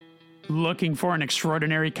Looking for an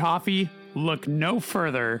extraordinary coffee? Look no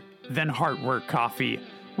further than Heartwork Coffee.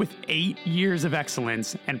 With 8 years of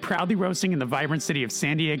excellence and proudly roasting in the vibrant city of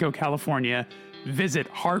San Diego, California,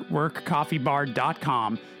 visit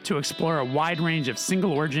heartworkcoffeebar.com to explore a wide range of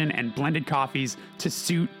single origin and blended coffees to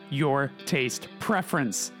suit your taste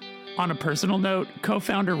preference. On a personal note,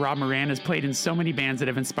 co-founder Rob Moran has played in so many bands that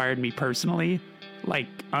have inspired me personally, like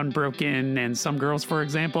Unbroken and Some Girls, for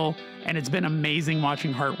example, and it's been amazing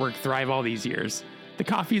watching Heartwork thrive all these years. The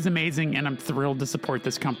coffee is amazing, and I'm thrilled to support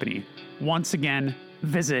this company. Once again,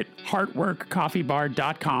 visit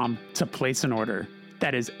heartworkcoffeebar.com to place an order.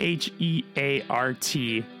 That is HEART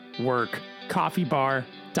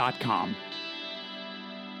workcoffeebar.com.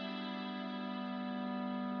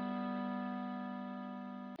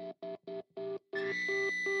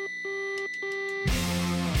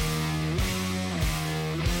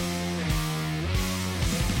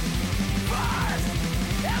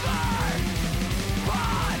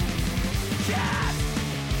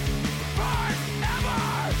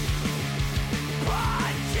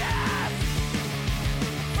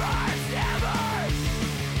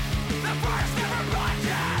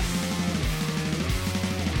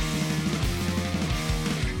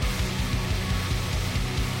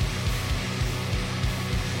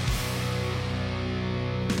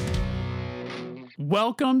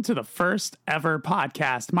 Welcome to the first ever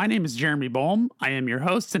podcast. My name is Jeremy Boehm. I am your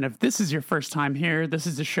host, and if this is your first time here, this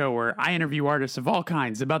is a show where I interview artists of all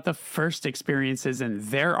kinds about the first experiences in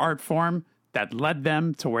their art form that led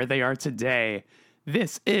them to where they are today.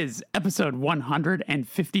 This is episode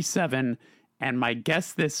 157, and my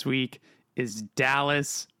guest this week is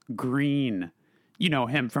Dallas Green. You know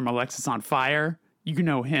him from Alexis on Fire. You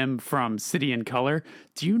know him from City and Color.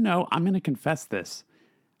 Do you know, I'm going to confess this,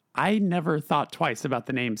 I never thought twice about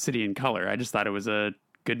the name City and Color. I just thought it was a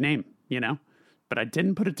good name, you know? But I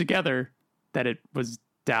didn't put it together that it was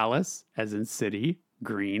Dallas, as in city,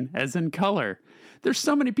 Green, as in color. There's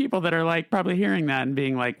so many people that are like probably hearing that and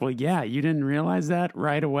being like, well, yeah, you didn't realize that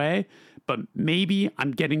right away. But maybe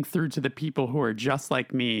I'm getting through to the people who are just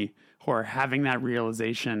like me, who are having that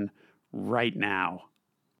realization right now.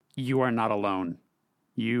 You are not alone.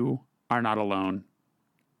 You are not alone.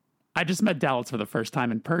 I just met Dallas for the first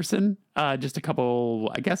time in person, just a couple,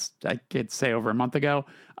 I guess I could say over a month ago.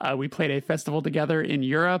 We played a festival together in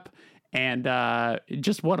Europe, and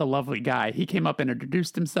just what a lovely guy. He came up and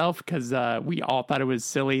introduced himself because we all thought it was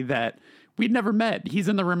silly that we'd never met. He's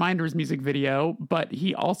in the Reminders music video, but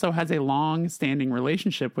he also has a long-standing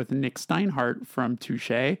relationship with Nick Steinhardt from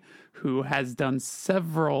Touché, who has done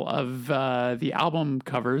several of the album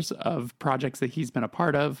covers of projects that he's been a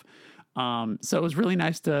part of. So it was really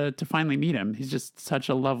nice to finally meet him. He's just such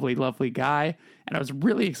a lovely, lovely guy. And I was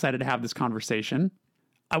really excited to have this conversation.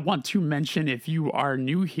 I want to mention, if you are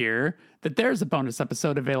new here, that there's a bonus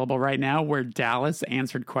episode available right now where Dallas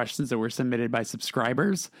answered questions that were submitted by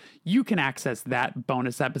subscribers. You can access that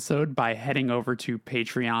bonus episode by heading over to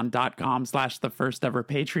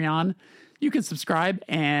patreon.com/thefirsteverpatreon. You can subscribe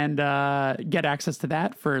and get access to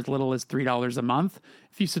that for as little as $3 a month.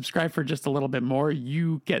 If you subscribe for just a little bit more,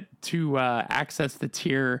 you get to access the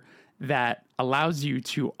tier that allows you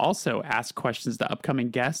to also ask questions to upcoming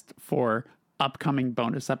guests for upcoming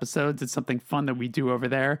bonus episodes. It's something fun that we do over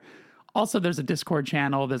there. Also, there's a Discord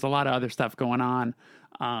channel. There's a lot of other stuff going on.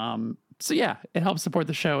 So yeah, it helps support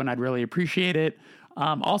the show, and I'd really appreciate it.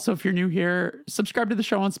 Also, if you're new here, subscribe to the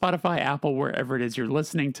show on Spotify, Apple, wherever it is you're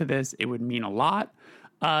listening to this. It would mean a lot.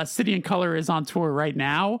 City and Color is on tour right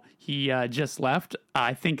now. He just left.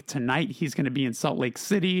 I think tonight he's going to be in Salt Lake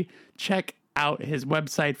City. Check out his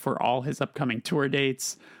website for all his upcoming tour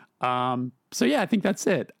dates. So yeah, I think that's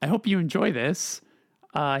it. I hope you enjoy this.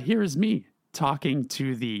 Here is me talking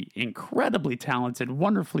to the incredibly talented,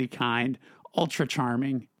 wonderfully kind, ultra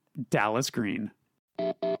charming Dallas Green.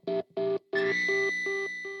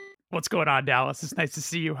 What's going on, Dallas? It's nice to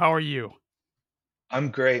see you. How are you? I'm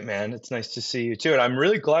great, man. It's nice to see you too. And I'm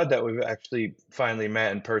really glad that we've actually finally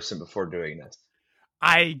met in person before doing this.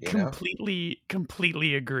 I You know?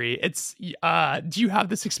 completely agree. It's, do you have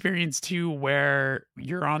this experience too where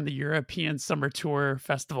you're on the European Summer Tour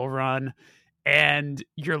festival run and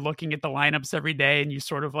you're looking at the lineups every day and you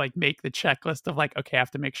sort of like make the checklist of like, okay, I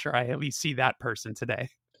have to make sure I at least see that person today.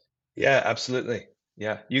 Yeah, absolutely.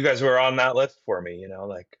 Yeah. You guys were on that list for me,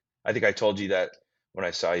 like I think I told you that when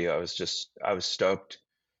I saw you, I was stoked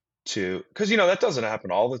because that doesn't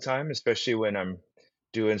happen all the time, especially when I'm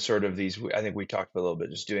doing sort of these, I think we talked a little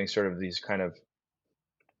bit, just doing sort of these kind of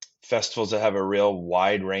festivals that have a real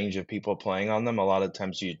wide range of people playing on them. A lot of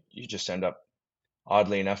times you just end up,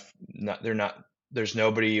 oddly enough, there's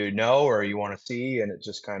nobody or you want to see, and it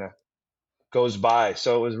just kind of goes by.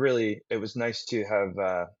 So it was nice to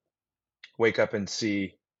have wake up and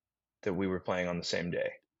see that we were playing on the same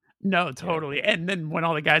day. No, You know? totally. And then when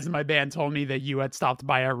all the guys in my band told me that you had stopped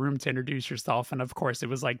by our room to introduce yourself, and of course it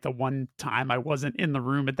was like the one time I wasn't in the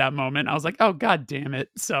room at that moment, I was like, "Oh, god damn it."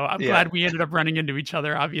 So I'm Yeah, glad we ended up running into each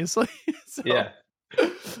other, obviously. So, yeah.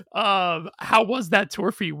 how was that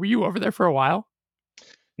tour for you? Were you over there for a while?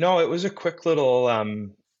 No, it was a quick little.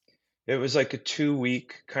 It was like a 2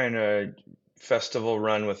 week kind of festival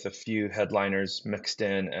run with a few headliners mixed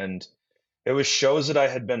in, and it was shows that I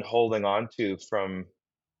had been holding on to from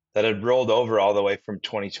that had rolled over all the way from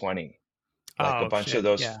 2020. Like a Oh, bunch of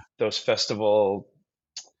shit, yeah. those festivals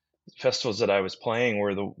that I was playing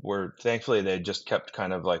were thankfully they just kept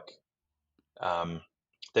kind of like um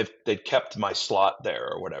they'd kept my slot there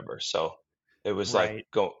or whatever. So it was like Right.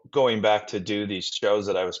 going back to do these shows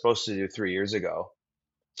that I was supposed to do 3 years ago.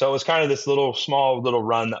 So it was kind of this little small little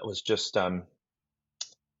run that was just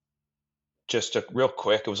a real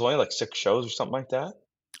quick. It was only like 6 shows or something like that.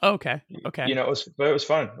 Okay, okay. But it was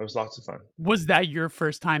fun. It was lots of fun. Was that your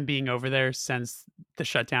first time being over there since the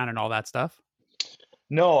shutdown and all that stuff?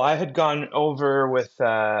 No, I had gone over with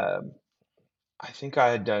I think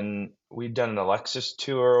we'd done an Alexis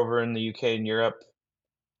tour over in the UK and Europe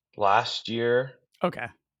last year, Okay.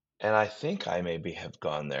 and I think I maybe have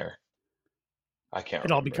gone there. I can't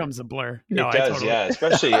It all remember. becomes a blur. No, It I does, totally yeah.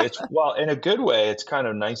 Especially it's well, in a good way, it's kind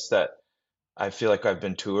of nice that I feel like I've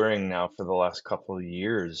been touring now for the last couple of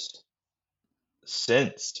years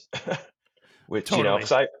since, which, totally.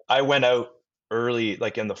 because I went out early,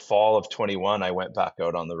 like in the fall of 21, I went back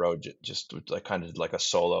out on the road just with, like kind of like a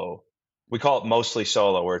solo. We call it mostly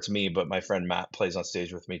solo, where it's me, but my friend Matt plays on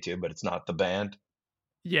stage with me too, but it's not the band.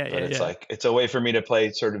 Yeah, But yeah, it's yeah. like it's a way for me to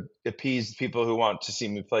play, sort of appease people who want to see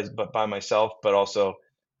me play, but by myself, but also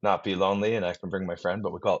not be lonely, and I can bring my friend.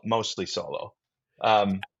 But we call it mostly solo.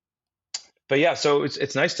 Um, but yeah, so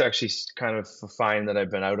it's nice to actually kind of find that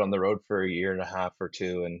I've been out on the road for a year and a half or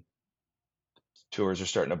two, and tours are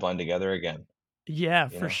starting to blend together again. Yeah,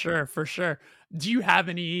 You for know? sure, for sure. Do you have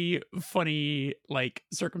any funny, like,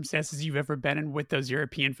 circumstances you've ever been in with those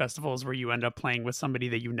European festivals where you end up playing with somebody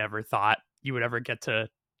that you never thought you would ever get to,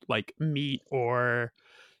 like, meet or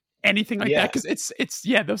anything like that? Yeah, Because it's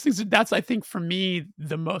yeah, those things that's, I think, for me,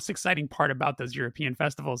 the most exciting part about those European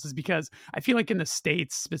festivals is because I feel like in the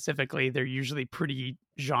States specifically, they're usually pretty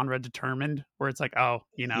genre determined, where it's like, oh,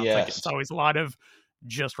 it's like it's yes, always a lot of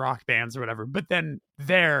just rock bands or whatever. But then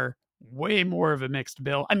they're way more of a mixed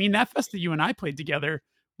bill. I mean, that fest that you and I played together,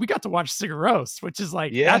 we got to watch Sigur Rós, which is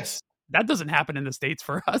like yes. that doesn't happen in the States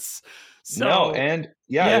for us. No, So and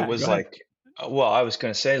yeah, it yeah, go was ahead. like, well, I was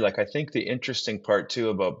gonna say, like, I think the interesting part too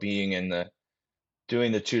about being in the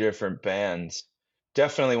doing the two different bands,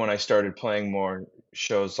 definitely when I started playing more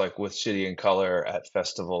shows like with City and Color at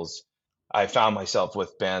festivals, I found myself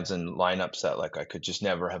with bands and lineups that like I could just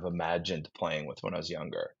never have imagined playing with when I was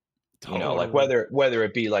younger. Like Totally. whether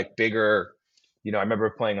it be like bigger, I remember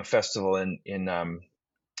playing a festival in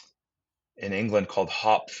England called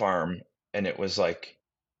Hop Farm, and it was like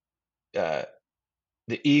uh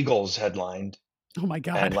the Eagles headlined, Oh my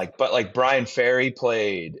and God. like Brian Ferry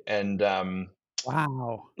played, and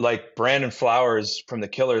Wow. like Brandon Flowers from the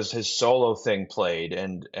Killers, his solo thing played,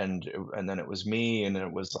 and then it was me, and then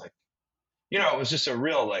it was like, it was just a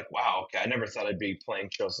real like, wow, okay, I never thought I'd be playing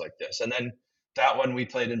shows like this. And then that one we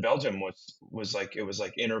played in Belgium was like it was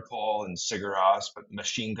like Interpol and Sigur Rós, but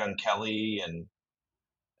Machine Gun Kelly and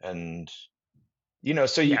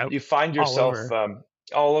so Yeah, you find all yourself over.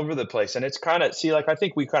 all over the place, and it's kind of see like I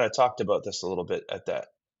think we kind of talked about this a little bit at that.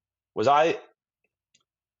 Was I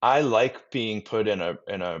like being put in a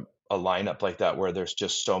lineup like that where there's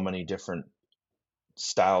just so many different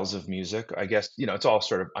styles of music. I guess, it's all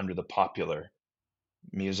sort of under the popular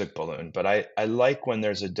music balloon, but I like when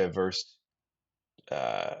there's a diverse,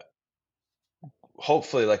 uh,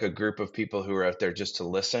 hopefully like a group of people who are out there just to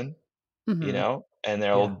listen, Mhm. and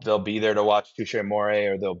Yeah. they'll be there to watch Touche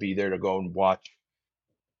Amore, or they'll be there to go and watch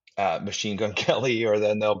Machine Gun Kelly, or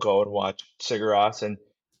then they'll go and watch Sigur Rós. And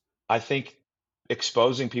I think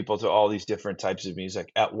exposing people to all these different types of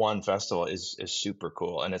music at one festival is super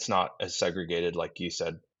cool, and it's not as segregated like you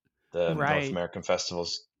said the North Right. American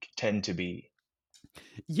festivals tend to be.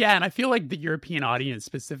 Yeah, and I feel like the European audience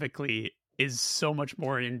specifically is so much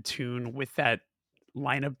more in tune with that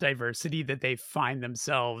lineup diversity that they find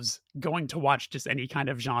themselves going to watch just any kind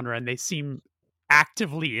of genre, and they seem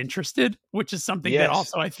actively interested, which is something that Yes.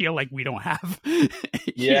 also I feel like we don't have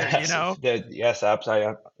here, Yes.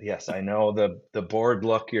 Yes, I know the bored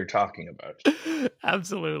look you're talking about.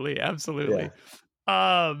 Absolutely, absolutely. Yeah.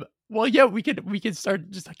 Um, Well, yeah, we could start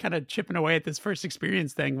just kind of chipping away at this first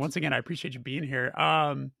experience thing. Once again, I appreciate you being here.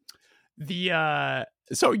 The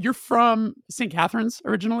so you're from St. Catharines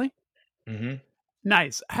originally? Hmm.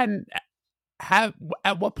 Nice. And have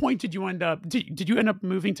at what point did you end up did you end up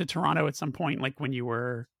moving to Toronto at some point, like when you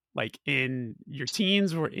were like in your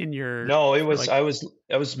teens or in your No, it for was like I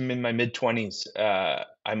was in my mid-20s.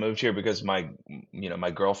 I moved here because my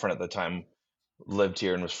girlfriend at the time lived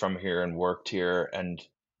here and was from here and worked here, and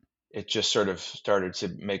it just sort of started to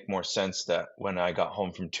make more sense that when I got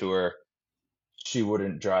home from tour, she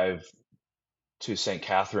wouldn't drive to St.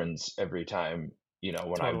 Catharines every time, when I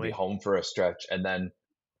would be totally. home for a stretch. And then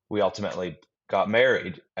we ultimately got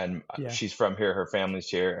married, and Yeah. she's from here, her family's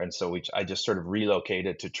here, and so I just sort of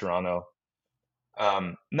relocated to Toronto.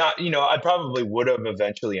 Not, I probably would have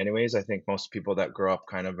eventually anyways. I think most people that grow up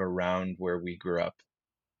kind of around where we grew up,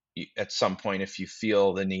 at some point, if you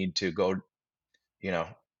feel the need to go, you know,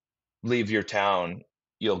 leave your town,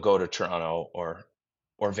 you'll go to Toronto or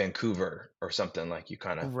Vancouver or something, like you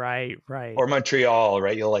kind of, Right, right. or Montreal,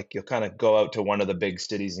 right? You'll kind of go out to one of the big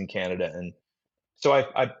cities in Canada. And so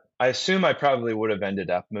I assume I probably would have ended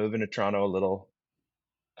up moving to Toronto a little,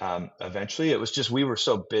 eventually. It was just we were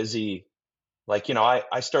so busy. Like,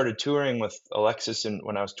 I started touring with Alexis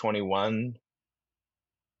when I was 21,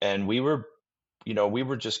 and we were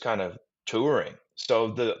just kind of touring.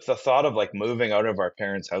 So the thought of like moving out of our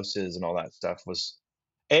parents' houses and all that stuff was,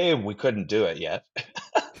 A, we couldn't do it yet.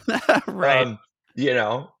 Right. Um, you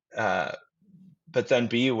know, but then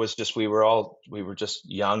B was just we were just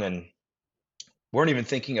young and weren't even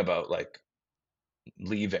thinking about like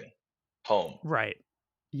leaving home, Right.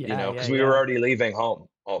 Yeah, yeah, because we were yeah. already leaving home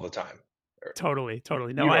all the time. Or, Totally,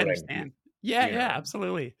 totally. No, you know I what I mean? understand. Yeah, You know yeah, what I mean?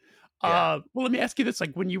 absolutely. Yeah. Well, let me ask you this,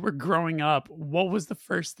 like, when you were growing up, what was the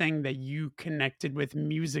first thing that you connected with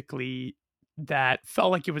musically that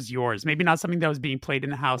felt like it was yours? Maybe not something that was being played in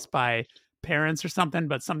the house by parents or something,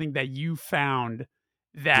 but something that you found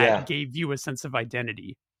that Yeah. gave you a sense of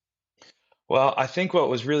identity. Well, I think what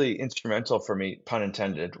was really instrumental for me, pun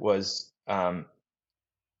intended, was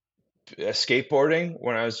skateboarding.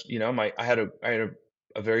 When I was, I had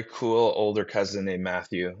a very cool older cousin named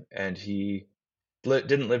Matthew, and he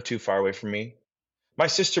didn't live too far away from me. My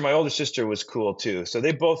older sister was cool too. So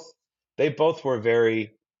they both were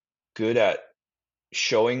very good at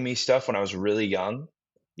showing me stuff when I was really young,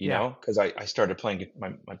 Yeah. because I started playing,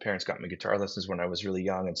 my parents got me guitar lessons when I was really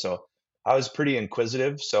young. And so I was pretty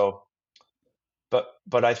inquisitive. So,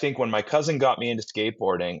 but I think when my cousin got me into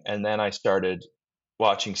skateboarding and then I started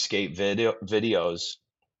watching videos,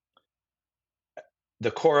 the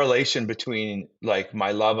correlation between like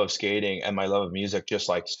my love of skating and my love of music just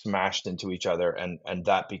like smashed into each other, and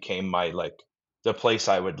that became my like the place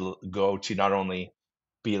I would go to not only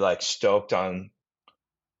be like stoked on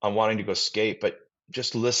wanting to go skate, but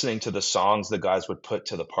just listening to the songs the guys would put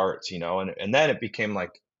to the parts, and then it became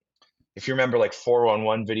like, if you remember like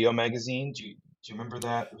 411 Video Magazine, do you remember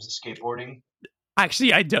that? It was the skateboarding.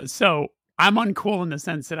 Actually, I do. So I'm uncool in the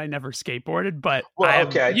sense that I never skateboarded, but Well,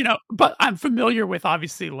 okay. but I'm familiar with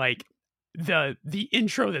obviously like the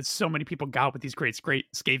intro that so many people got with these great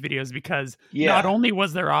skate videos because not Yeah. only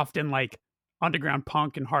was there often like underground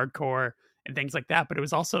punk and hardcore and things like that, but it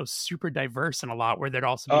was also super diverse and a lot where there'd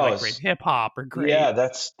also be Oh, like great hip hop or yeah, great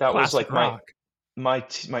that was classic like my rock.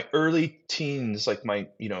 my early teens, like my,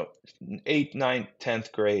 8th, ninth,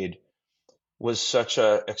 10th grade was such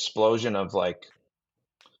a explosion of like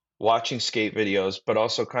watching skate videos, but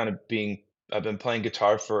also kind of I've been playing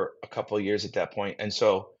guitar for a couple of years at that point. And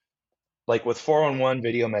so like with 411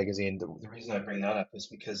 Video Magazine, the reason I bring that up is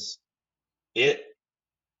because it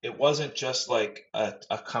it wasn't just like a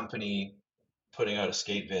company putting out a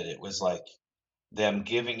skate vid. It was like them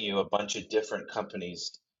giving you a bunch of different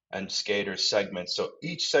companies and skaters segments. So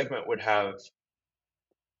each segment would have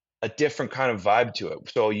a different kind of vibe to it.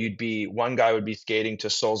 So one guy would be skating to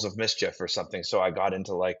Souls of Mischief or something. So I got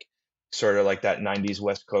into like sort of like that 90s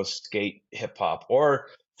West Coast skate hip hop. Or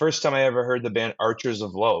first time I ever heard the band Archers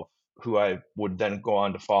of Loaf, who I would then go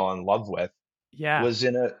on to fall in love with, Yeah. was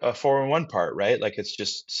in a 4-in-1 part, right? Like it's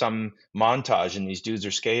just some montage and these dudes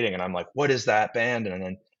are skating and I'm like, what is that band? And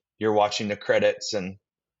then you're watching the credits and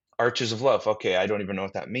Arches of Love. Okay, I don't even know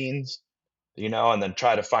what that means, and then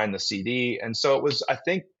try to find the CD. And so it was, I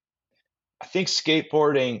think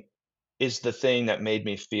skateboarding is the thing that made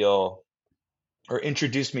me feel or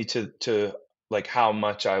introduced me to like how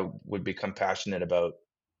much I would become passionate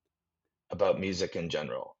about music in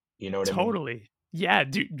general. You know what I mean? Totally. Yeah,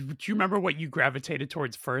 do you remember what you gravitated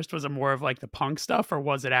towards first? Was it more of, like, the punk stuff, or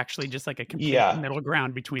was it actually just, like, a complete Yeah, middle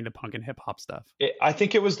ground between the punk and hip hop stuff? I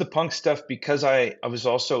think it was the punk stuff because I was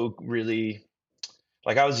also really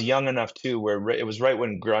like I was young enough too, where it was right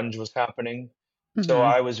when grunge was happening. So Mhm.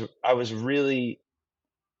 I was really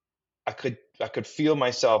I could feel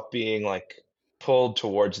myself being like pulled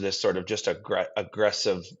towards this sort of just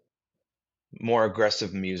aggressive, more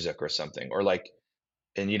aggressive music or something, or like,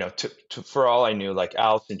 and for all I knew, like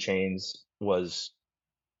Alice in Chains was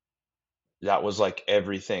that was like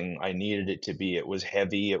everything I needed it to be. It was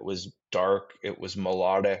heavy, it was dark, it was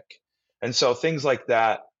melodic, and so things like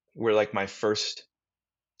that were like my first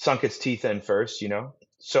sunk its teeth in first, you know.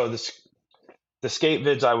 So the skate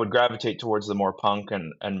vids, I would gravitate towards the more punk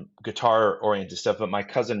and guitar oriented stuff. But my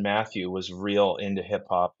cousin Matthew was real into hip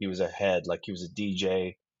hop. He was a head, like he was a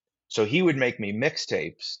DJ. So he would make me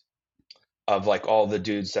mixtapes of like all the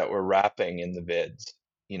dudes that were rapping in the vids,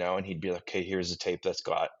 you know, and he'd be like, okay, here's a tape that's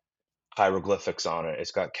got hieroglyphics on it.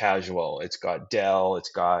 It's got Casual, it's got Dell,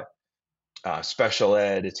 it's got Special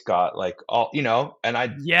Ed, it's got like all, you know, and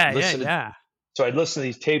Yeah, yeah, listen to, yeah. so I'd listen to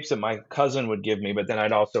these tapes that my cousin would give me, but then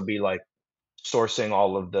I'd also be like, sourcing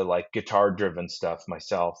all of the like guitar driven stuff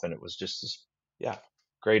myself, and it was just this, yeah,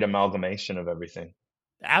 great amalgamation of everything.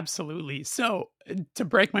 Absolutely. So, to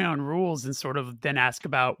break my own rules and sort of then ask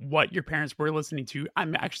about what your parents were listening to,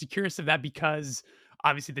 I'm actually curious of that because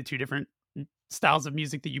obviously the two different styles of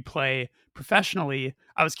music that you play professionally,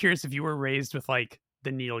 I was curious if you were raised with like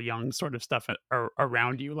the Neil Young sort of stuff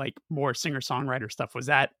around you, like more singer-songwriter stuff. Was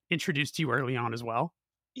that introduced to you early on as well?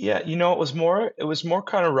 Yeah, it was more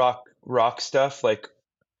kind of rock stuff, like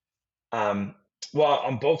um well,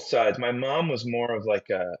 on both sides. My mom was more of like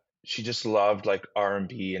a she just loved like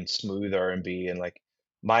R&B and smooth R&B, and like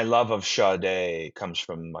my love of Sade comes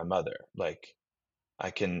from my mother. Like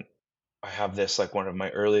I can I have this like one of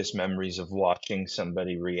my earliest memories of watching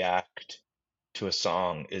somebody react to a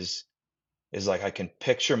song is like I can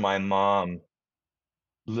picture my mom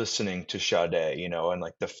listening to Sade, you know, and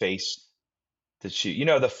like the face that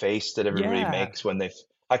the face that everybody Yeah, makes when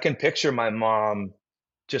I can picture my mom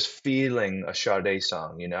just feeling a Sade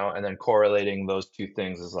song, you know, and then correlating those two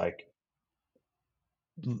things is like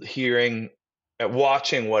hearing,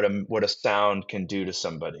 watching what a sound can do to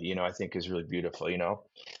somebody, you know, I think is really beautiful, you know.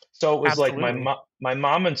 So it was like absolutely. my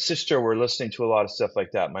mom and sister were listening to a lot of stuff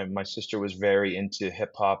like that. My sister was very into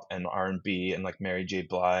hip hop and R&B and B and like Mary J.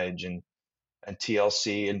 Blige and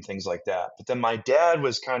TLC and things like that. But then my dad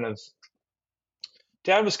was kind of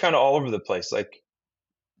all over the place. Like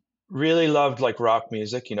really loved like rock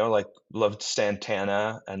music, you know, like loved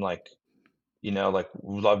Santana and like, you know, like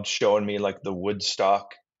loved showing me like the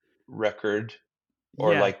Woodstock record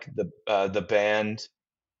or Yeah, like the band,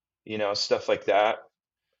 you know, stuff like that.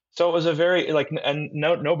 So it was a very like and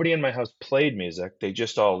nobody in my house played music. They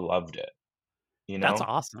just all loved it, you that's know?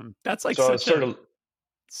 awesome. That's like So it's sort of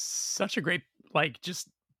such a great, like, just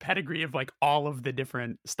pedigree of, like, all of the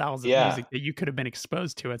different styles of yeah. music that you could have been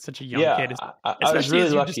exposed to at such a young Yeah, kid, I was especially really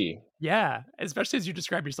as you just lucky. yeah, especially as you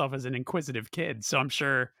describe yourself as an inquisitive kid, so I'm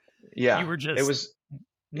sure you Yeah. were It just was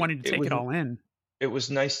wanting to it take was it all in. it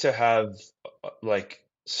was nice to have like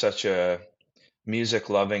such a music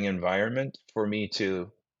loving environment for me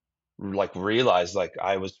to like realize like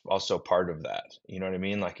I was also part of that. You know what I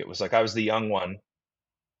mean? Like it was like I was the young one,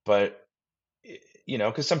 but you know,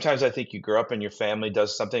 because sometimes I think you grow up and your family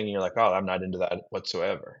does something and you're like, oh, I'm not into that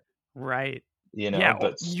whatsoever. Right. You know, Yeah, or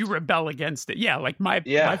but you rebel against it. Yeah, like, my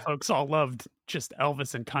yeah, folks all loved just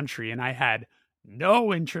Elvis and country, and I had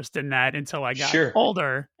no interest in that until I got sure,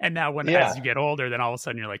 older, and now when as you yeah, get older, then all of a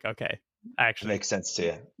sudden you're like, "Okay, it actually." makes sense to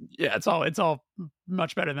you. Yeah, it's all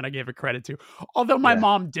much better than I gave it credit to. Although my Yeah,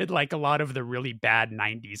 mom did like a lot of the really bad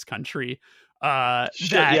 '90s country,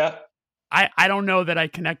 sure, that yeah, I don't know that I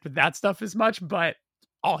connect with that stuff as much, but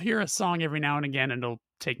I'll hear a song every now and again, and it'll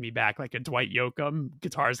take me back, like a Dwight Yoakam,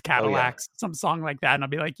 Guitars, oh yeah. Cadillacs, some song like that, and I'll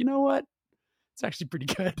be like, "You know what? It's actually pretty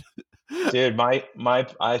good." Dude,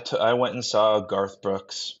 I went and saw Garth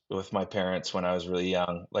Brooks with my parents when I was really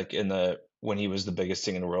young, like when he was the biggest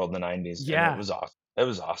thing in the world in the 90s, and it Yeah, was awesome. It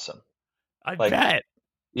was awesome. I Like, bet.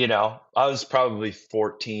 you know, I was probably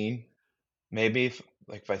 14, maybe,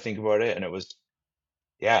 like if I think about it, and it was,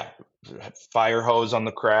 yeah, fire hose on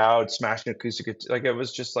the crowd, smashing acoustic, like it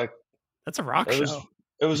was just like That's a rock it was show.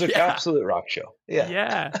 it was an Yeah, absolute rock show. Yeah.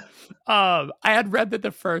 yeah. I had read that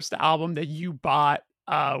the first album that you bought,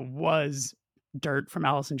 was Dirt from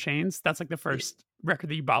Alice in Chains. That's, like, the Y- first record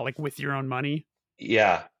that you bought, like, with your own money?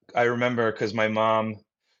 Yeah, I remember because my mom,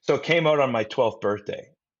 so it came out on my 12th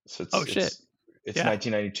birthday. So Oh, shit. it's Yeah.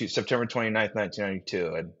 1992, September 29th,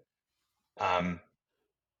 1992, and Um,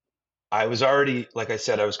 I was already, like I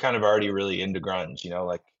said, I was kind of already really into grunge,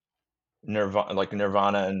 like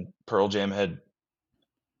Nirvana and Pearl Jam had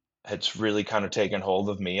really kind of taken hold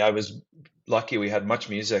of me. I was lucky we had Much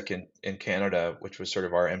Music in Canada, which was sort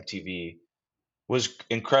of our MTV, was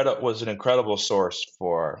an incredible source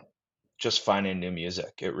for just finding new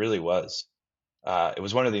music. It really was. It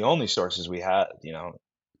was one of the only sources we had,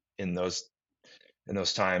 in those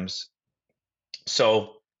times.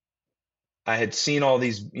 So I had seen all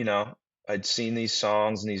these, I'd seen these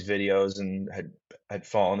songs and these videos and had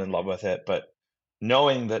fallen in love with it. But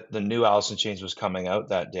knowing that the new Alice in Chains was coming out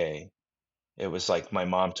that day, it was like my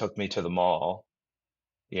mom took me to the mall,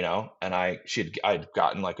 and I'd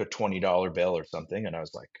gotten like a $20 bill or something, and I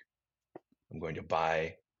was like, I'm going to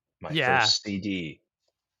buy my Yeah. first CD,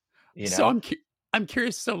 you So know? I'm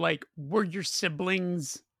curious. So like, were your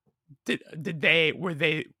siblings? Did they were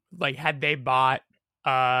they like had they bought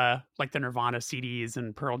like the Nirvana CDs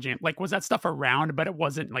and Pearl Jam? Like, was that stuff around, but it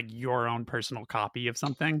wasn't like your own personal copy of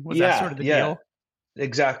something? Was that sort Yeah, of the yeah, deal?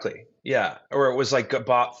 exactly. Yeah. Or it was like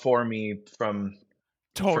bought for me from,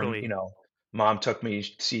 Totally. mom took me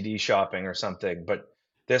CD shopping or something. But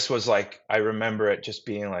this was like, I remember it just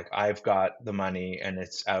being like, I've got the money and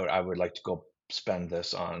it's out. I would like to go spend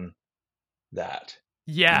this on that.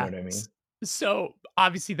 You know Yeah. what I mean? So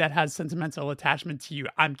obviously that has sentimental attachment to you.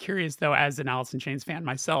 I'm curious though, as an Alice in Chains fan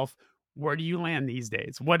myself, where do you land these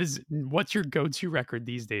days? What's your go-to record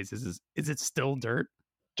these days? Is it still Dirt?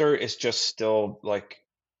 Dirt is just still like,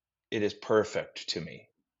 it is perfect to me.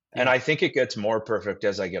 And Yeah. I think it gets more perfect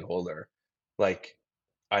as I get older. Like,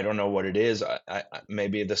 I don't know what it is.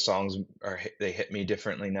 Maybe the songs they hit me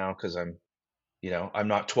differently now because I'm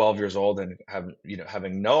not 12 years old and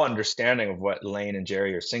having no understanding of what Lane and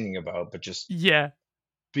Jerry are singing about, but just Yeah.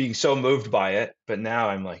 being so moved by it. But now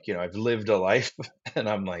I'm like, I've lived a life and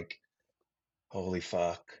I'm like, holy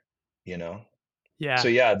fuck, you know? So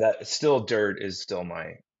Yeah. yeah, that still Dirt is still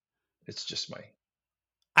it's just my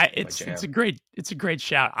It's a jam. great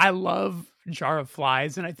shout. I love Jar of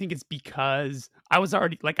Flies, and I think it's because I was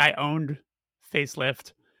already like I owned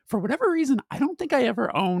Facelift. For whatever reason, I don't think I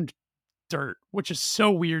ever owned Dirt, which is so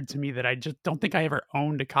weird to me that I just don't think I ever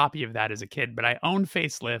owned a copy of that as a kid, but I owned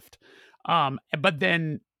Facelift. But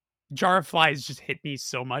then Jar of Flies just hit me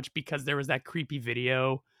so much because there was that creepy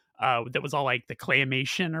video that was all like the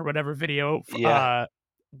claymation or whatever video. Yeah.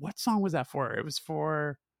 What song was that for? It was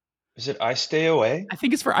for Is it I Stay Away? I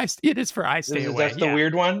think it's for it is for I Stay Is Away. that the Yeah.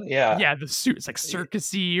 weird one? Yeah. Yeah, the suit it's like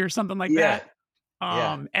circusy or something like Yeah. that.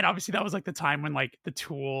 Yeah. And obviously that was like the time when like the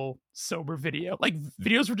Tool sober video, like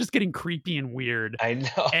videos were just getting creepy and weird I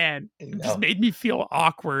know. and I it just know. made me feel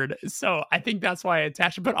awkward. So I think that's why I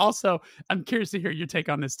attached it. But also I'm curious to hear your take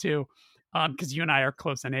on this too. Because you and I are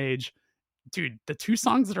close in age. Dude, the two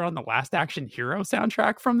songs that are on the Last Action Hero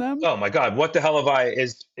soundtrack from them, Oh my God, What the Hell Have I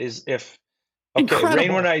is if okay,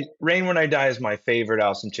 incredible. Rain When I Die is my favorite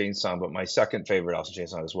Alice in Chains song, but my second favorite Alice in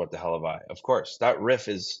Chains song is What the Hell Have I? Of course, that riff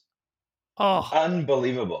is Oh,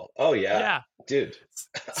 unbelievable. Oh yeah, yeah. dude.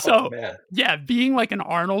 Oh So, man. yeah, being like an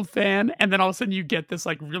Arnold fan, and then all of a sudden you get this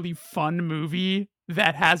like really fun movie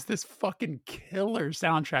that has this fucking killer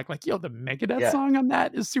soundtrack. Like, yo, the Megadeth Yeah. song on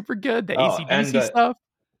that is super good. The Oh, and AC/DC stuff.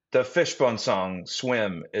 the Fishbone song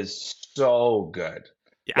Swim is so good.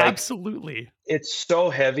 Yeah, Like absolutely. it's so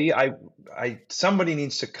heavy. Somebody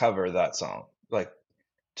needs to cover that song. Like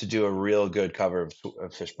to do a real good cover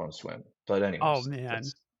of Fishbone Swim. But Oh anyways, man.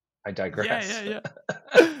 I Yeah, digress. yeah,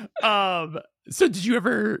 yeah. So did you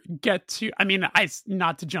ever get to I mean,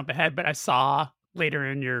 not to jump ahead, but I saw later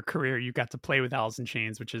in your career you got to play with Alice in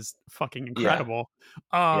Chains, which is fucking Yeah, incredible.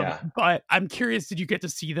 yeah. But I'm curious, did you get to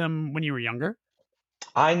see them when you were younger?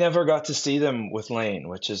 I never got to see them with Lane,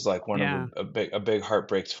 which is like one of Yeah. a big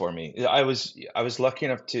heartbreaks for me. Yeah, I was lucky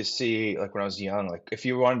enough to see like when I was young, like if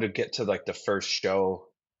you wanted to get to like the first show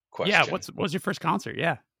Yeah, question, what was your first concert?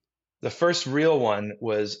 Yeah. the first real one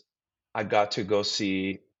was I got to go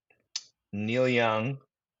see Neil Young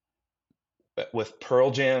with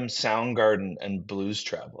Pearl Jam, Soundgarden, and Blues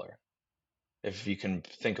Traveler. If you can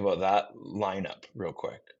think about that lineup real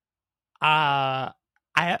quick. Uh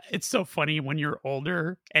it's so funny when you're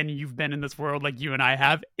older and you've been in this world like you and I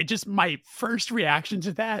have. It just my first reaction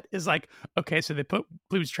to that is like, okay, so they put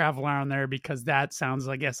Blues Traveler on there because that sounds,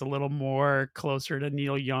 I guess, a little more closer to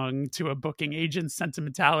Neil Young to a booking agent's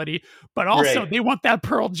sentimentality. But also, Right. they want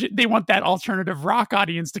that alternative rock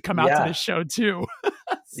audience to come out to this Yeah. show too.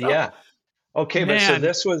 So, Yeah. Okay, but so man,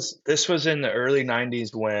 this was in the early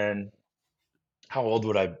 90s when how old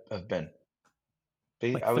would I have been?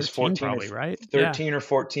 like I was 13 14 or probably, right? Yeah. 13 or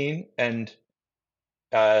 14 and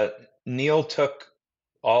uh Neil took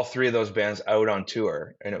all three of those bands out on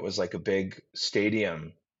tour, and it was like a big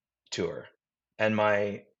stadium tour. And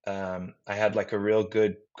I had like a real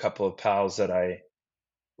good couple of pals that I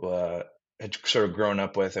had sort of grown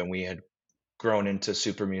up with, and we had grown into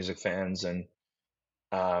super music fans. And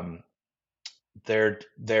um, their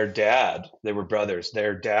dad, they were brothers.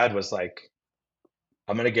 Their dad was like,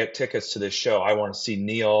 "I'm gonna get tickets to this show. I want to see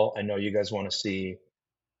Neil. I know you guys want to see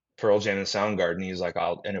Pearl Jam and Soundgarden." He's like,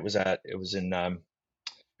 "I'll," and it was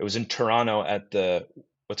in Toronto at the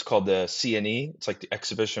what's called the CNE. It's like the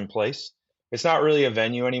exhibition place. It's not really a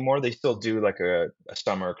venue anymore. They still do like a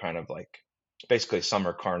summer kind of like basically a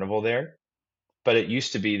summer carnival there. But it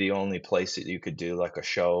used to be the only place that you could do like a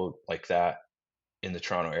show like that in the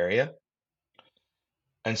Toronto area.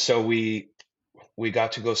 And so we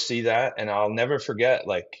got to go see that, and I'll never forget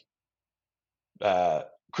like uh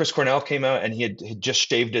Chris Cornell came out, and he had just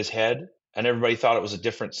shaved his head, and everybody thought it was a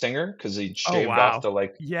different singer because he'd Oh, shaved off wow. the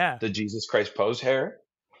like Yeah. the Jesus Christ pose hair.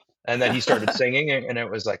 And then he started singing, and it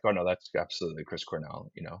was like, oh no, that's absolutely Chris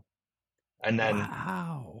Cornell, you know. And then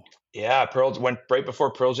Wow. yeah, Pearl went right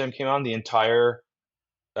before Pearl Jam came on, the entire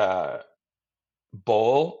uh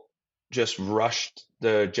bowl just rushed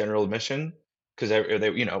the general admission because they,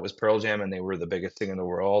 you know, it was Pearl Jam and they were the biggest thing in the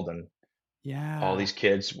world, and all Yeah. these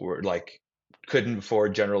kids were like couldn't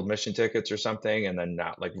afford general admission tickets or something, and then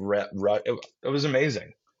not like it was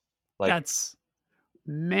amazing. Like That's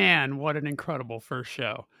Man, what an incredible first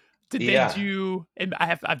show. Did they yeah, do and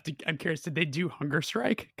I'm curious, did they do Hunger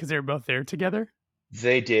Strike? Because they were both there together?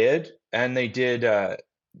 they did, and they did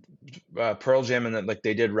Pearl Jam, and then like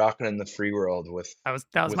they did Rockin' in the Free World That was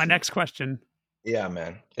my with next question. yeah,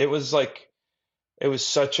 man. It was like it was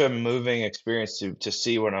such a moving experience to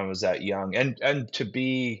see when I was that young, and to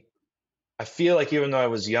be I feel like even though I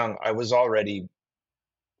was young, I was already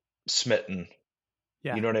smitten. You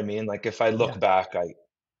Yeah. know what I mean? Like if I Yeah. look back,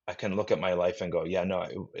 I can look at my life and go, yeah,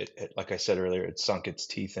 no, like I said earlier, it sunk its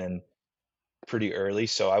teeth in pretty early.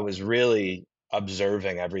 So I was really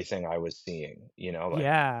observing everything I was seeing, you know, like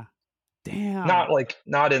Yeah. Damn.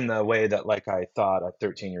 not in the way that like I thought at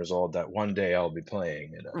 13 years old that one day I'll be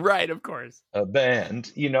playing in Right, of course. a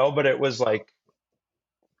band, you know, but it was like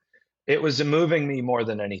it was moving me more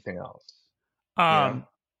than anything else, you know? Um,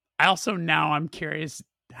 I also now I'm curious,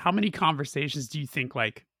 how many conversations do you think,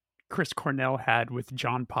 like, Chris Cornell had with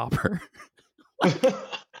John Popper?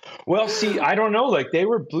 Well, see, I don't know. Like they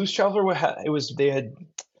were Blues Traveler. It was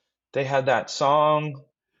they had that song.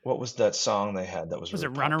 What was that song they had that was Was it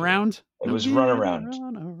really popular? Runaround? It I'm was Run gonna Around.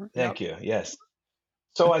 run over Yep. Thank you. Yes.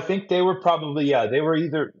 So I think they were probably yeah. They were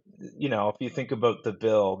either you know if you think about the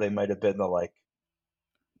bill, they might have been the like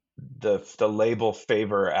the label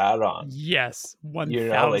favor add-on. Yes, You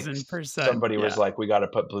know, like 1000%. somebody was Yeah. like, we got to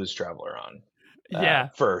put Blues Traveler on Yeah.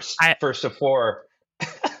 I first of four.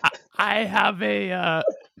 I have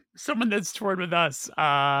someone that's toured with us.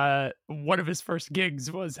 One of his first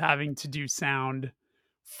gigs was having to do sound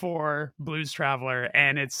for Blues Traveler,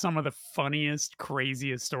 and it's some of the funniest,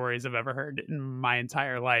 craziest stories I've ever heard in my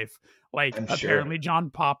entire life. Like, I'm sure. apparently, John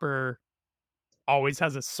Popper always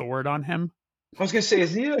has a sword on him. I was gonna say,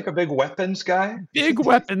 isn't he like a big weapons guy? Big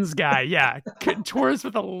weapons guy, yeah. Tours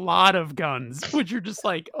with a lot of guns, which are just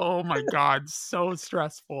like, oh my god, so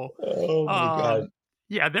stressful. Oh my God. Um,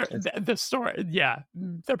 yeah, It's the story. Yeah,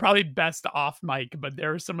 they're probably best off mic, but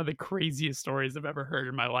there are some of the craziest stories I've ever heard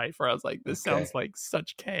in my life. Where I was like, this okay. sounds like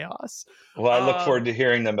such chaos. Well, I look Um, forward to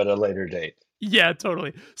hearing them at a later date. yeah,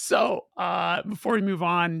 totally. So, before we move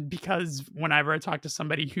on, because whenever I talk to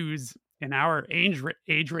somebody who's in our age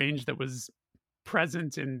range that was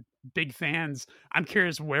present and big fans, I'm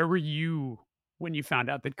curious, where were you when you found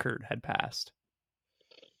out that Kurt had passed?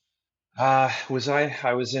 I was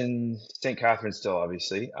in St. Catharines still,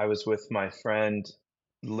 obviously. I was with my friend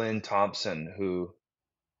Lynn Thompson, who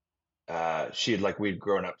she had like we'd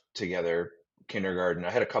grown up together, kindergarten.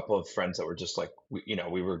 I had a couple of friends that were just like you know,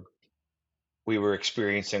 we were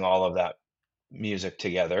experiencing all of that music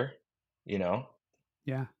together, you know.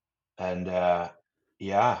 Yeah. And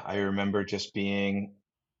yeah, I remember just being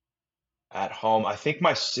at home. I think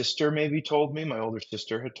my sister maybe told me, my older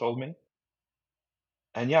sister had told me.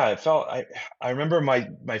 And yeah, I remember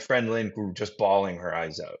my friend Lynn grew just bawling her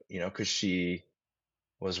eyes out, you know, because she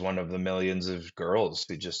was one of the millions of girls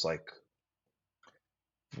who just like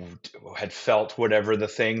had felt whatever the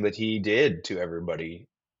thing that he did to everybody,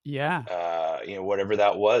 Yeah. you know, whatever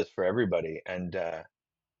that was for everybody. And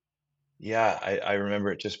yeah, I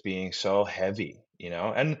remember it just being so heavy, you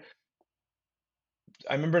know, and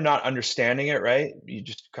I remember not understanding it, right? You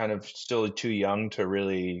just kind of still too young to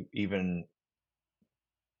really even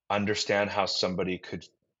understand how somebody could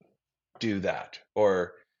do that,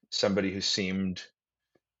 or somebody who seemed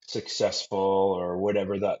successful or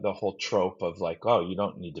whatever, that the whole trope of like, oh, you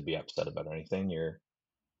don't need to be upset about anything. You're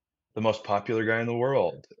the most popular guy in the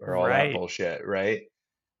world or all that Right. bullshit, right?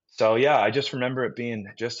 So yeah, I just remember it being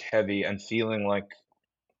just heavy and feeling like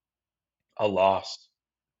a loss,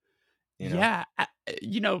 you know?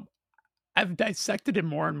 Yeah. I've dissected it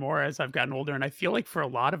more and more as I've gotten older, and I feel like for a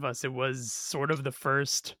lot of us, it was sort of the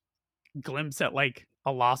first glimpse at like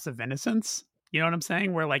a loss of innocence. You know what I'm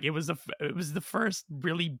saying? Where like it was the first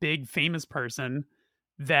really big famous person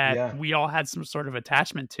that Yeah, we all had some sort of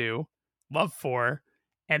attachment to, love for,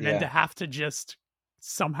 and then to yeah, have to just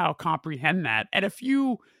somehow comprehend that. And if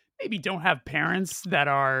you maybe don't have parents that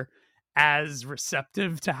are as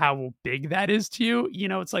receptive to how big that is to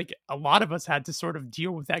you, it's like a lot of us had to sort of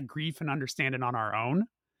deal with that grief and understand it on our own,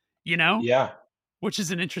 you know? yeah. Which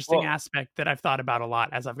is an interesting Well, aspect that I've thought about a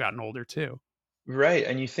lot as I've gotten older too. right.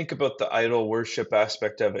 And you think about the idol worship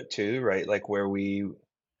aspect of it too, right? Like where we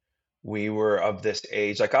were of this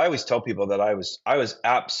age. Like I always tell people that I was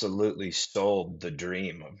absolutely sold the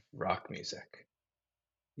dream of rock music,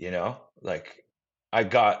 you know? Like I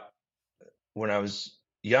got when I was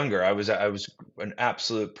younger, I was an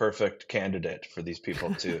absolute perfect candidate for these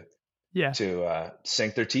people to Yeah.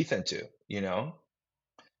 sink their teeth into, you know?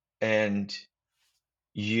 And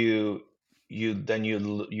you you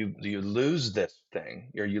lose this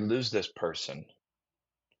thing, or you lose this person,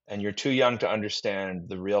 and you're too young to understand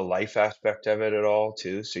the real life aspect of it at all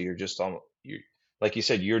too. So you're just you like you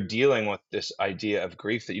said, you're dealing with this idea of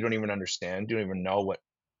grief that you don't even understand, don't even know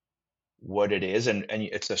what it is, and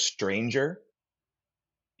it's a stranger,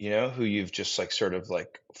 who you've just like sort of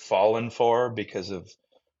like fallen for because of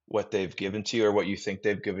what they've given to you or what you think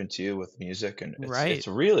they've given to you with music, and it's Right. it's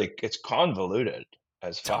really it's convoluted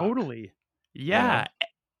as fuck, Totally. you Yeah. know?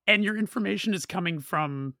 And your information is coming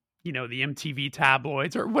from, the MTV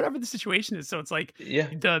tabloids or whatever the situation is. So it's like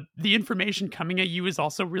Yeah, the information coming at you is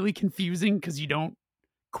also really confusing because you don't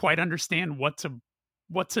quite understand what to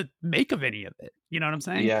make of any of it. You know what I'm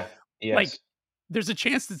saying? yeah, Like yes. there's a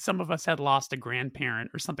chance that some of us had lost a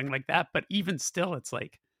grandparent or something like that, but even still it's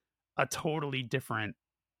like a totally different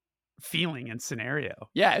feeling and scenario.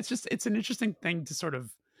 Yeah, it's an interesting thing to sort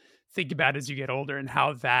of think about as you get older and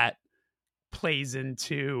how that plays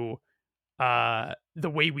into the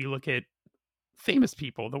way we look at famous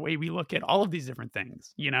people, the way we look at all of these different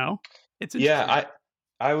things, you know? It's Yeah, interesting.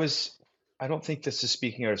 I don't think this is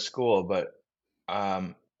speaking out of school, but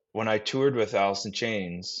um, when I toured with Alice in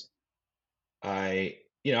Chains, I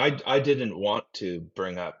didn't want to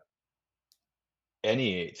bring up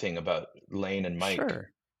anything about Lane and Mike.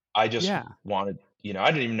 Sure. I just Yeah. wanted,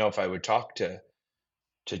 I didn't even know if I would talk to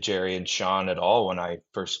Jerry and Sean at all when I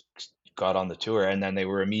first got on the tour, and then they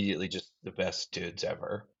were immediately just the best dudes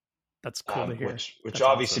ever. That's cool to hear. Which That's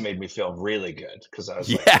obviously awesome. made me feel really good because I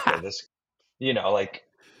was like, okay, Yeah. like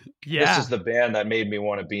this is Yeah. the band that made me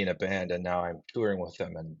want to be in a band, and now I'm touring with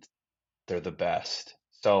them, and they're the best.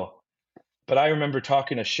 So, but I remember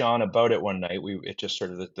talking to Sean about it one night. It just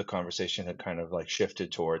sort of the conversation had kind of like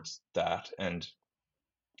shifted towards that, and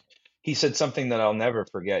he said something that I'll never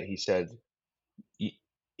forget. He said, he,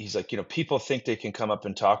 he's like, people think they can come up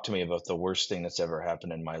and talk to me about the worst thing that's ever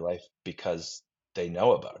happened in my life because they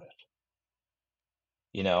know about it,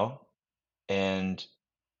 you know? And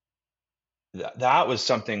that was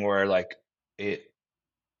something where like it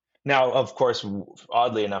now, of course,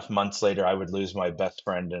 oddly enough, months later, I would lose my best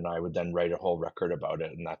friend, and I would then write a whole record about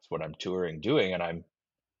it, and that's what I'm touring doing, and I'm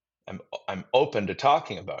I'm open to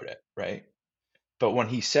talking about it, right? But when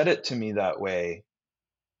he said it to me that way,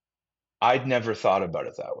 I'd never thought about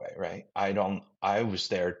it that way, right? I was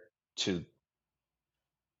there to,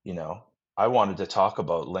 you know, I wanted to talk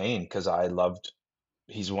about Lane because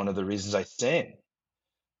he's one of the reasons I sing,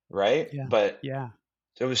 right? Yeah. But Yeah.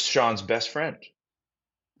 it was Sean's best friend.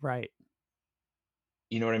 Right.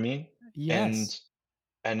 You know what I mean? And Yes.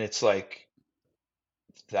 and it's like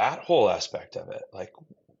that whole aspect of it, like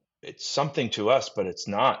it's something to us, but it's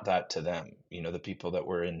not that to them, the people that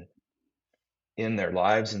were in their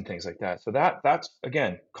lives and things like that. So that's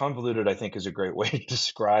again, convoluted, I think, is a great way to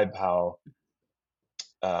describe how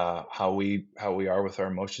we are with our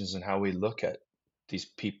emotions and how we look at these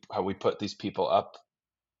people, how we put these people up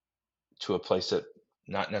to a place that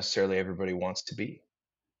not necessarily everybody wants to be,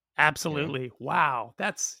 you know? Absolutely. Wow.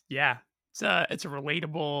 That's yeah. It's a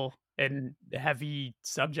relatable and heavy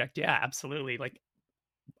subject. Yeah, absolutely. Like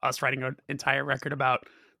us writing an entire record about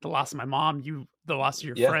the loss of my mom, the loss of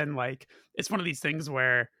your Yeah. friend, like it's one of these things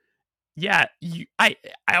where yeah, I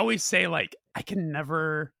always say like I can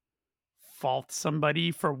never fault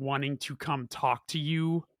somebody for wanting to come talk to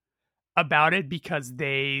you about it because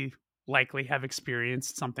they likely have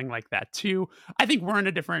experienced something like that too. I think we're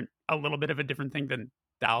in a little bit of a different thing than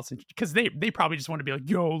Dallas, because they probably just want to be like,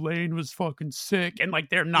 "Yo, Lane was fucking sick," and like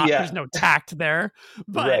they're not. There's Yeah, no tact there,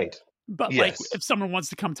 but right. like Yes. if someone wants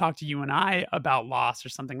to come talk to you and I about loss or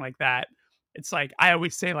something like that, it's like I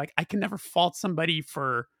always say, like, I can never fault somebody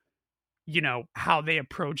for how they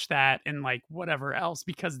approach that and like whatever else,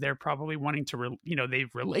 because they're probably wanting to they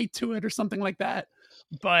relate to it or something like that.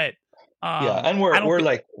 But Yeah, and I don't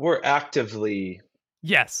think.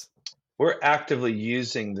 Yes. we're actively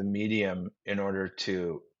using the medium in order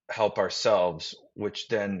to help ourselves, which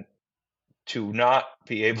then to not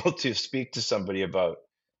be able to speak to somebody about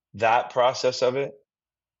that process of it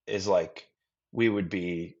is like we would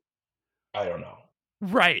be, I don't know.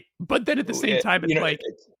 Right. But then at the same time, it's like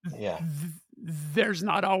Yeah. there's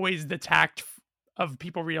not always the tact of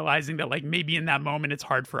people realizing that, like, maybe in that moment it's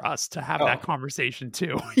hard for us to have that Oh, conversation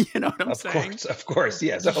too. You know what I'm saying? of course,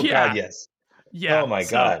 yes. Oh God, Yeah. yes. Oh Yeah. my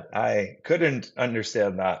So God, I couldn't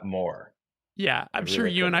understand that more. yeah, I I'm sure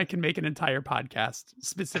really you and I couldn't. can make an entire podcast We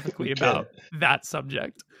specifically can. about that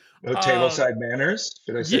subject. Oh, Um, tableside manners.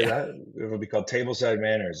 Should I say yeah, that? It'll be called tableside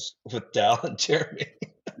manners with Dal and Jeremy.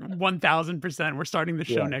 1000%. We're starting the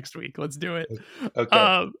show Yeah. next week. Let's do it. Okay.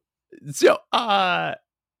 Um, so I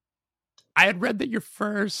had read that your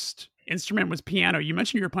first instrument was piano. You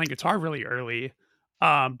mentioned you were playing guitar really early.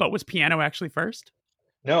 But was piano actually first?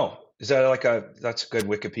 No, is that that's a good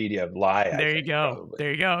Wikipedia lie, I There you think, go. probably.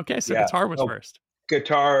 There you go. Okay, so Yeah. guitar was No, first.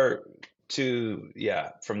 guitar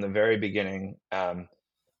yeah, from the very beginning.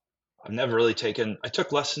 I've never really I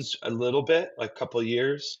took lessons a little bit, like a couple of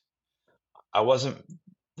years. I wasn't,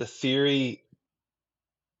 the theory,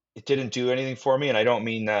 it didn't do anything for me. And I don't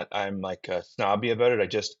mean that I'm like snobby about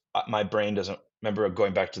it. My brain doesn't remember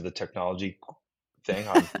going back to the technology thing.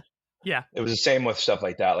 Yeah, It was the same with stuff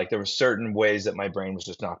like that. Like there were certain ways that my brain was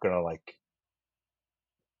just not going to like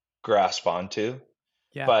grasp onto.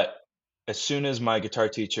 yeah. But as soon as my guitar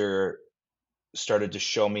teacher started to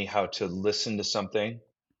show me how to listen to something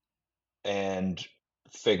and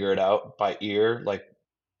figure it out by ear, like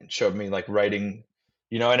showed me like writing,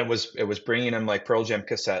 and it was bringing him like Pearl Jam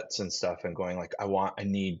cassettes and stuff and going like, I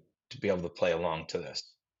need to be able to play along to this,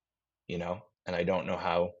 and I don't know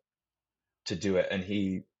how to do it. And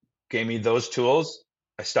he gave me those tools.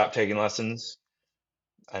 I stopped taking lessons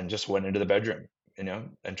and just went into the bedroom,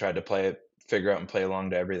 and tried to figure out and play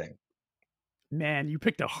along to everything. Man, you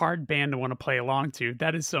picked a hard band to want to play along to.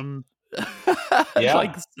 That is some like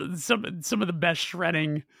Yeah. some of the best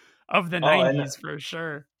shredding of the Oh, and 90s for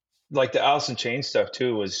sure. like the Alice in Chains stuff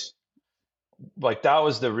too was like that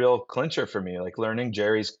was the real clincher for me, like learning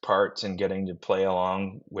Jerry's parts and getting to play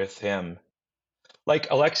along with him. Like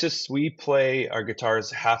Alexis, we play our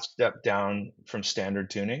guitars half step down from standard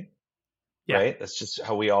tuning, Yeah. right? That's just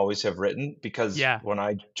how we always have written, because Yeah. when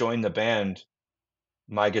I joined the band,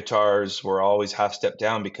 my guitars were always half step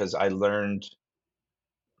down because I learned,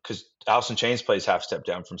 because Alice in Chains plays half step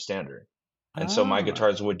down from standard. And so my Oh,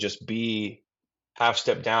 guitars would just be half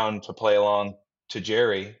step down to play along to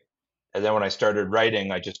Jerry. And then when I started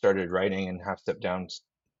writing, I just started writing in half step down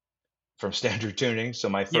from standard tuning. So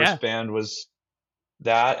my yeah. first band was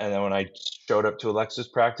that. And then when I showed up to Alexis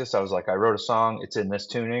practice, I was like, I wrote a song, it's in this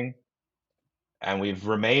tuning. And we've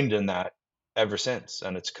remained in that ever since.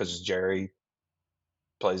 And it's because Jerry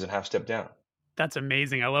plays in half step down. That's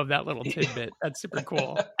amazing. I love that little tidbit. That's super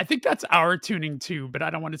cool. I think that's our tuning too, but I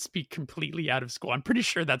don't want to speak completely out of school. I'm pretty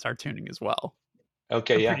sure that's our tuning as well.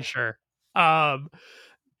 Okay, I'm yeah. pretty sure. Um,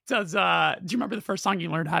 do you remember the first song you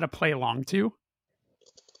learned how to play along to?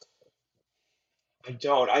 I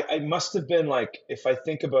don't. I must have been like, if I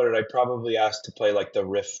think about it, I probably asked to play like the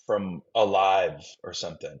riff from Alive or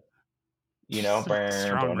something. Strong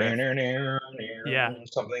riff. Yeah.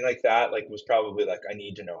 Something like that. Like was probably like, I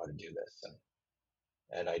need to know how to do this,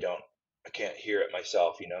 and I can't hear it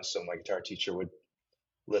myself. So my guitar teacher would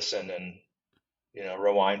listen and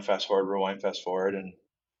rewind, fast forward, and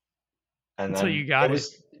Until then you got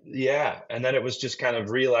it. and then it was just kind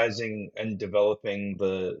of realizing and developing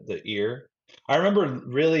the ear. I remember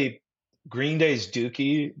really Green Day's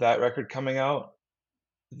Dookie, that record coming out.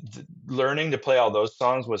 Learning to play all those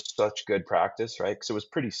songs was such good practice, right? Because it was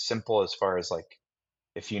pretty simple as far as like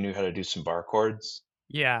if you knew how to do some bar chords,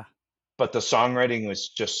 Yeah. but the songwriting was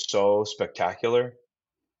just so spectacular,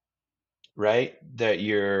 right? That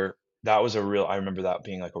was I remember that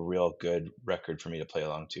being like a real good record for me to play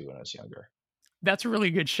along to when I was younger. That's a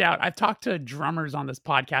really good shout. I've talked to drummers on this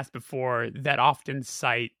podcast before that often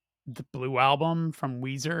cite the Blue Album from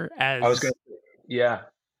Weezer I was gonna, yeah,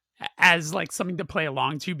 as like something to play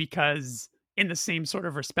along to, because in the same sort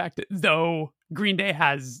of respect, though Green Day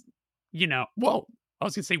has, well, I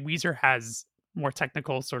was gonna say Weezer has more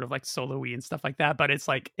technical sort of like solo-y and stuff like that, but it's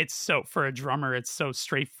like it's so for a drummer, it's so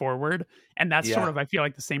straightforward. And that's sort Yeah. of I feel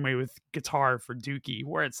like the same way with guitar for Dookie,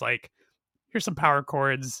 where it's like, here's some power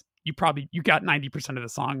chords. You got 90% of the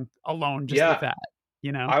song alone just with Yeah. that,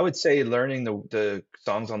 you know? I would say learning the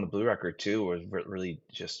songs on the Blue record too was really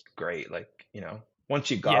just great. Like, once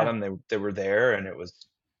you got Yeah. them, they were there, and it was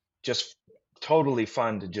just totally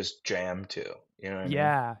fun to just jam to. You know what I mean?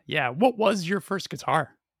 Yeah. Yeah. What was your first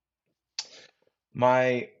guitar?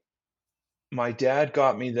 My my dad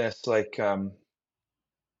got me this like well,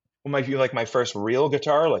 my first real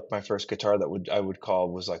guitar, like my first guitar that would I would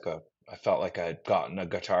call was like I felt like I had gotten a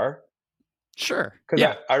guitar. Sure. Because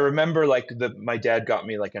Yeah. I remember like my dad got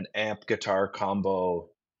me like an amp guitar combo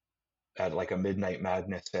at like a Midnight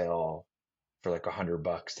Madness sale for like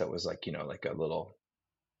 $100. That was like, like a little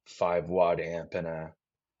 5 watt amp and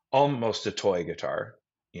almost a toy guitar,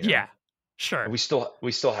 you know. Yeah. Sure. And we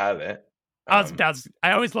still have it. Um,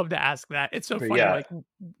 I always love to ask that. It's so but funny. yeah, Like,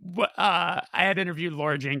 I had interviewed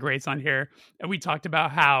Laura Jane Grace on here, and we talked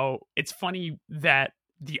about how it's funny that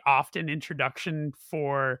the often introduction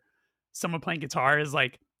for someone playing guitar is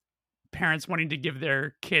like parents wanting to give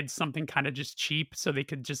their kids something kind of just cheap so they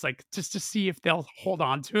could just to see if they'll hold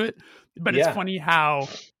on to it. But yeah,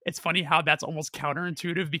 it's funny how that's almost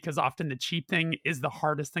counterintuitive because often the cheap thing is the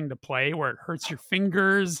hardest thing to play where it hurts your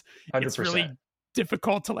fingers. It's 100%. really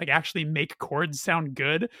difficult to like actually make chords sound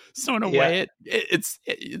good. So in a Yeah, way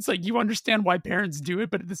it's like you understand why parents do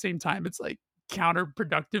it, but at the same time it's like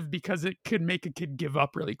counterproductive because it could make a kid give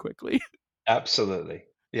up really quickly. absolutely.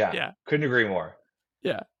 Yeah, Yeah. couldn't agree more.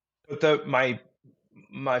 Yeah. But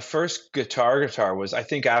my first guitar was, I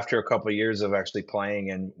think, after a couple of years of actually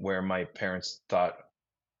playing, and where my parents thought,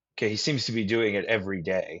 okay, he seems to be doing it every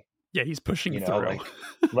day. Yeah, he's pushing through. Like,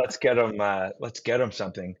 let's get him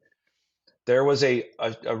something. There was a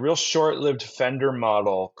real short-lived Fender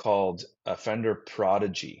model called a Fender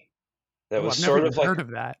Prodigy that Oh, was I've never sort even of like, heard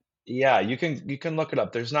of that. yeah, you can look it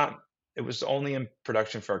up. It was only in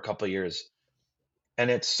production for a couple of years, and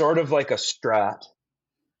it's sort of like a Strat,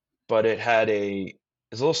 but it's a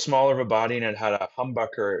little smaller of a body, and it had a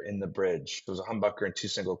humbucker in the bridge. It was a humbucker and two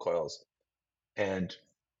single coils. And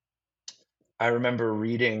I remember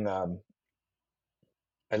reading, I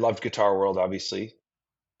loved Guitar World, obviously,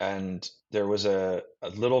 and there was a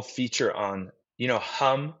little feature on,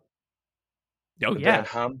 Hum, Oh the band yeah,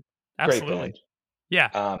 Hum, great absolutely. band. Yeah,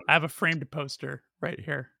 Um, I have a framed poster right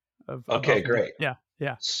here of okay, both of them. great. Yeah,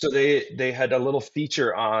 yeah, So they had a little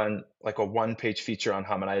feature on, like a one-page feature on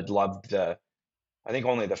Hum, and I had loved I think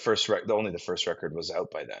only the first record was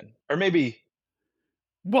out by then, or maybe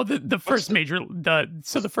well, the what's first the major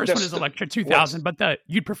the first one is just the, Electra what's 2000, but the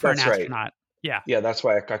You'd Prefer an that's right. Astronaut. Yeah, Yeah, that's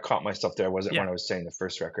why I caught myself there. Wasn't when yeah, I was saying the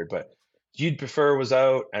first record, but You'd Prefer was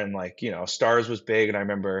out, and like, Stars was big, and I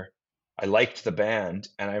remember I liked the band,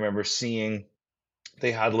 and I remember seeing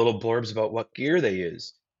they had little blurbs about what gear they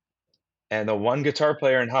used. And the one guitar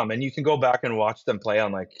player in Hum, and you can go back and watch them play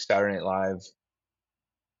on like Saturday Night Live,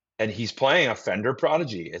 and he's playing a Fender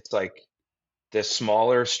Prodigy. It's like this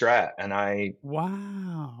smaller Strat, and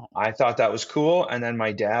wow. I thought that was cool. And then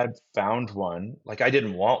my dad found one. Like, I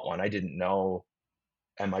didn't want one. I didn't know.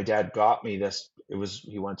 And my dad got me this.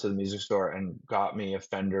 He went to the music store and got me a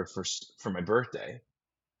Fender for my birthday,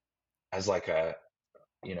 as like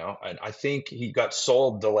and I think he got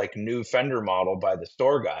sold the like new Fender model by the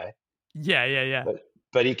store guy, Yeah, yeah, yeah.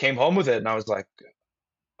 but he came home with it, and I was like,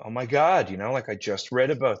 oh my God, like I just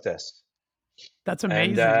read about this. That's And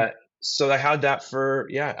amazing. so I had that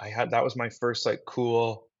that was my first like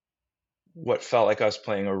cool, what felt like I was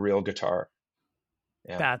playing a real guitar.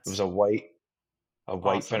 Yeah, it was That's a white Fender.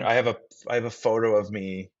 awesome. I have a photo of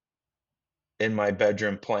me in my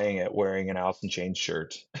bedroom playing it, wearing an Alice in Chains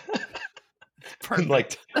shirt.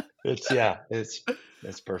 Like, Perfect.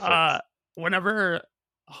 it's perfect. Uh, Whenever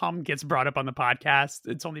Hum gets brought up on the podcast,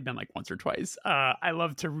 it's only been like once or twice. I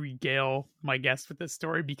love to regale my guests with this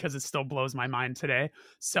story because it still blows my mind today.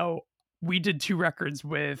 So we did 2 records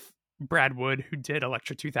with Brad Wood, who did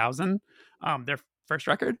Electra 2000, their first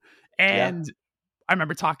record, Yeah. and I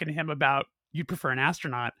remember talking to him about You'd Prefer an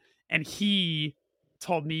Astronaut, and he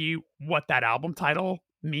told me what that album title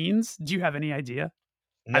means. Do you have any idea?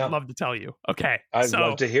 I'd No, love to tell you. Okay, I'd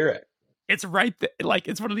love so to hear it. it's right like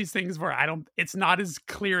it's one of these things where it's not as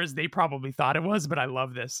clear as they probably thought it was, but I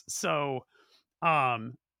love this. So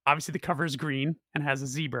obviously the cover is green and has a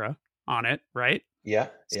zebra on it, right? Yeah,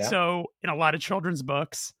 yeah, So in a lot of children's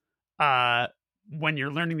books, when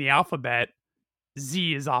you're learning the alphabet,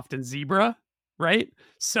 Z is often zebra, right?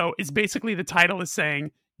 So it's basically the title is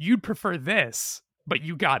saying you'd prefer this, but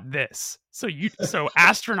you got this. So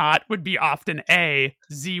astronaut would be often A,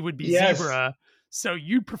 Z would be Yes. zebra. So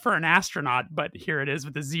you'd prefer an astronaut, but here it is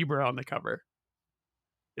with the zebra on the cover.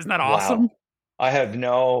 Isn't that awesome? Wow. I have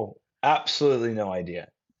absolutely no idea.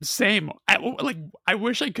 Same. I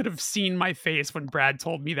wish I could have seen my face when Brad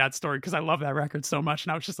told me that story because I love that record so much,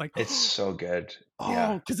 and I was just like, It's so good. oh,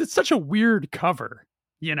 Yeah. because it's such a weird cover,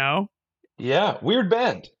 you know? Yeah. Weird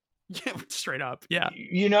band. Yeah, straight up. Yeah,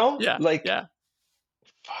 You know, yeah, like, yeah.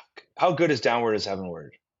 fuck. How good is Downward is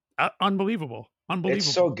Heavenward? Unbelievable, It's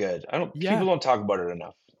so unbelievable. good. Yeah, People don't talk about it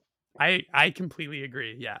enough. I completely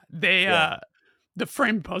agree. Yeah, they Yeah. the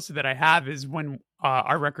frame poster that I have is when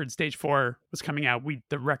our record Stage 4 was coming out.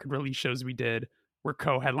 The record release shows we did were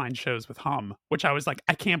co-headline shows with Hum, which I was like,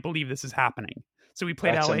 I can't believe this is happening. So we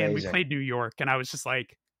played That's LA and we amazing. played New York, and I was just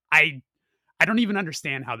like, I don't even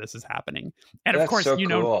understand how this is happening. And of That's course, so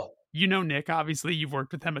cool. Nick, obviously you've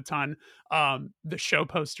worked with him a ton. The show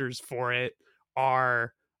posters for it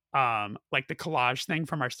are like the collage thing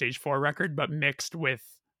from our Stage 4 record, but mixed with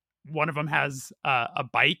one of them has a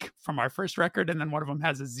bike from our first record, and then one of them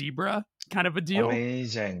has a zebra kind of a deal.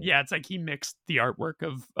 Amazing. Yeah, it's like he mixed the artwork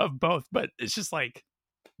of both, but it's just like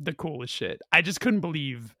the coolest shit. I just couldn't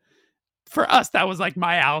believe for us that was like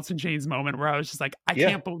my Alice in Chains moment where I was just like, I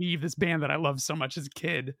Yeah. can't believe this band that I loved so much as a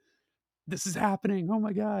kid. This is happening. Oh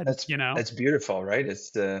my god, That's that's beautiful, right?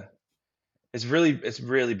 It's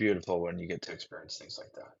really beautiful when you get to experience things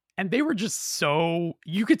like that. And they were just so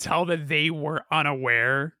you could tell that they were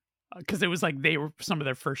unaware because it was like they were some of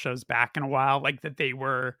their first shows back in a while, like that they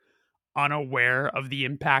were unaware of the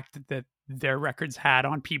impact that their records had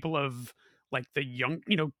on people of like the young,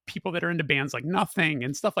 people that are into bands like Nothing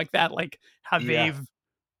and stuff like that, like how Yeah. they've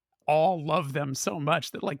all loved them so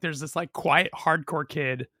much that like there's this like quiet hardcore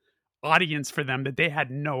kid audience for them that they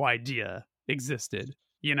had no idea existed,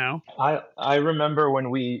 you know? I remember when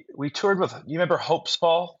we toured with, you remember Hope's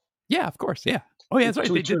Fall? Yeah, of course. Yeah. Oh yeah, We, that's right.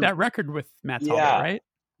 we They did toured that record with Matt Talbot, Yeah, right?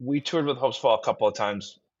 we toured with Hope's Fall a couple of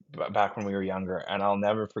times back when we were younger, and I'll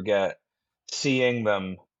never forget seeing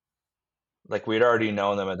them. Like, we'd already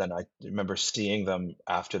known them, and then I remember seeing them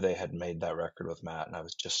after they had made that record with Matt, and I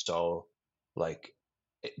was just so, like,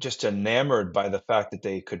 just enamored by the fact that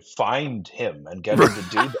they could find him and get him to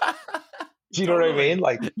do that. Do you know what I mean? Totally.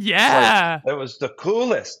 Like, it's like Yeah. it was the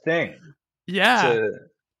coolest thing Yeah. to,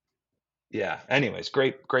 yeah. Anyways,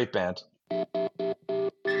 great band.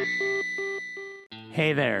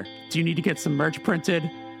 Hey there. Do you need to get some merch printed?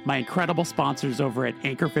 My incredible sponsors over at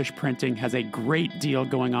Anchorfish Printing has a great deal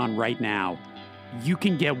going on right now. You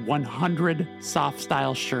can get 100 soft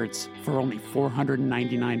style shirts for only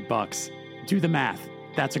 $499. Do the math.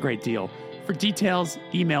 That's a great deal. For details,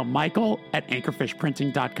 email Michael at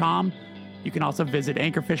anchorfishprinting.com. You can also visit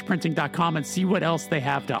anchorfishprinting.com and see what else they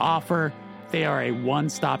have to offer. They are a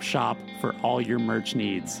one-stop shop for all your merch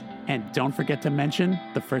needs. And don't forget to mention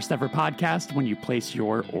the First Ever Podcast when you place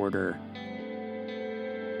your order.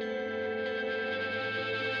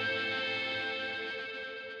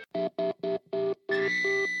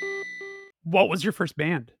 What was your first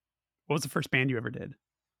band? What was the first band you ever did?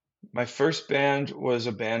 My first band was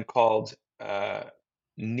a band called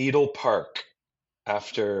Needle Park,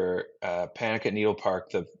 after Panic at Needle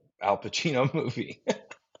Park, the Al Pacino movie.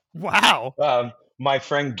 Wow. My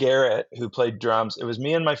friend Garrett, who played drums, it was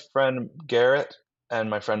me and my friend Garrett and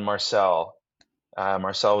my friend Marcel.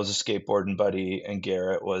 Marcel was a skateboarding buddy, and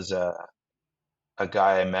Garrett was a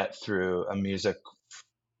guy I met through a music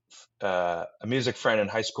friend in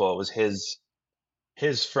high school. It was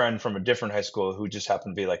his friend from a different high school who just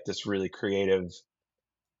happened to be like this really creative,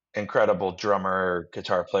 incredible drummer,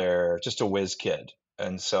 guitar player, just a whiz kid.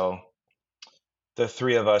 And so the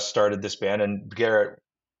three of us started this band, and Garrett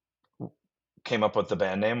came up with the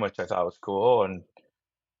band name, which I thought was cool.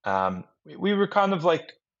 And we were kind of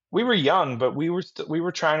like, we were young, but we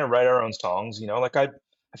were trying to write our own songs. Like, I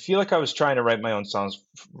feel like I was trying to write my own songs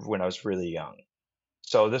when I was really young.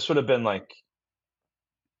 So this would have been like,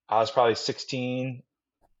 I was probably 16,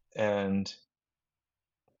 and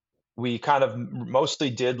we kind of mostly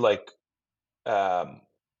did like um,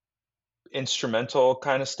 instrumental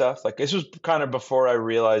kind of stuff. Like, this was kind of before I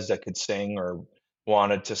realized I could sing or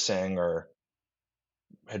wanted to sing or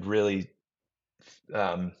had really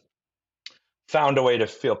um, found a way to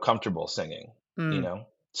feel comfortable singing, you Mm, know?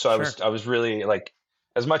 So sure. I was really like,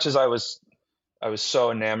 as much as I was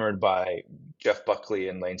so enamored by Jeff Buckley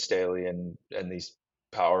and Lane Staley and these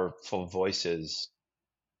powerful voices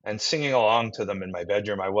and singing along to them in my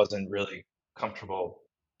bedroom, I wasn't really comfortable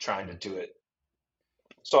trying to do it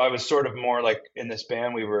So I was sort of more like in this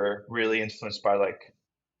band, we were really influenced by like,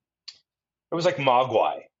 it was like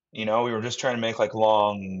Mogwai, we were just trying to make like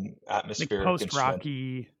long Like atmospheric post instrument.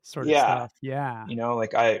 rocky sort of Yeah. stuff. Yeah.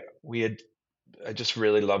 Like I just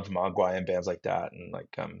really loved Mogwai and bands like that. And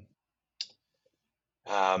like,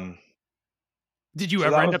 um, Did you so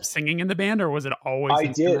ever that end was, up singing in the band or was it always I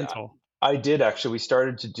did, instrumental? I did actually, we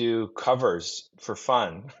started to do covers for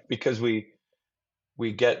fun because we'd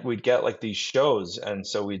get like these shows. And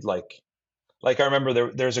so we'd like I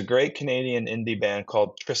remember there's a great Canadian indie band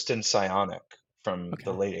called Tristan Psionic from the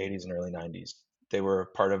Okay. late 80s and early 90s. They were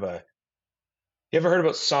part of you ever heard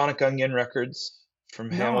about Sonic Onion Records from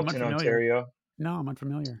No, I'm Hamilton, unfamiliar. Ontario? No, I'm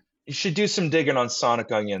unfamiliar. You should do some digging on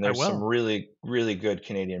Sonic Onion. I There's some will. really, really good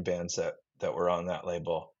Canadian bands that were on that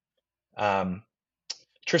label. Um,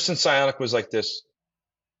 Tristan Psionic was like this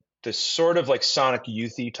sort of like Sonic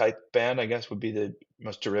Youthy type band, I guess would be the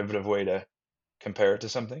most derivative way to compare it to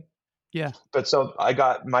something. Yeah. But so I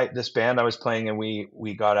got this band I was playing, and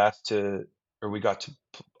we got asked to, or we got to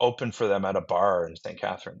open for them at a bar in St.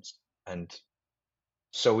 Catharines. And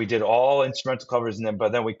so we did all instrumental covers, and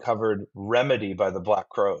then we covered Remedy by the Black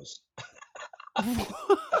Crowes.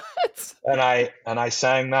 What? And I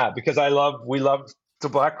sang that because we love the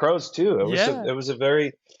Black Crowes too. Yeah. It was a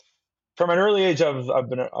very, from an early age I've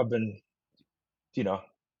been you know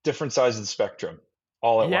different sides of the spectrum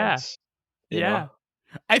all at Yeah. once, you know. Yeah.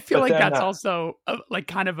 I feel But like then that's also like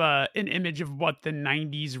kind of an image of what the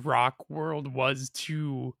 90s rock world was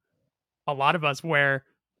to a lot of us, where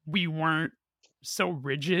we weren't so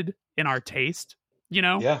rigid in our taste,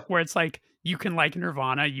 yeah, where it's like you can like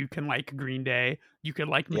Nirvana, you can like Green Day, you could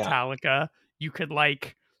like yeah, Metallica, you could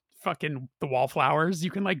like fucking the Wallflowers,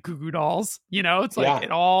 you can like Goo Goo Dolls, it's like yeah,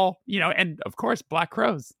 it all, and of course Black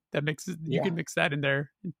Crows. That mixes, you yeah. can mix that in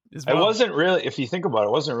there as I well. wasn't really, if you think about it,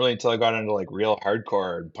 it wasn't really until I got into like real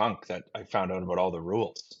hardcore and punk that I found out about all the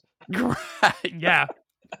rules. Yeah.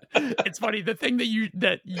 It's funny, the thing that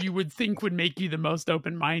you would think would make you the most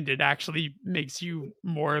open-minded actually makes you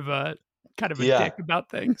more of a kind of a Yeah, dick about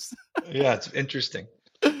things. yeah, it's interesting.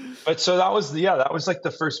 But so that was that was like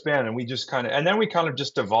the first band, and we just kind of, and then we kind of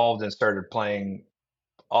just evolved and started playing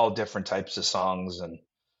all different types of songs, and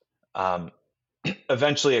um,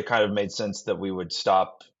 eventually it kind of made sense that we would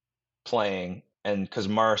stop playing, and because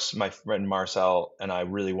my friend Marcel and I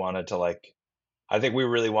really wanted to like, I think we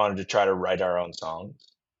really wanted to try to write our own songs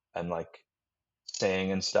and like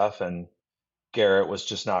sing and stuff, and Garrett was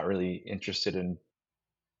just not really interested in.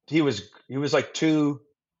 He was like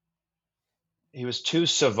he was too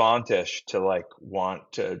savantish to like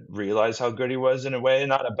want to realize how good he was in a way,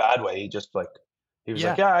 not a bad way. He just like he was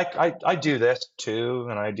like, Yeah. yeah, I do this too,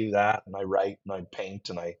 and I do that, and I write and I paint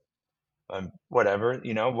and I'm whatever,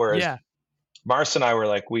 Whereas Yeah. Mars and I were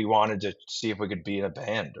like, we wanted to see if we could be in a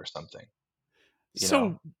band or something, you know.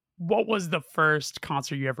 So, what was the first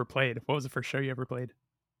concert you ever played? What was the first show you ever played?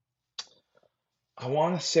 I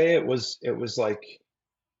want to say it was like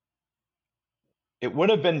it would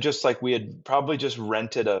have been just like we had probably just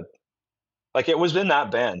rented a, like it was in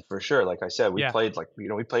that band for sure. Like I said, we Yeah. played like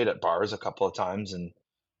we played at bars a couple of times, and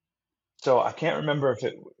so I can't remember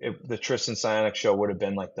if the Tristan Psionic show would have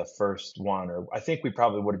been like the first one, or I think we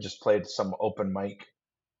probably would have just played some open mic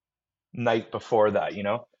night before that,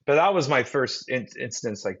 But that was my first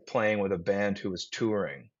instance like playing with a band who was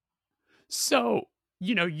touring. So,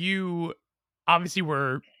 you obviously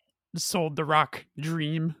were sold the rock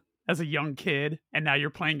dream as a young kid, and now you're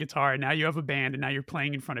playing guitar, and now you have a band, and now you're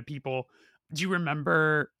playing in front of people. Do you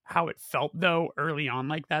remember how it felt though early on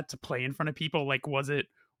like that to play in front of people? Like, was it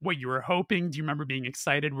what you were hoping? Do you remember being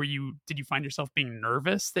excited? Did you find yourself being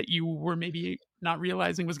nervous that you were maybe not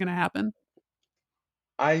realizing was going to happen?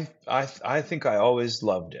 I think I always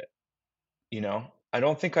loved it, I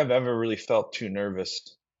don't think I've ever really felt too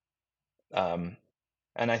nervous. Um,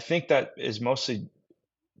 and I think that is mostly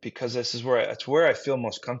because it's where I feel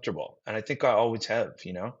most comfortable. And I think I always have.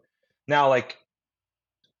 Now, like,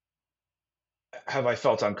 have I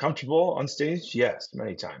felt uncomfortable on stage? Yes,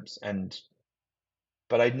 many times.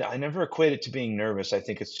 But I never equate it to being nervous. I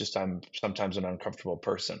think it's just I'm sometimes an uncomfortable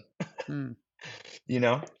person, Hmm. you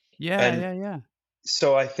know? Yeah, And yeah, yeah.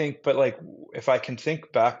 so I think, but like, if I can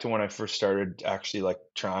think back to when I first started actually like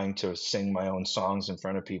trying to sing my own songs in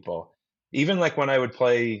front of people, even like when I would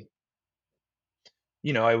play,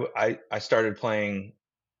 I started playing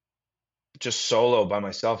just solo by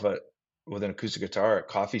myself with an acoustic guitar at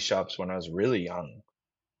coffee shops when I was really young.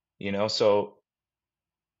 So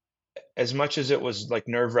as much as it was like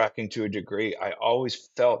nerve-wracking to a degree, I always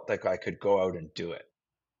felt like I could go out and do it,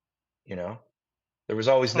 you know? There was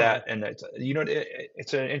always Totally. that, and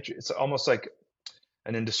it's almost like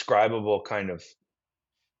an indescribable kind of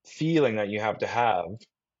feeling that you have to have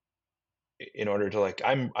in order to like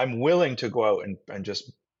I'm willing to go out and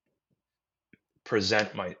just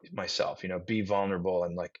present myself, be vulnerable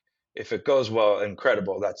and like if it goes well,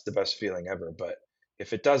 incredible, that's the best feeling ever. But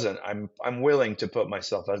if it doesn't, I'm willing to put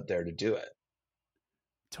myself out there to do it,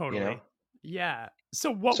 you know? Totally. Yeah. So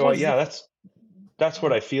what So was the yeah, that's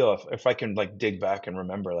what I feel if I can like dig back and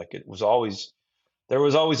remember like there was always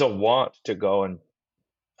a want to go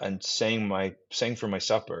and sing for my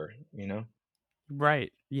supper, you know?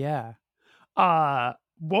 right. Yeah. What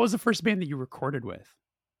was the first band that you recorded with?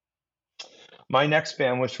 My next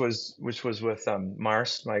band, which was with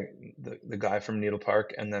Mars, the guy from Needle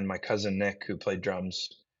Park, and then my cousin Nick, who played drums.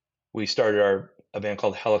 We started a band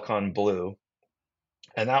called Helicon Blue,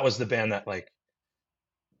 and that was the band that like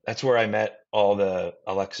that's where I met all the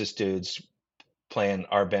Alexis dudes playing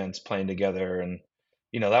our bands playing together, and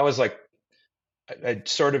that was like I'd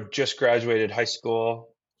sort of just graduated high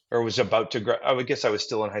school or was about to. I would guess I was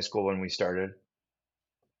still in high school when we started,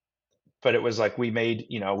 but it was like we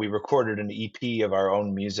recorded an EP of our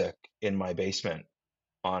own music in my basement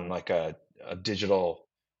on like a digital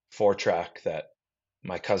 4 track that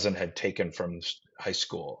my cousin had taken from high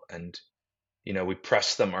school. And, we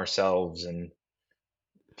pressed them ourselves and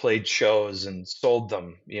played shows and sold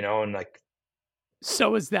them, and like,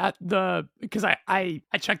 So is that because I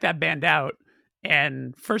checked that band out,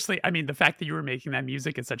 and firstly, I mean, the fact that you were making that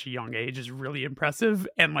music at such a young age is really impressive,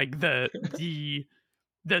 and like the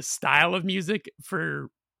style of music for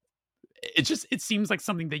it seems like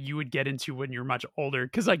something that you would get into when you're much older.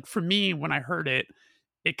 Because like for me, when I heard it,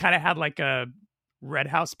 it kind of had like a Red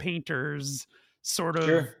House Painters sort of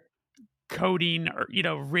sure. coding or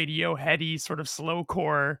Radioheady sort of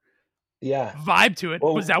slowcore Yeah. vibe to it.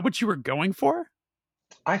 Was Well, that what you were going for?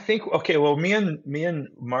 I think, okay, well, me and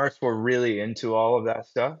Mars were really into all of that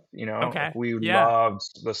stuff, like Okay. we Yeah,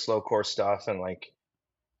 loved the slowcore stuff and like,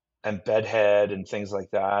 and Bedhead and things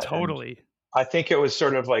like that. And totally. I think it was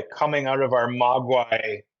sort of like coming out of our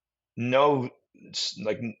Mogwai, no,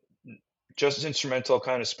 like just instrumental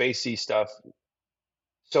kind of spacey stuff.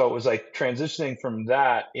 So it was like transitioning from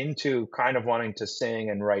that into kind of wanting to sing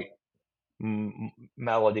and write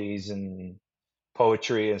melodies and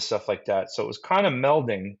poetry and stuff like that. So it was kind of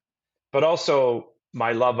melding, but also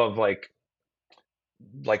my love of like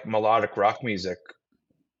melodic rock music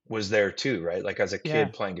was there too, right? Like as a Yeah.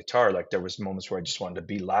 kid playing guitar, like there was moments where I just wanted to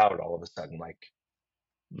be loud all of a sudden, like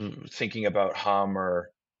thinking about Hum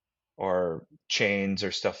or Chains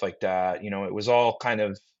or stuff like that. It was all kind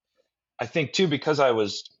of I think too because I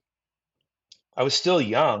was still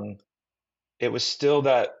young. It was still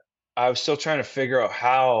that I was still trying to figure out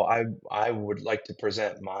how I would like to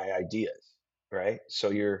present my ideas, right?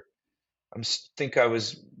 So think I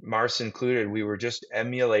was Mars included. We were just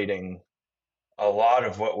emulating a lot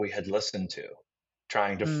of what we had listened to,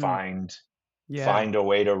 trying to Mm, find yeah. find a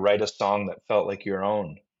way to write a song that felt like your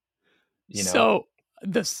own, you know? So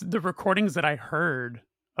the recordings that I heard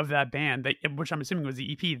of that band, which I'm assuming was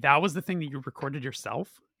the EP, that was the thing that you recorded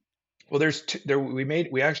yourself. Well, there's two, there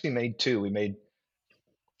we actually made two. We made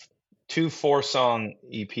two 4 song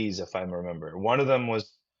EPs, if I remember. One of them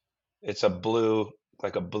was it's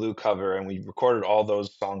like a blue cover, and we recorded all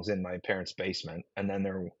those songs in my parents' basement. And then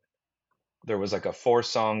there was like a 4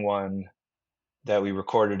 song one that we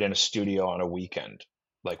recorded in a studio on a weekend,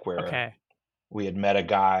 like where Okay. we had met a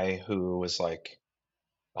guy who was like,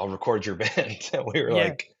 "I'll record your band," and we were Yeah.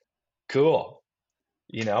 like, "Cool,"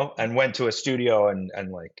 and went to a studio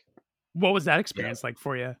and like, What was that you know, experience like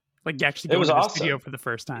for you? Like actually it going was to the studio awesome. for the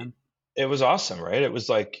first time? It was awesome, right? It was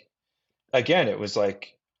like, again, it was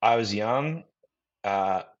like I was young.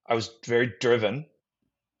 I was very driven.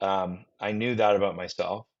 I knew that about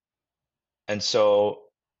myself. And so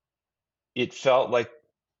it felt like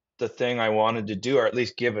the thing I wanted to do, or at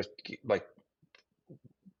least give a like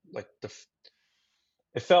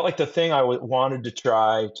it felt like the thing wanted to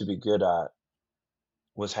try to be good at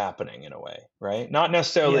was happening in a way, right? Not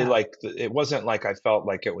necessarily Yeah. like it wasn't like I felt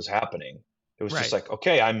like it was happening. It was just Right. like,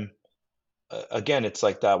 okay, again, it's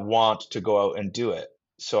like that want to go out and do it.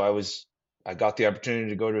 So I got the opportunity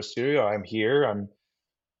to go to a studio. I'm here.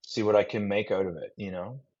 See what I can make out of it.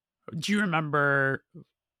 Do you remember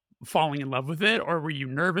falling in love with it, or were you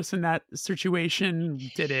nervous in that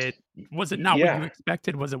situation? Was it not what you Yeah,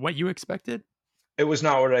 expected? Was it what you expected? it was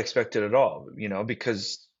not what I expected at all,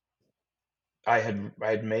 because I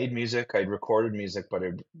had made music, I'd recorded music, but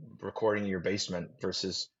recording in your basement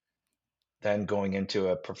versus then going into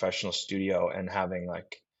a professional studio and having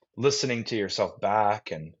like listening to yourself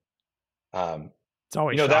back and um It's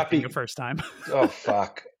always that shocking the be first time. oh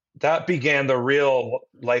fuck. that began the real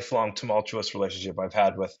lifelong tumultuous relationship I've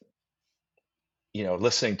had with,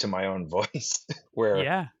 listening to my own voice, where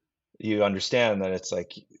Yeah. you understand that it's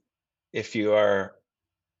like, if you are,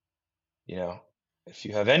 you know, if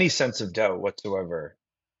you have any sense of doubt whatsoever,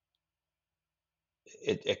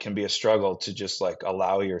 it can be a struggle to just like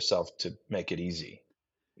allow yourself to make it easy,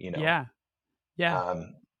 you know. Yeah. Yeah.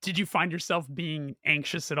 Um, Did you find yourself being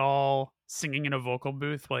anxious at all singing in a vocal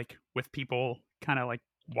booth, like, with people kinda, like,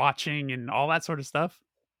 watching and all that sort of stuff?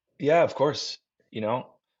 yeah, of course, you know.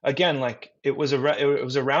 Again, like it was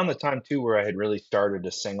around the time too where I had really started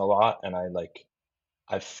to sing a lot, and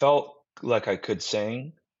I felt like I could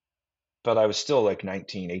sing, but I was still like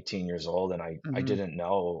 19, 18 years old, and I Mhm. didn't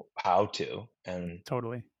know how to. And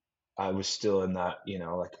Totally. I was still in that,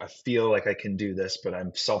 like I feel like I can do this, but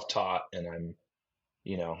I'm self-taught and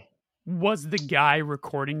you know, Was the guy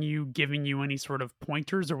recording you giving you any sort of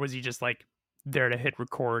pointers, or was he just, like, there to hit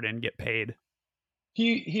record and get paid?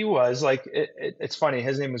 he was like it's funny.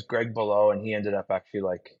 His name was Greg Below, and he ended up actually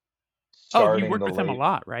like Oh, you starting worked the with him a late.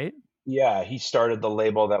 lot, right? Yeah, he started the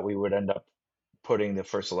label that we would end up putting the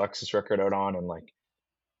first Alexis record out on, and like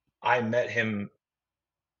I met him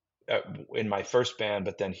uh, in my first band,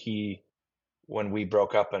 but then when we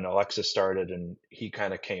broke up and Alexis started, and he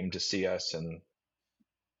kind of came to see us and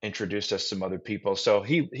introduced us to some other people. So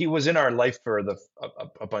he was in our life for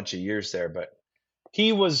a bunch of years there, but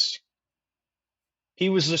he was he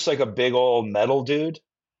was just like a big old metal dude,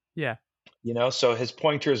 Yeah. so his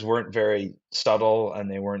pointers weren't very subtle and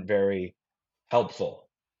they weren't very helpful.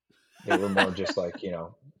 They were more just like,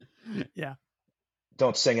 Yeah.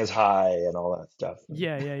 don't sing as high and all that stuff. And,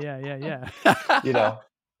 Yeah, yeah, yeah, yeah, you yeah. know,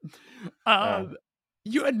 uh, Um,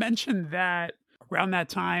 you had mentioned that around that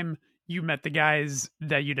time you met the guys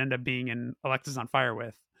that you'd end up being in Alexis on Fire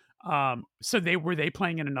with. So they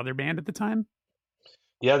playing in another band at the time?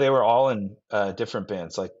 yeah, they were all in different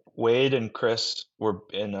bands. Like Wade and Chris were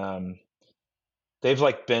in, they've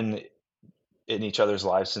like been in each other's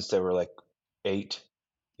lives since they were like 8.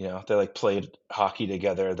 They like played hockey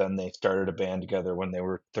together. Then they started a band together when they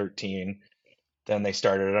were 13. Then they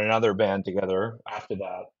started another band together after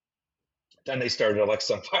that. Then they started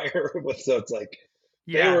Alexa on Fire. So it's like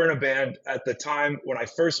they Yeah. were in a band at the time when I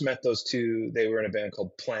first met those two. They were in a band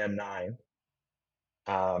called Plan 9,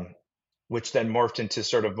 um, which then morphed into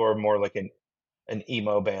sort of more like an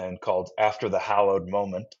emo band called After the Hallowed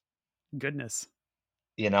Moment, Goodness.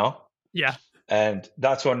 you know? Yeah. And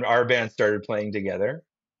that's when our band started playing together,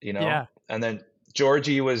 Yeah. And then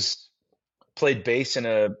Georgie was played bass in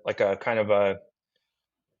a like a kind of a,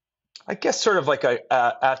 I guess sort of like a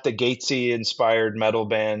at the Gatesy inspired metal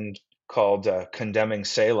band called Condemning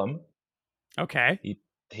Salem. Okay. He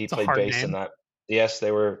he It's a played hard bass in name. that. Yes,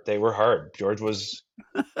 they were hard. George was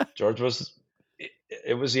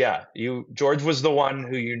it was, yeah. George was the one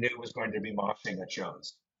who you knew was going to be moshing at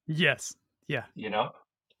shows, Yes. Yeah. you know.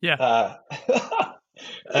 Yeah. Uh,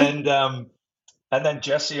 and and then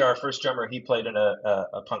Jesse, our first drummer, he played in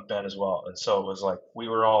a punk band as well. And so it was like we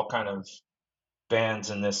were all kind of bands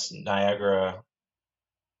in this Niagara,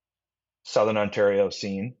 Southern Ontario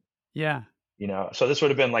scene, Yeah. So this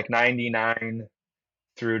would have been like 99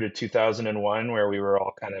 through to 2001, where we were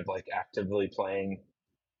all kind of like actively playing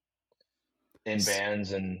in S-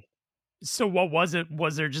 bands. And So what was it?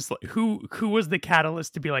 Was there just like who was the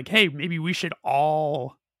catalyst to be like, "Hey, maybe we should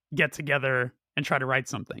all get together and try to write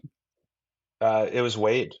something?" it was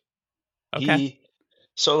Wade. Okay. He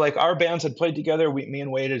So like our bands had played together. Me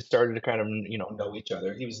and Wade had started to kind of know each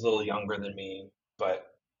other. He was a little younger than me, but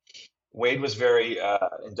Wade was very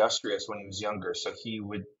industrious when he was younger, so he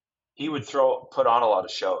would put on a lot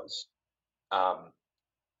of shows. Um,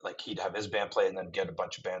 like he'd have his band play and then get a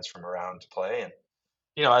bunch of bands from around to play.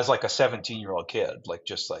 And as like a 17-year-old kid, like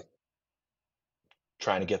just like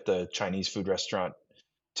trying to get the Chinese food restaurant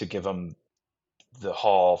to give him the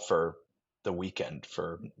hall for the weekend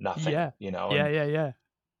for nothing, Yeah. Yeah, and yeah,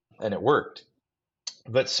 yeah. it worked.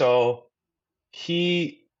 But so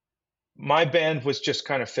he my band was just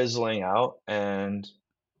kind of fizzling out, and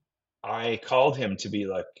I called him to be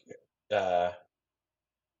like, uh,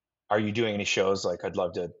 "Are you doing any shows? Like, I'd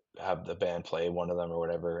love to have the band play one of them or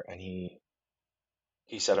whatever." And he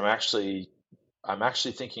said, "I'm actually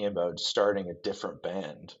thinking about starting a different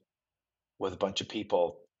band with a bunch of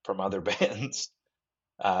people from other bands.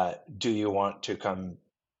 Do you want to come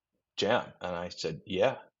jam?" And I said,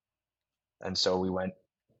 "Yeah." And so we went.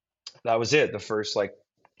 That was it. The first like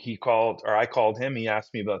he called or I called him. He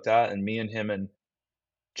asked me about that, and me and him and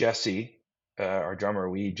Jesse, our drummer,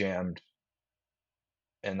 we jammed,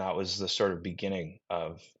 and that was the sort of beginning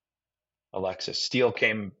of Alexis. Steele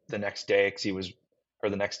came the next day because he was or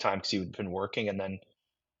the next time because he'd been working, and then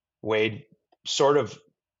Wade sort of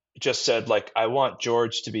just said like, "I want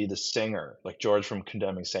George to be the singer, like George from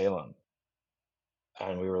Condemning Salem."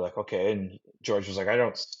 And we were like, "Okay." And George was like, I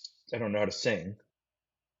don't know how to sing,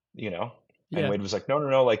 you know? And Yeah. Wade was like, "No, no,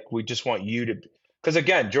 no, like we just want you to," because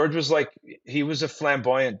again, George was like, he was a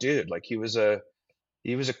flamboyant dude. Like he was a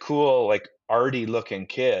cool, like arty looking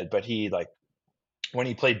kid, but he like when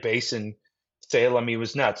he played bass in Salem, he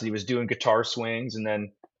was nuts. He was doing guitar swings, and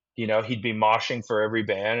then he'd be moshing for every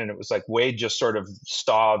band, and it was like Wade just sort of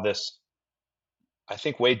saw this. I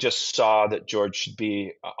think Wade just saw that George should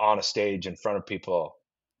be on a stage in front of people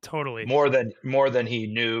Totally. more than he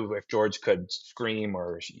knew if George could scream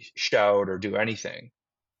or shout or do anything.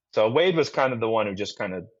 So Wade was kind of the one who just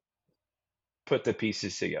kind of put the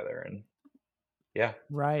pieces together, and yeah.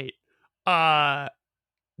 Right.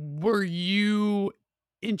 Were you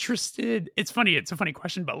interested? It's funny, it's a funny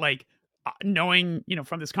question, but like knowing,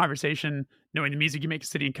 from this conversation, knowing the music you make,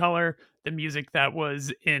 City and Color, the music that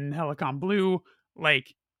was in Helicon Blue,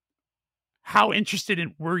 like how interested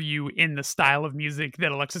were you in the style of music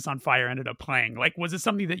that Alexis on Fire ended up playing? Like, was it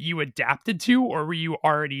something that you adapted to, or were you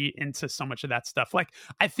already into so much of that stuff? Like,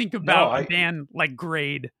 I think No, about a I band like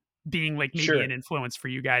Grade being like maybe an sure. influence for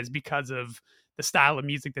you guys because of the style of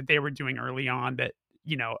music that they were doing early on that,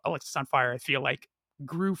 Alexis on Fire, I feel like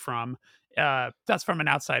grew from. That's from an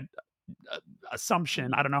outside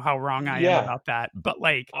assumption. I don't know how wrong I am Yeah. about that, but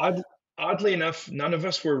like, Odd, Oddly enough, none of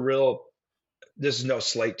us were real. This is no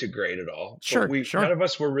slight to Grade at all, but sure, none sure. of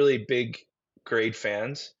us were really big Grade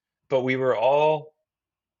fans. But we were all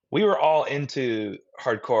into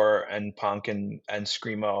hardcore and punk and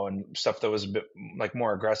screamo and stuff that was a bit like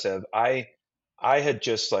more aggressive. I had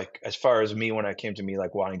just like, as far as me, when I came to me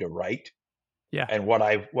like wanting to write, Yeah, and what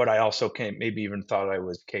I also came maybe even thought I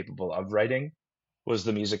was capable of writing was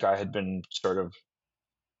the music I had been sort of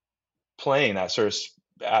playing, that sort of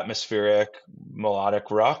atmospheric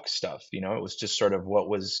melodic rock stuff. It was just sort of what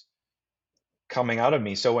was coming out of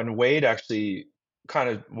me. So when Wade actually kind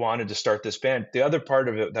of wanted to start this band, the other part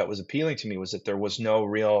of it that was appealing to me was that there was no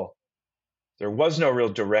real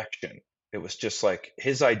direction. It was just like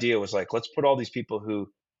his idea was like, let's put all these people who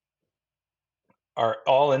are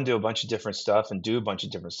all into a bunch of different stuff and do a bunch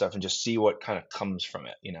of different stuff and just see what kind of comes from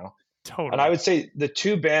it. And I totally. would say the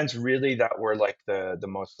two bands really that were like the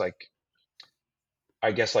most like,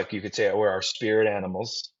 I guess like you could say, were our spirit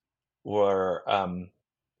animals were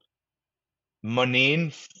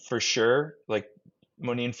Monine for sure, like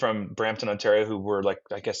Monine from Brampton, Ontario, who were like,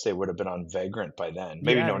 I guess they would have been on Vagrant by then.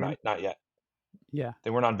 Maybe Yeah, no, dude. not yet. Yeah. They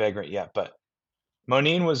weren't on Vagrant yet, but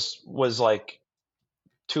Monine was like,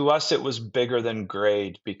 to us it was bigger than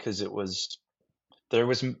Grade because there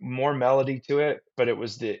was more melody to it, but it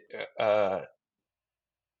was the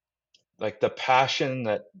like the passion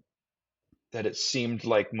that it seemed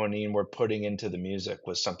like Monine were putting into the music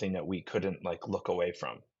was something that we couldn't like look away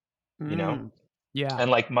from, you know? Mm, yeah.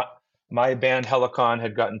 And like my band Helicon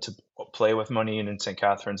had gotten to play with Monine in St.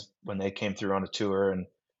 Catharines when they came through on a tour, and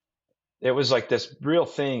it was like this real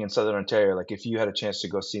thing in Southern Ontario. Like if you had a chance to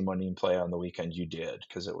go see Monine play on the weekend, you did,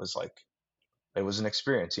 because it was like it was an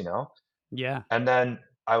experience. Yeah. And then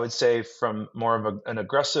I would say from more of an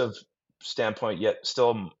aggressive standpoint, yet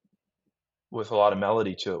still with a lot of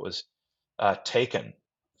melody to it, was Taken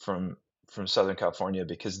from Southern California,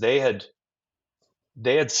 because they had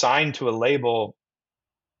signed to a label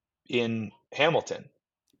in Hamilton. So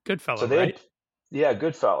Goodfellow, they had, right? yeah,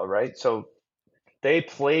 Goodfella, right? So they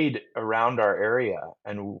played around our area,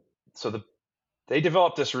 and so they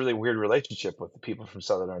developed this really weird relationship with the people from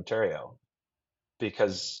Southern Ontario,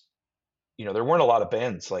 because there weren't a lot of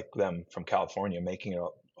bands like them from California making it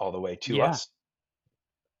all the way to Yeah. us.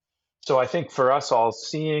 So I think for us all,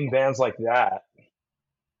 seeing bands like that,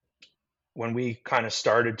 when we kind of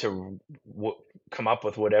started to come up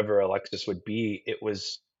with whatever Alexis would be, it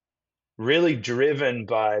was really driven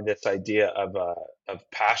by this idea of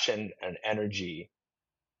passion and energy,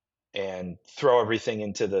 and throw everything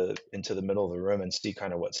into the middle of the room and see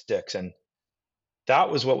kind of what sticks. And that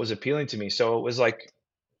was what was appealing to me. So it was like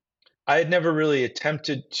I had never really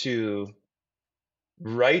attempted to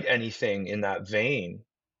write anything in that vein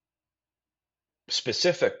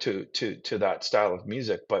specific to that style of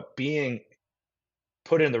music, but being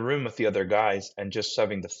put in the room with the other guys and just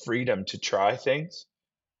having the freedom to try things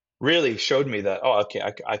really showed me that, oh, okay,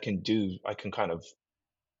 I can kind of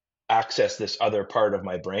access this other part of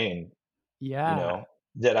my brain, you Yeah. know,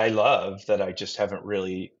 that I love, that I just haven't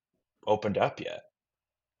really opened up yet.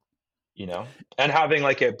 And having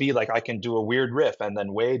like it be like I can do a weird riff, and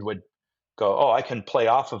then Wade would go, oh, I can play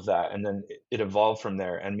off of that, and then it evolved from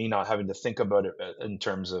there, and me not having to think about it in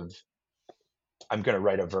terms of I'm going to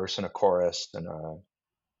write a verse and a chorus and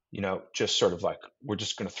just sort of like we're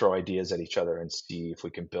just going to throw ideas at each other and see if we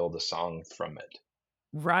can build a song from it.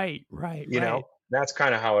 Right, right, right. That's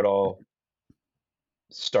kind of how it all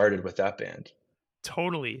started with that band.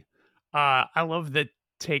 Totally. I love the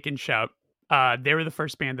Take and Shout. They were the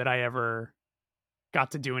first band that I ever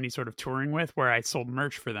got to do any sort of touring with, where I sold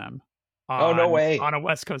merch for them Oh, no on way. a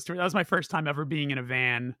West Coast tour. That was my first time ever being in a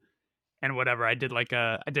van and whatever. I did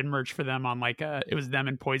I did merch for them on it was them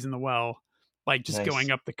and Poison the Well, like just Nice.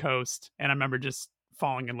 going up the coast. And I remember just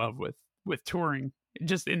falling in love with touring,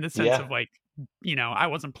 just in the sense Yeah. of I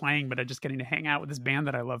wasn't playing, but I just getting to hang out with this band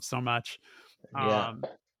that I love so much. Yeah.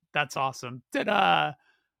 That's awesome.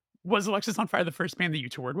 Was Alexis on Fire the first band that you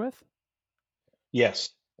toured with?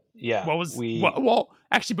 Yes. Yeah. Well,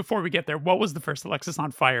 actually, before we get there, what was the first Alexis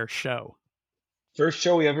on Fire show? First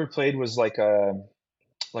show we ever played was like a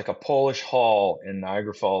Polish hall in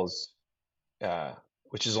Niagara Falls,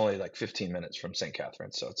 which is only like 15 minutes from St.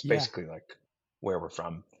 Catharines, so it's Yeah, basically like where we're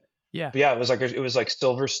from. yeah, But yeah, it was like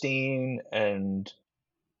Silverstein and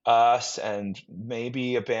us and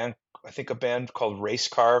maybe I think a band called Race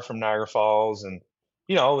Car from Niagara Falls, and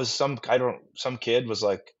it was some kid was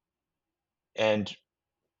like, and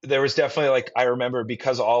there was definitely like I remember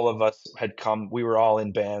because all of us had come, we were all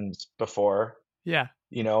in bands before. yeah.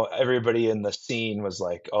 Everybody in the scene was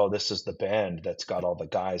like, "Oh, this is the band that's got all the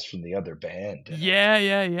guys from the other band in it." Yeah,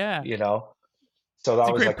 yeah, yeah. You know? So It's that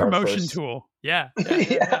a was great like our promotion first, tool. Yeah, yeah,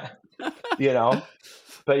 yeah, yeah, you know.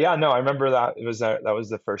 But yeah, no, I remember that was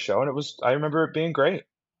the first show, and I remember it being great.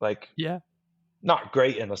 Like yeah. not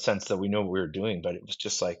great in the sense that we knew what we were doing, but it was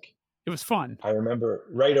just like It was fun. I remember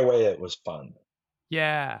right away it was fun,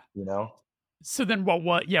 Yeah. you know? So then, what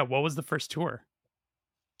was the first tour?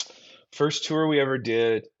 First tour we ever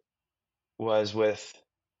did was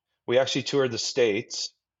we actually toured the States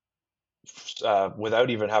without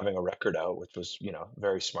even having a record out, which was,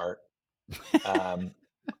 very smart. Um,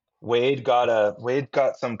 Wade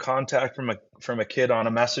got some contact from a kid on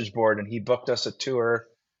a message board, and he booked us a tour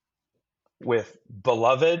with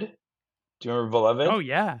Beloved. Do you remember Oh Beloved?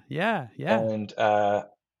 yeah, yeah, yeah. And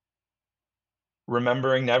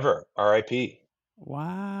Remembering Never, R.I.P.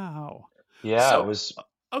 Wow. Yeah, it So was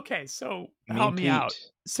okay, so me help and me out.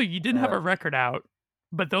 Pete. So you didn't have Uh, a record out,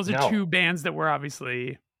 but those are no, two bands that were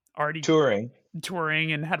obviously already touring.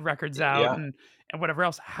 touring and had records out Yeah, and whatever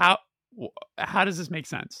else. How does this make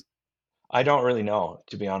sense? I don't really know,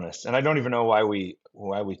 to be honest, and I don't even know why we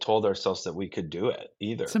told ourselves that we could do it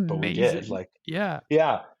It's either, but we did. amazing. Like, Yeah.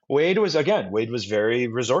 yeah, Wade was very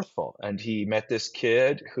resourceful, and he met this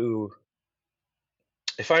kid who,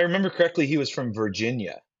 if I remember correctly, he was from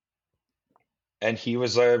Virginia, and he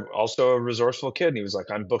was also a resourceful kid. And he was like,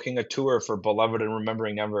 "I'm booking a tour for Beloved and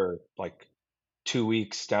Remembering Never, like 2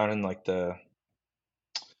 weeks down in like it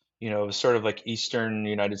was sort of like Eastern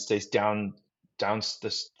United States, the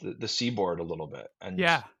seaboard a little bit." And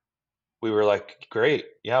Yeah. we were like, "Great,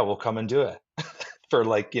 yeah, we'll come and do it," for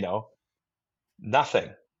like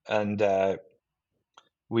nothing. And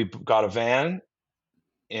we got a van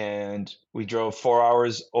and we drove 4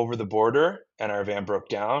 hours over the border, and our van broke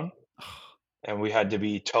down, and we had to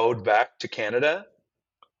be towed back to Canada.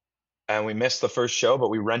 And we missed the first show, but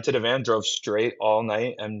we rented a van, drove straight all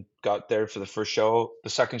night, and got there for the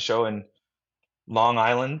second show in Long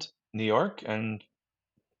Island, New York, and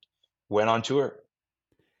went on tour.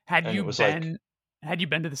 Had And you it was like been had you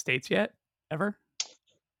been to the States yet? Ever?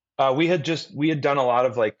 we had done a lot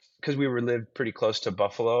of like because we were lived pretty close to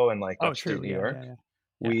Buffalo and like Oh, upstate true. New Yeah, yeah, York. yeah.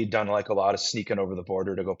 Yeah. We'd done like a lot of sneaking over the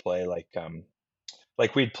border to go play like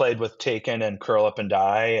we'd played with Taken and Curl Up and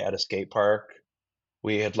Die at a skate park.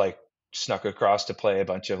 We had like snuck across to play a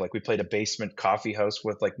bunch of like we played a basement coffee house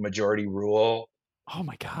with like Majority Rule. Oh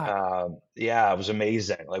my god. Yeah, it was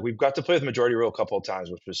amazing. Like we've got to play with Majority Rule a couple of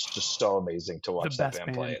times, which was just so amazing to The watch that best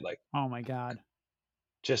band play. band. Like Oh my god.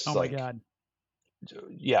 just Oh my like god.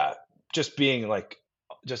 yeah, just being like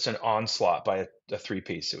just an onslaught by a three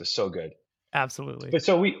piece. It was so good. Absolutely. But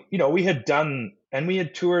so we had done and we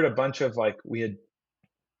had toured a bunch of like we had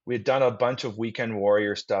done a bunch of Weekend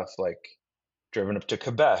Warrior stuff, like driven up to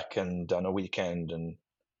Quebec and done a weekend, and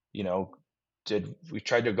you know we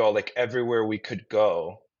tried to go like everywhere we could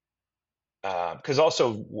go, because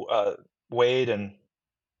also Wade and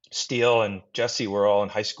Steele and Jesse were all in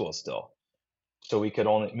high school still, so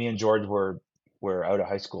me and George were out of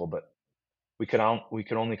high school, but we could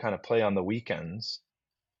only kind of play on the weekends.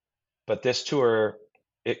 But this tour,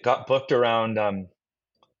 it got booked around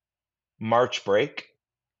March break,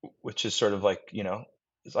 which is sort of like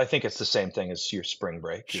I think it's the same thing as your spring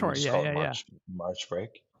break. We Sure. just Yeah. call it Yeah. Yeah. March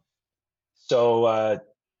break. So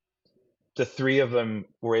the three of them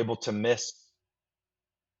were able to miss,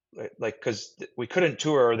 like, because we couldn't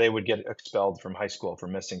tour or they would get expelled from high school for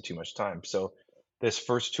missing too much time. So this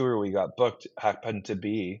first tour we got booked happened to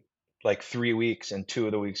be like 3 weeks, and 2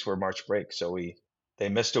 of the weeks were March break. So they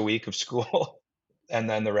missed a week of school, and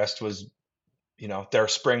then the rest was, their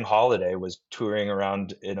spring holiday was touring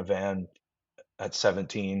around in a van at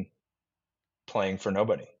 17, playing for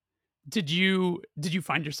nobody. Did you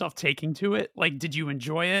find yourself taking to it? Like, did you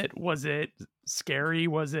enjoy it? Was it scary?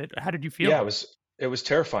 How did you feel? Yeah, it was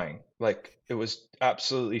terrifying. Like, it was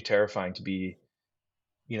absolutely terrifying to be,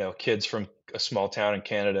 kids from a small town in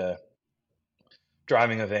Canada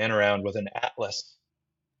driving a van around with an atlas,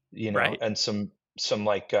 Right. and some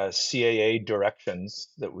like CAA directions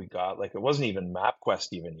that we got. Like, it wasn't even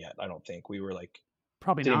MapQuest even yet. I don't think we were like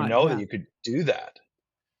Probably didn't even not. know that Yeah. you could do that.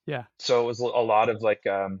 Yeah. So it was a lot of like,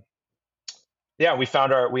 yeah,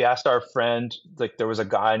 we asked our friend, like, there was a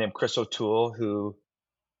guy named Chris O'Toole who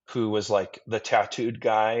was like the tattooed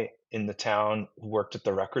guy in the town who worked at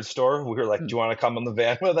the record store. We were like, Mm. "Do you want to come on the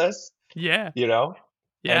van with us?" Yeah. You know? And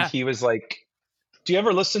Yeah. he was like, "Do you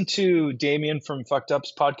ever listen to Damien from Fucked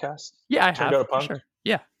Up's podcast? Yeah, I Turned Out have, a for Punk?" sure.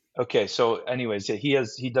 Yeah. Okay, so anyways, yeah,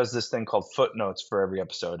 he does this thing called footnotes for every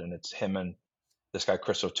episode, and it's him and this guy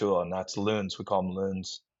Chris O'Toole, and that's Loons. We call him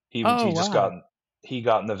Loons. Oh, He just wow.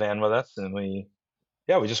 got in the van with us, and we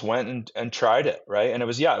just went and tried it, right? And it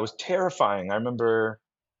was terrifying. I remember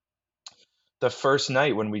the first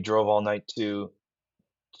night when we drove all night to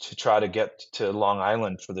try to get to Long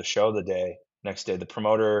Island for the show the next day. The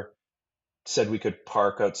promoter said we could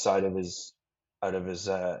park outside of his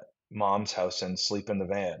mom's house and sleep in the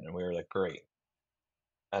van, and we were like, great.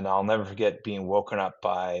 And I'll never forget being woken up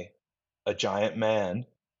by a giant man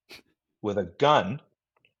with a gun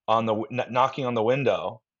knocking on the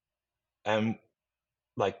window, and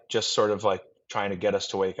like just sort of like trying to get us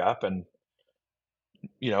to wake up. And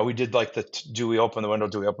we did like do we open the window?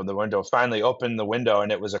 Do we open the window? Finally opened the window,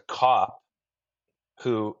 and it was a cop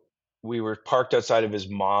who we were parked outside of his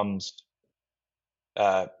mom's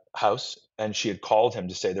house, and she had called him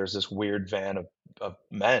to say there's this weird van of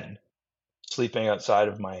men sleeping outside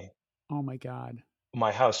of Oh my God.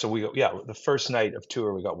 my house. So the first night of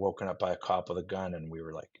tour, we got woken up by a cop with a gun, and we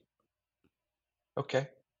were like, okay,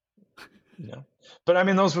 you know. But I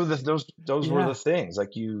mean, those were Yeah. the things.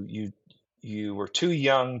 Like, you were too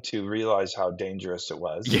young to realize how dangerous it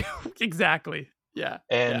was, Yeah. Exactly. Yeah.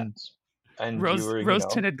 Yeah. and you were, Rose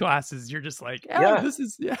tinted glasses. You're just like, yeah, yeah, this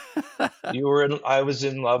is, yeah. I was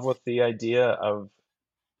in love with the idea of,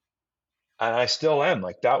 and I still am.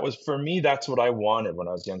 Like, that was for me, that's what I wanted when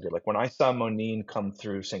I was younger. Like, when I saw Monine come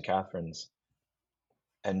through St. Catharines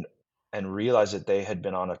and realized that they had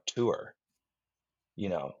been on a tour, you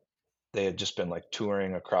know, they had just been like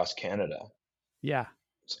touring across Canada. Yeah.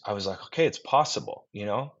 I was like, okay, it's possible.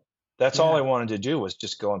 That's all I Yeah. wanted to do, was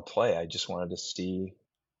just go and play. I just wanted to see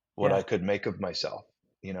what I Yeah. could make of myself.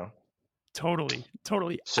 Totally.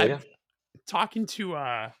 Totally. So yeah. I've talking to,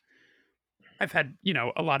 I've had,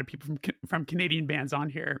 a lot of people from Canadian bands on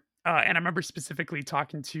here. And I remember specifically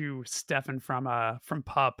talking to Stefan from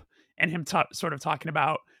Pup, and him sort of talking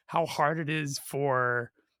about how hard it is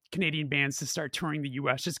for Canadian bands to start touring the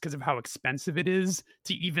US just because of how expensive it is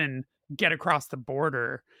to even get across the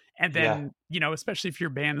border. And Yeah. then, especially if your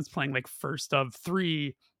band is playing like first of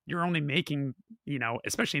three, you're only making,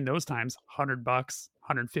 especially in those times, $100,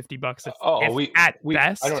 $150 Oh, if at I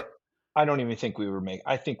best. don't even think we were making.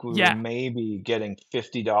 I think we were Yeah, maybe getting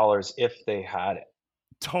 $50 if they had it.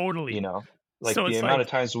 You totally. know, like So the it's amount like,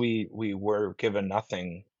 of times we were given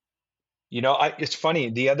nothing. It's funny.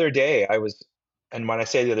 The other day and when I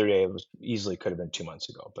say the other day, it was easily could have been 2 months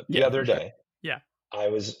ago, but the yeah, other for sure. day Yeah. I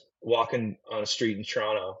was walking on a street in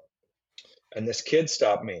Toronto, and this kid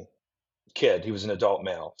stopped me. Kid, he was an adult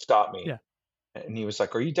male, stopped me, Yeah. and he was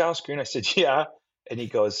like, "Are you Dallas Green?" I said, "Yeah," and he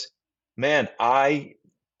goes, "Man, I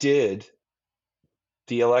did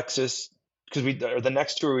the Alexis." Because the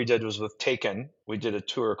next tour we did was with Taken. We did a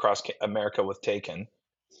tour across America with Taken,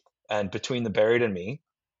 and Between the Buried and Me,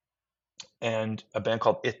 and a band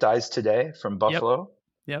called It Dies Today from Yep. Buffalo.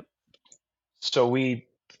 Yep. So we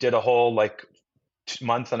did a whole like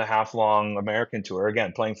month and a half long American tour,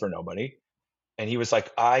 again playing for nobody. And he was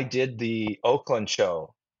like, "I did the Oakland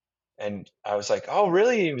show." And I was like, "Oh,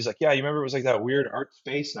 really?" He was like, "Yeah, you remember it was like that weird art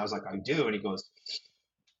space?" And I was like, "I do." And he goes,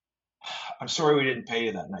 "I'm sorry we didn't pay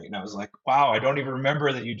you that night." And I was like, "Wow, I don't even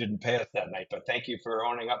remember that you didn't pay us that night, but thank you for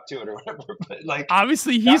owning up to it," or whatever. But like,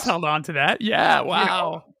 Obviously, he's that's, held on to that. Yeah. you know,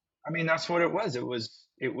 Wow. I mean, that's what it was. It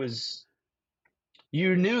was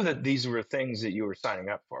you knew that these were things that you were signing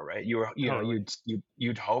up for, right? You know, Totally.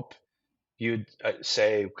 you'd hope, you'd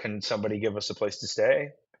say, "Can somebody give us a place to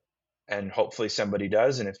stay?" And hopefully somebody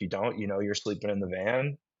does, and if you don't, you know, you're sleeping in the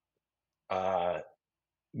van. Uh,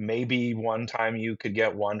 Maybe one time you could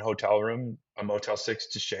get one hotel room, a Motel 6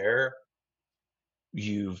 to share.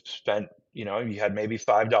 You've spent, you know, you had maybe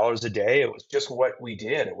 $5 a day. It was just what we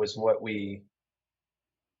did. It was what we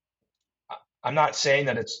I'm not saying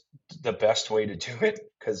that it's the best way to do it,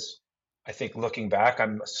 because I think looking back,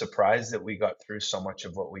 I'm surprised that we got through so much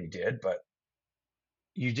of what we did, but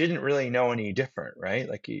you didn't really know any different, right?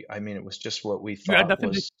 Like, I mean, it was just what we You had thought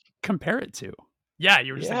nothing to was, compare it to. Yeah,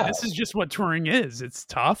 you were just like, yeah, "This is just what touring is. It's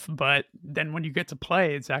tough, but then when you get to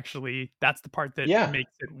play, it's actually that's the part that yeah.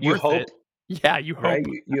 makes it You worth it." hope, Yeah, you right?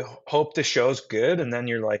 hope. You hope the show's good, and then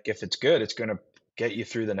you're like, if it's good, it's gonna get you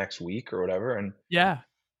through the next week or whatever. And Yeah.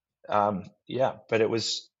 yeah, but it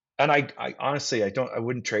was, and I honestly, I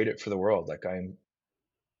wouldn't trade it for the world. Like, I'm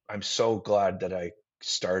so glad that I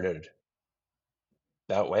started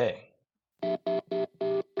that way.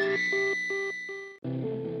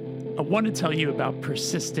 I want to tell you about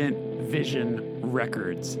Persistent Vision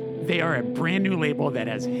Records. They are a brand new label that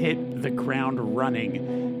has hit the ground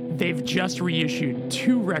running. They've just reissued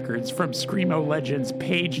 2 records from Screamo Legends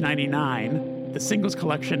Page 99, the singles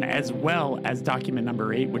collection, as well as Document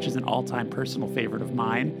Number 8, which is an all-time personal favorite of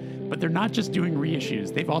mine. But they're not just doing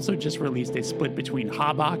reissues. They've also just released a split between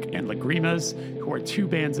Habak and Lagrimas, who are 2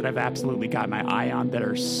 bands that I've absolutely got my eye on that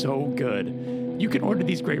are so good. You can order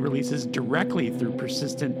these great releases directly through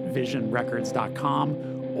persistentvisionrecords.com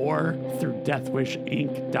or through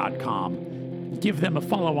deathwishinc.com. Give them a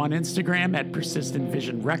follow on Instagram at Persistent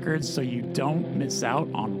Vision Records so you don't miss out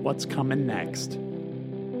on what's coming next.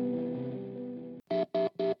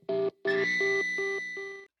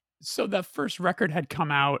 So the first record had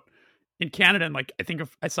come out in Canada in like I think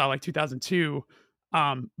I saw like 2002,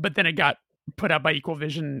 but then it got put out by Equal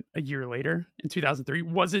Vision a year later in 2003.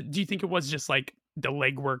 Was it? Do you think it was just like the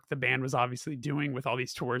legwork the band was obviously doing with all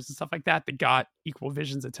these tours and stuff like that that got Equal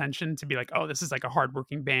Vision's attention to be like, oh, this is like a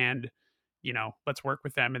hardworking band, you know, let's work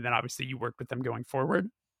with them, and then obviously you worked with them going forward.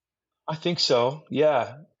 I think so.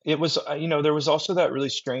 Yeah. It was, you know, there was also that really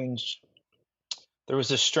strange, there was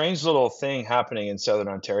this strange little thing happening in Southern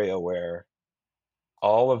Ontario where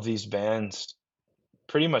all of these bands,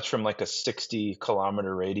 pretty much from like a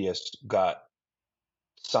 60-kilometer radius, got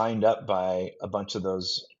signed up by a bunch of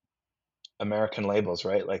those American labels,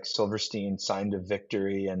 right? Like Silverstein signed to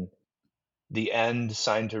Victory, and The End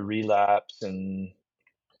signed to Relapse, and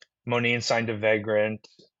Monine signed to Vagrant,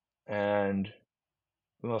 and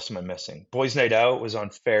who else am I missing? Boys Night Out was on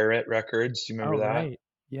Ferret Records. Do you Oh, remember that? right.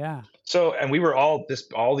 Yeah. So, and we were all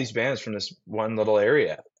these bands from this one little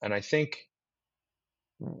area, and I think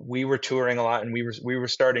we were touring a lot, and we were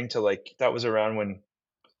starting to, like, that was around when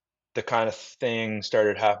the kind of thing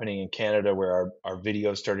started happening in Canada where our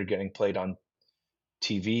videos started getting played on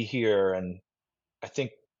TV here, and I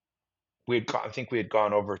think I think we had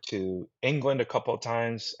gone over to England a couple of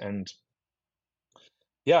times, and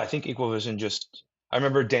yeah, I think Equal Vision just. I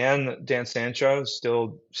remember Dan Sancho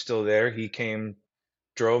still there. He came,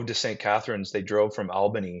 drove to St. Catharines. They drove from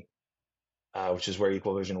Albany, which is where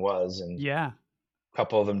Equal Vision was, and Yeah. a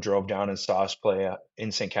couple of them drove down and saw us play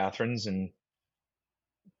in St. Catharines, and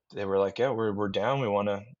they were like, "Yeah, we're down. We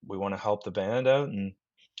wanna help the band out." And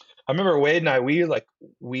I remember Wade and I, we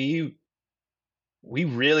we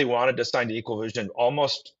really wanted to sign to Equal Vision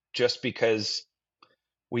almost just because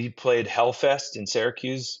we played Hellfest in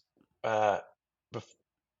Syracuse, uh,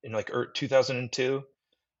 in like 2002,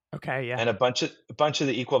 Okay. Yeah. and a bunch of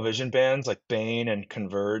the Equal Vision bands like Bane and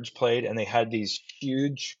Converge played, and they had these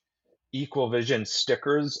huge Equal Vision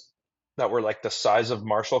stickers that were like the size of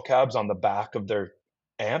Marshall cabs on the back of their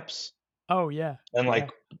amps, Oh, yeah. and Yeah.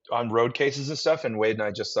 like on road cases and stuff. And Wade and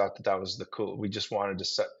I just thought that that was the cool. We just wanted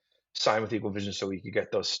to sign with Equal Vision so we could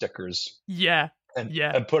get those stickers Yeah. and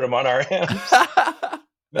Yeah. and put them on our amps.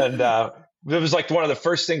 And it was like one of the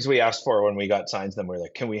first things we asked for when we got signed to them. We were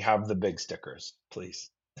like, "Can we have the big stickers, please?"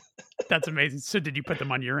 That's amazing. So did you put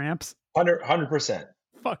them on your amps? 100%.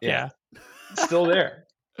 Fuck Yeah, yeah. it's still there.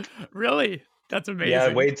 Really? That's Yeah,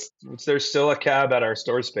 amazing. Wade's. There's still a cab at our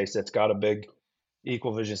store space that's got a big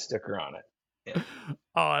Equal Vision sticker on it. Yeah.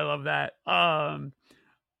 Oh, I love that.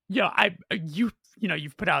 Yeah, you know,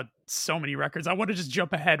 you've put out so many records. I want to just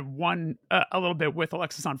jump ahead a little bit with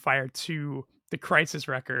Alexis on Fire to the Crisis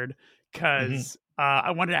record Hmm. cuz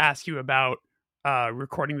I wanted to ask you about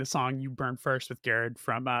recording the song You Burn First with Garrett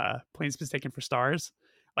from Planes Mistaken for Stars.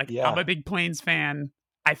 Like I'm a Yeah. big Planes fan.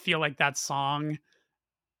 I feel like that song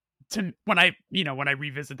to when I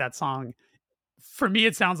revisit that song for me,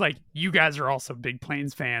 it sounds like you guys are also big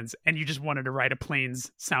Plains fans, and you just wanted to write a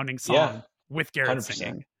Plains sounding Yeah, song with Garrett 100%.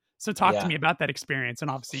 singing. So talk to Yeah. me about that experience,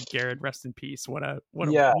 and obviously Garrett, rest in peace. What a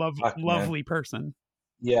Yeah. Fuck, man. lovely person.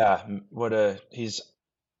 Yeah. He's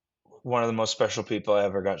one of the most special people I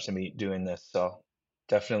ever got to meet doing this. So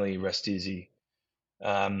definitely rest easy.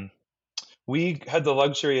 Um, we had the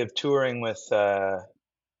luxury of touring with uh,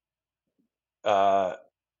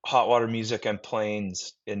 Hot Water Music and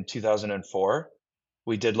Plains in 2004.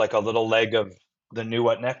 We did like a little leg of the New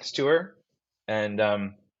What Next tour, and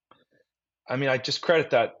I mean, I just credit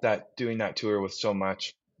that doing that tour with so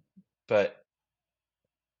much. But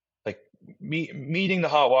like meeting the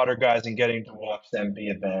Hot Water guys and getting to watch them be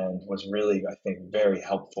a band was really, I think, very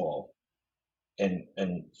helpful in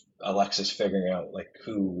Alexis figuring out like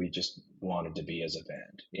who we just wanted to be as a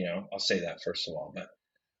band. I'll say that first of all. But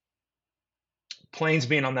Plains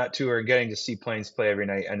being on that tour and getting to see Plains play every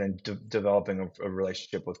night, and then developing a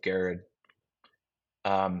relationship with Garrett.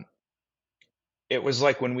 Um, it was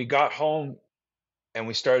like when we got home and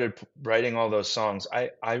we started writing all those songs.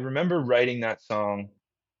 I remember writing that song,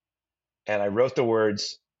 and I wrote the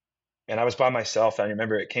words, and I was by myself. I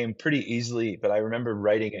remember it came pretty easily, but I remember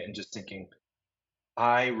writing it and just thinking,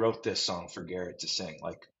 I wrote this song for Garrett to sing.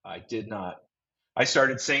 Like I did not. I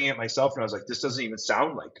started singing it myself, and I was like, this doesn't even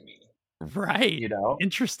sound like me, Right. And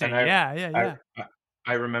Interesting. Yeah. Yeah. I, Yeah.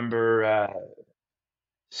 I remember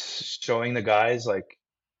showing the guys like,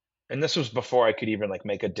 and this was before I could even like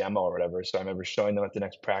make a demo or whatever. So I remember showing them at the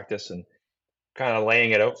next practice and kind of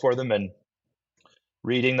laying it out for them and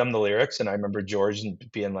reading them the lyrics. And I remember George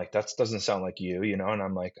being like, "That doesn't sound like you," And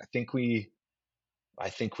I'm like, I think we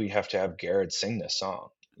have to have Garrett sing this song,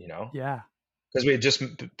 Yeah. because we had just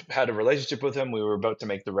had a relationship with him. We were about to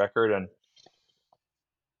make the record, and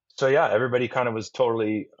so yeah, everybody kind of was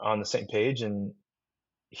totally on the same page. And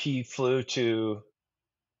he flew to.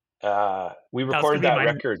 We That was gonna recorded be that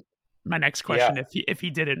record. my next Yeah, question. If he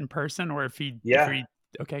did it in person, or if yeah. he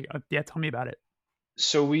okay. Yeah. Tell me about it.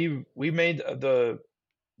 So we made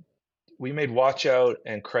Watch Out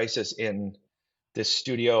and Crisis in this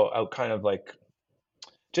studio out kind of like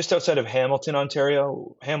just outside of Hamilton,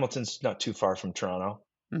 Ontario. Hamilton's not too far from Toronto.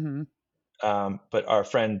 Hmm. But our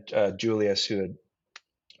friend Julius, who had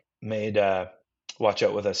made Watch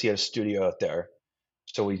Out with us, he had a studio out there.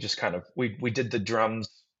 So we just kind of we did the drums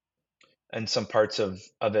and some parts of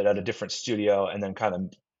it at a different studio, and then kind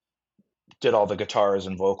of did all the guitars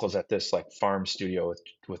and vocals at this like farm studio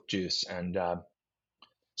with Juice. And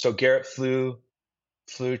so Garrett flew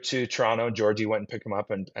to Toronto. Georgie went and picked him up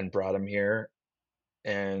and brought him here.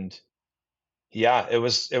 And yeah, it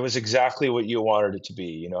was exactly what you wanted it to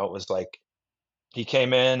be. It was like he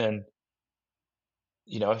came in and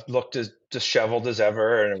looked as disheveled as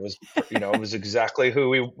ever, and it was exactly who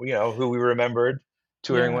we remembered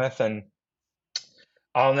touring Yeah. with. And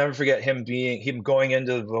I'll never forget him going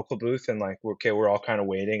into the vocal booth and like, okay, we're all kind of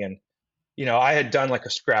waiting. And I had done like a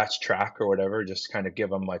scratch track or whatever, just kind of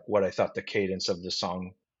give him like what I thought the cadence of the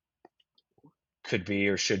song could be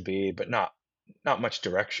or should be, but not much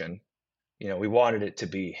direction. We wanted it to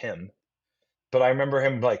be him. But I remember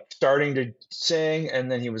him like starting to sing, and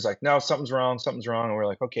then he was like, "No, something's wrong." And we're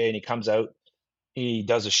like, "Okay." And he comes out, he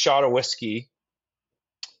does a shot of whiskey,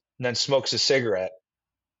 and then smokes a cigarette,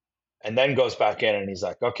 and then goes back in, and he's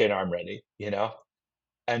like, "Okay, now I'm ready."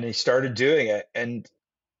 And he started doing it, and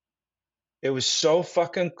it was so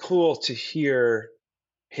fucking cool to hear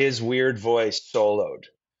his weird voice soloed,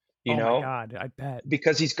 you Oh my know, God. I bet.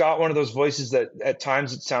 because he's got one of those voices that at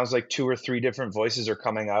times it sounds like two or three different voices are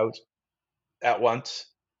coming out at once.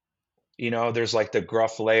 There's like the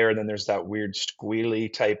gruff layer, and then there's that weird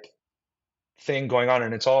squealy type thing going on,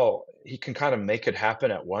 and he can kind of make it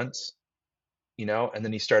happen at once. And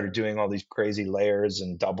then he started doing all these crazy layers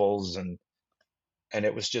and doubles, and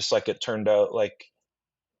it was just like it turned out like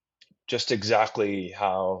just exactly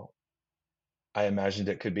how I imagined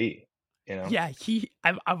it could be. Yeah.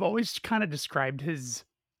 I've always kind of described his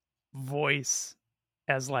voice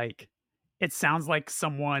as like it sounds like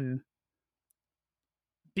someone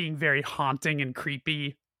being very haunting and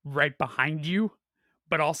creepy right behind you,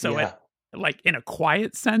 but also at Yeah, like in a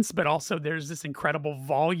quiet sense, but also there's this incredible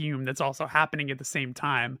volume that's also happening at the same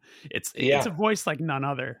time. It's a yeah. voice like none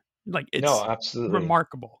other. Like No, it's absolutely.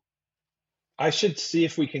 remarkable. I should see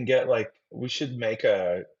if we can get like we should make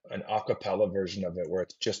an a cappella version of it where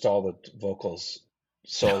it's just all the vocals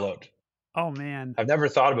soloed. Oh man. I've never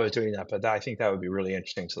thought about doing that, but I think that would be really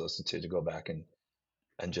interesting to listen to go back and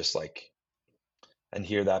just like and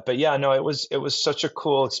hear that. But yeah, no, it was such a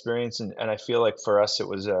cool experience, and I feel like for us it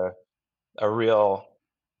was a real,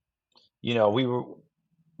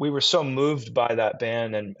 we we were so moved by that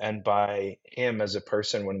band and by him as a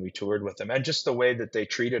person when we toured with him, and just the way that they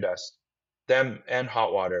treated us, them and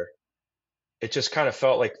Hot Water. It just kind of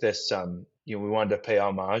felt like this, we wanted to pay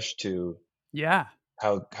homage to Yeah.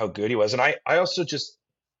 how good he was. And I also just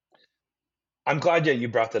I'm glad that you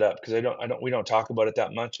brought that up because I don't we don't talk about it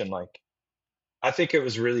that much. And like I think it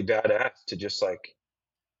was really badass to just like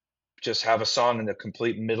just have a song in the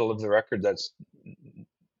complete middle of the record that's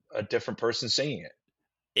a different person singing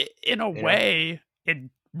it, In a you know? way, it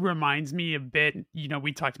reminds me a bit,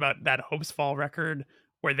 we talked about that Hopes Fall record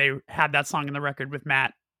where they had that song in the record with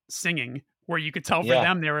Matt singing, where you could tell for Yeah,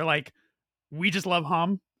 them, they were like, we just love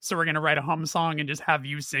hum, so we're going to write a hum song and just have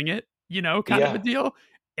you sing it, kind of a yeah, deal.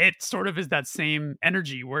 It sort of is that same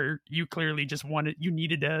energy where you clearly just you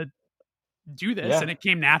needed to do this and yeah, it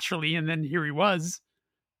came naturally. And then here he was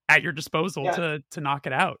at your disposal yeah. to knock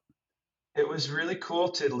it out. It was really cool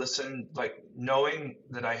to listen, like knowing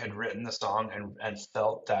that I had written the song and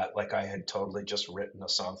felt that like I had totally just written a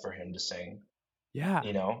song for him to sing, Yeah.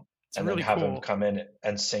 you know, It's and then really have him cool. come in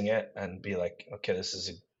and sing it and be like, okay, this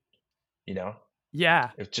is, you know,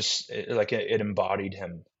 Yeah. it embodied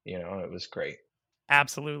him, it was great.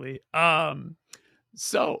 Absolutely.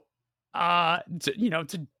 So,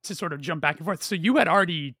 to sort of jump back and forth. So you had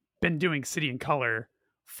already been doing City and Color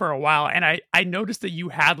for a while, and I noticed that you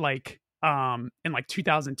had like in like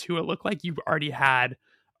 2002, it looked like you already had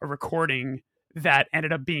a recording that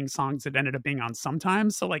ended up being songs that ended up being on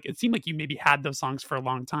Sometimes. So like it seemed like you maybe had those songs for a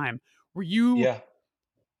long time. Were you Yeah.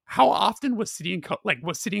 How often was City and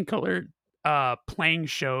Color playing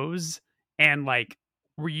shows, and like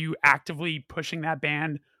were you actively pushing that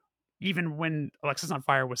band even when Alexis on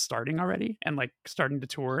Fire was starting already and like starting to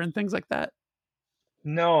tour and things like that?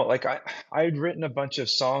 No, like I'd written a bunch of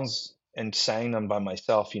songs and sang them by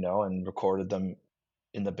myself, and recorded them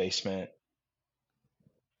in the basement,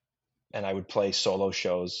 and I would play solo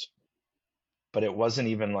shows, but it wasn't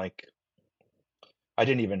even like I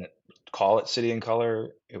didn't even call it City and Color.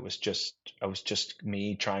 I was just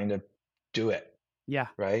me trying to do it, Yeah.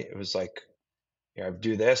 right? It was like, I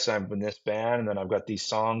do this, I'm in this band, and then I've got these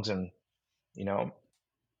songs, and you know,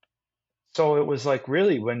 so it was like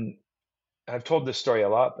really when I've told this story a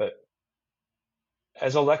lot, but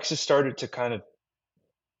as Alexis started to kind of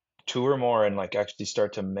tour more and like actually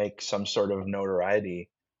start to make some sort of notoriety,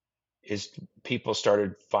 is people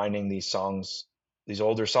started finding these songs, these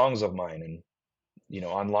older songs of mine, and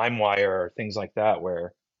on LimeWire or things like that,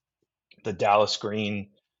 where the Dallas Green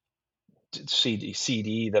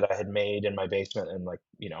CD that I had made in my basement and like,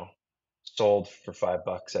 sold for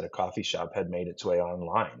 $5 at a coffee shop had made its way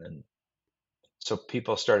online. And so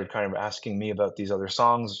people started kind of asking me about these other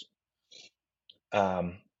songs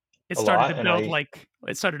um, a lot. And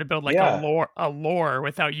It started to build like yeah, a lore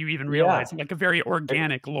without you even yeah, realizing, like a very it,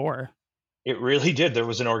 organic lore. it really did. There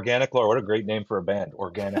was an Organic Lore. What a great name for a band,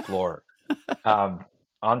 Organic Lore. Um,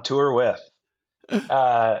 on tour with.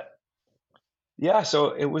 Uh, yeah,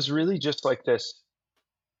 so it was really just like this.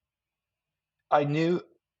 I knew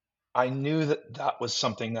I knew that that was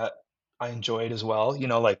something that I enjoyed as well.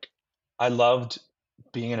 Like I loved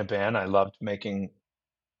being in a band. I loved making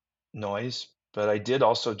noise, but I did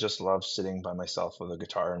also just love sitting by myself with a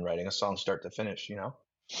guitar and writing a song start to finish.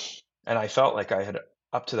 And I felt like I had,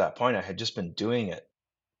 up to that point, I had just been doing it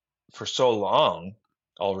for so long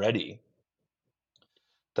already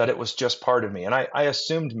that it was just part of me. And I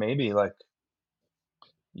assumed maybe like,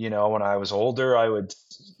 when I was older, I would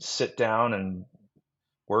sit down and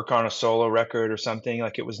work on a solo record or something.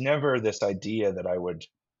 Like it was never this idea that I would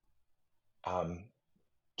um,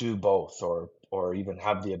 do both or even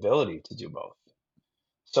have the ability to do both.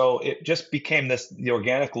 So it just became this. The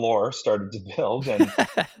Organic Lore started to build, and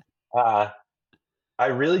uh, I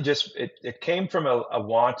really just it came from a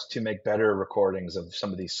want to make better recordings of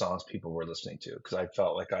some of these songs people were listening to, because I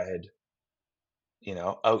felt like I had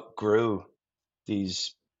outgrew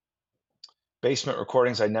these basement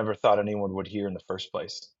recordings I never thought anyone would hear in the first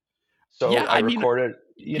place. So Yeah, I I mean, recorded,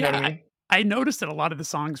 you know what I yeah, mean? I noticed that a lot of the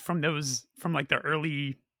songs from like the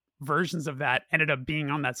early versions of that ended up being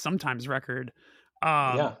on that Sometimes record,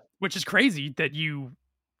 Yeah, which is crazy that you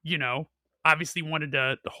know, obviously wanted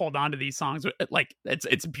to hold on to these songs. Like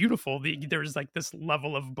it's beautiful. There's like this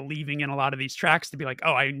level of believing in a lot of these tracks to be like,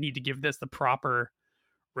 oh, I need to give this the proper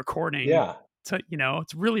recording yeah.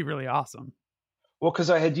 it's really, really awesome. Well, because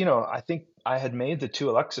I had, I think I had made the two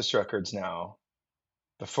Alexis records now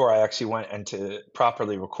before I actually went and to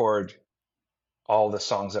properly record all the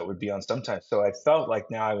songs that would be on Sometimes. So I felt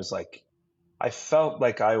like now I felt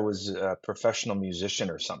like I was a professional musician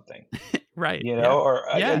or something, Right. Yeah. or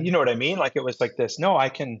Yeah. you know what I mean? Like it was like this. No, I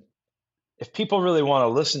can. if people really want to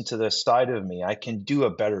listen to this side of me, I can do a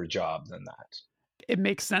better job than that. It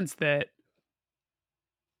makes sense that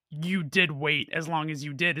you did wait as long as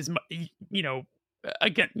you did, as you know,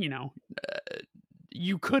 again,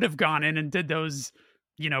 you could have gone in and did those,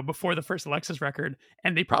 before the first Alexis record,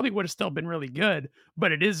 and they probably would have still been really good.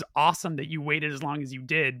 But it is awesome that you waited as long as you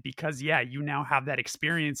did because, yeah, you now have that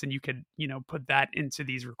experience and you could, put that into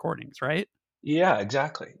these recordings, right? Yeah,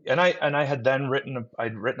 exactly. And I had then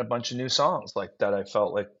I'd written a bunch of new songs like that I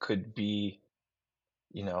felt like could be,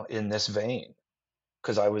 in this vein.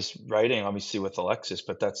 Because I was writing obviously with Alexis,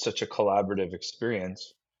 but that's such a collaborative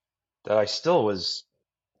experience that I still was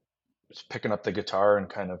picking up the guitar and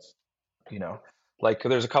kind of, you know, like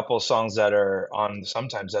there's a couple of songs that are on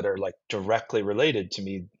sometimes that are like directly related to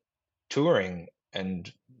me touring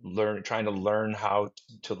and trying to learn how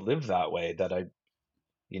to live that way that I,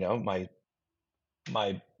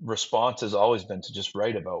 my response has always been to just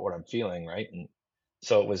write about what I'm feeling, right? And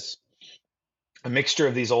so it was a mixture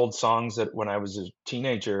of these old songs that when I was a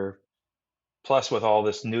teenager, plus with all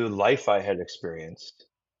this new life I had experienced,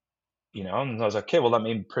 and I was like, okay, well, let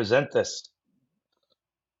me present this.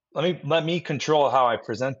 Let me control how I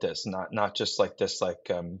present this, not just like this, like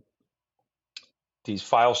these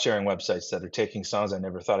file sharing websites that are taking songs I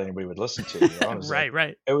never thought anybody would listen to. It was like Right,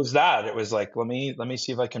 right. it was that. It was like let me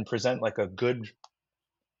see if I can present like a good.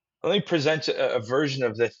 Let me present a version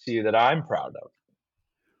of this to you that I'm proud of,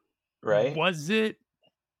 right? Was it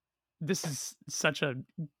this is such a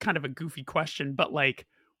kind of a goofy question, but like,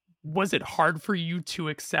 was it hard for you to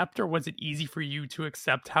accept, or was it easy for you to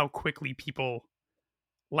accept how quickly people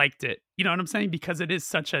liked it? You know what I'm saying? Because it is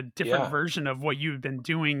such a different Yeah, version of what you've been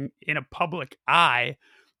doing in a public eye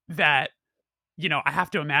that, I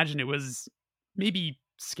have to imagine it was maybe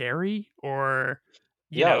scary, or,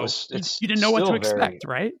 yeah. you It's didn't know what to still very. expect,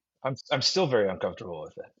 right? I'm still very uncomfortable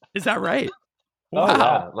with it. Is that right? Oh Wow.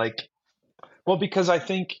 yeah, like well because I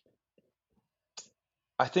think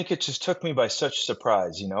it just took me by such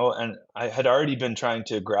surprise, and I had already been trying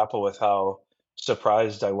to grapple with how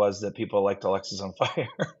surprised I was that people liked Alexis on Fire,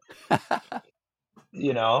 that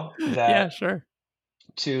Yeah, sure.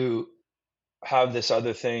 to have this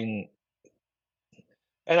other thing.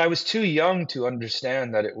 And I was too young to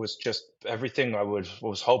understand that it was just everything I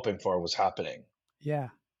was hoping for was happening, Yeah.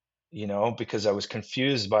 because I was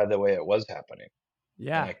confused by the way it was happening. And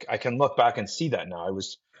Yeah. I can look back and see that now.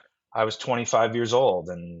 I was 25 years old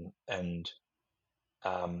and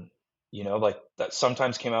um, like that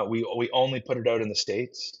sometimes came out. We only put it out in the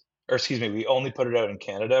States, or excuse me, we only put it out in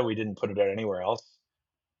Canada. We didn't put it out anywhere else.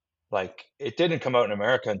 Like it didn't come out in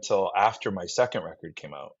America until after my second record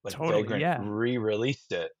came out. Like Totally. Vagrant Yeah.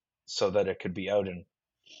 re-released it so that it could be out. And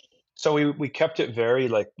so we kept it very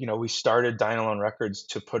like, we started Dynalone Records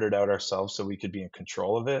to put it out ourselves so we could be in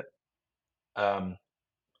control of it. Um,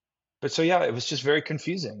 but so yeah, it was just very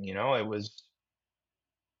confusing, it was,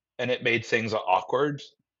 and it made things awkward.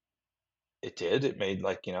 It did. It made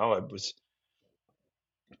like, it was,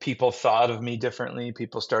 people thought of me differently.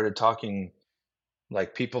 People started talking,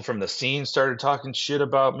 like people from the scene started talking shit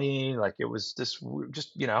about me. Like it was this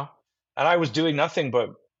just, and I was doing nothing,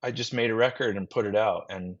 but I just made a record and put it out.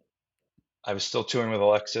 And I was still touring with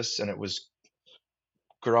Alexis and it was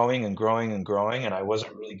growing and growing and growing. And I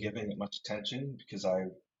wasn't really giving it much attention because I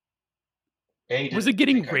Was didn't it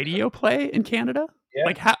getting think I could. radio play in Canada? Yeah.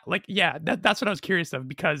 Like how like yeah, that's what I was curious of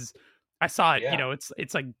because I saw it, Yeah.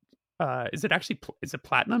 it's like is it actually is it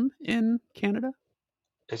platinum in Canada?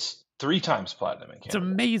 It's 3 times platinum in It's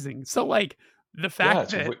Canada. amazing. So like the Yeah.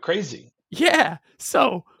 fact It's that crazy. yeah.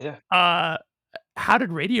 So Yeah. uh how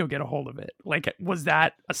did radio get a hold of it? Like was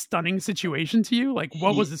that a stunning situation to you? Like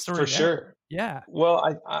what was the For story there? sure. Yeah.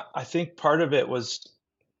 Well, I think part of it was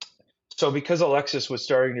so because Alexis was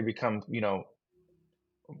starting to become,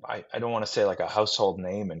 I don't want to say like a household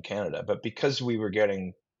name in Canada, but because we were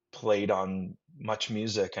getting played on much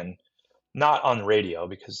music and not on radio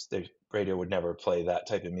because the radio would never play that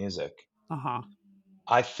type of music. Uh-huh.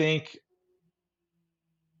 I think,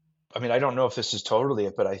 I mean, I don't know if this is totally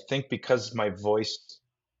it, but I think because my voice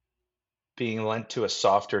being lent to a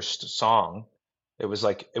softer song, it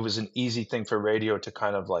was an easy thing for radio to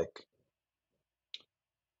kind of like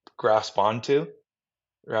grasp onto,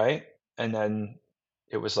 right? And then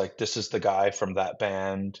it was like, this is the guy from that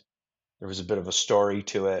band. There was a bit of a story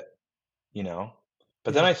to it, you know?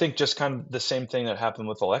 But then Yeah. I think just kind of the same thing that happened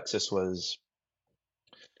with Alexis was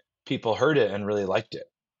people heard it and really liked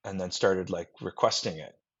it and then started like requesting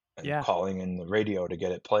it and Yeah. calling in the radio to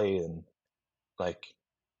get it played. And like,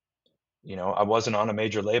 I wasn't on a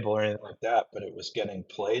major label or anything like that, but it was getting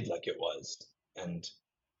played like it was. And,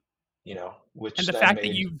 And which the then fact that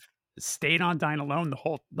made, stayed on Dine Alone the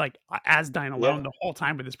whole as Dine Yeah. Alone the whole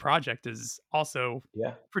time with this project is also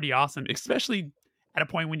Yeah. pretty awesome, especially at a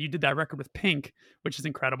point when you did that record with Pink, which is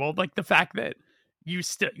incredible. Like the fact that you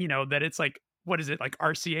still, that it's like, what is it, like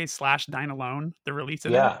RCA slash Dine Alone, the release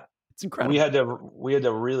of that? Yeah. It's We incredible. had to we had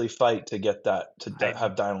to really fight to get that I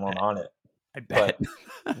have Dine Alone bet. on it. I bet.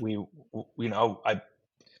 But I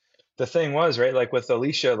the thing was, right, like with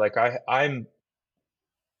Alicia, like I'm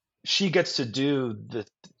she gets to do the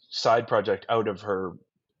side project out of her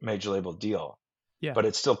major label deal, Yeah. but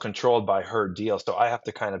it's still controlled by her deal. So I have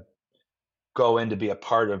to kind of go in to be a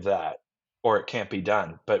part of that, or it can't be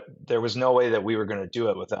done. But there was no way that we were going to do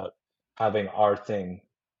it without having our thing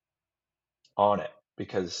on it,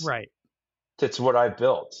 because Right. it's what I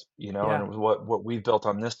built, and Yeah. it was what we built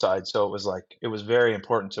on this side. So it was like, it was very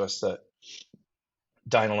important to us that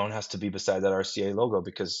Dine Alone has to be beside that RCA logo,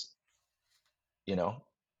 because, you know,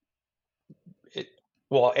 it,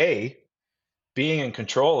 well, being in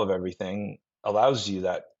control of everything allows you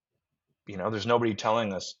that, there's nobody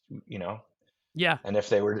telling us, Yeah. and if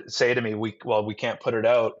they were to say to me, we can't put it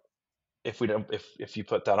out if we don't, if you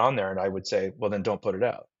put that on there, and I would say, well, then don't put it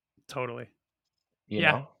out, Totally. you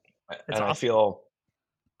Yeah. know, It's and I awesome. feel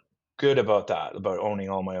good about that, about owning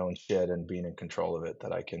all my own shit and being in control of it,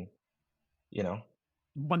 that I can, you know, uh,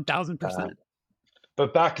 1000%.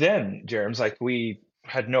 but back then, Jerem's, like, we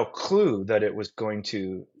had no clue that it was going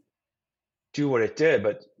to do what it did,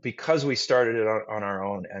 but because we started it on our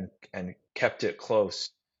own and kept it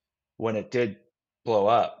close, when it did blow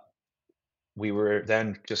up, we were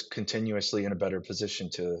then just continuously in a better position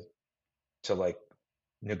to like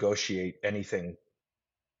negotiate anything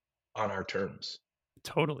on our terms,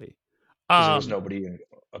 Totally. because there was Um, nobody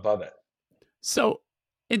above it. so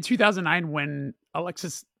in 2009, when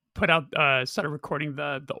Alexis started recording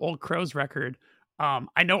the Old Crows record,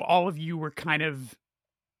 I know all of you were kind of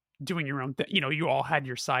doing your own thing. You all had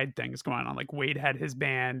your side things going on. Like Wade had his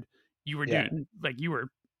band. You were Yeah. doing you were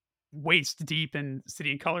waist deep in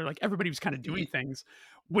City and Color. Like everybody was kind of doing things.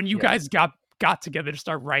 When you Yeah. guys got together to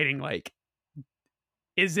start writing, like,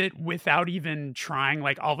 is it without even trying?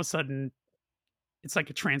 Like all of a sudden, it's like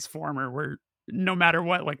a transformer where no matter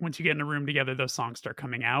what, like once you get in a room together, those songs start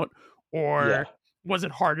coming out? Or Yeah. was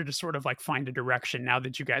it harder to sort of like find a direction now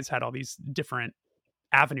that you guys had all these different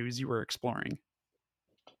avenues you were exploring?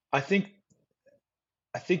 I think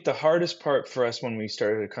I think the hardest part for us when we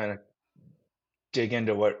started to kind of dig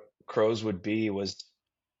into what Crows would be was,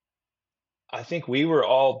 I think we were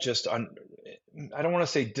all just I don't want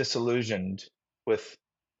to say disillusioned with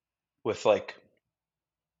like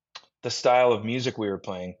the style of music we were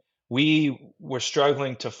playing. We were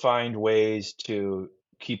struggling to find ways to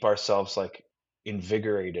keep ourselves like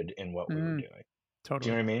invigorated in what we were Mm, doing. Do you know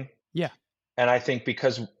totally. what I mean? Yeah. And I think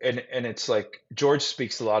because, and it's like George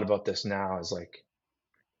speaks a lot about this now, is like,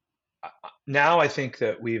 now I think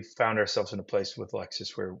that we've found ourselves in a place with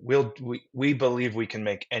Alexis where we believe we can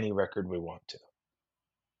make any record we want to.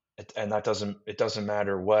 And it doesn't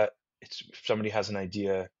matter what, it's, if somebody has an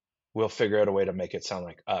idea, we'll figure out a way to make it sound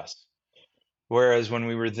like us. Whereas when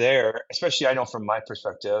we were there, especially, I know from my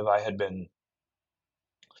perspective, I had been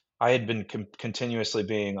continuously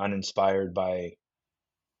being uninspired by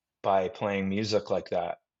playing music like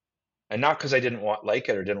that. And not because I didn't like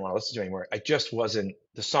it or didn't want to listen to it anymore. I just wasn't,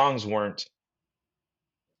 the songs weren't,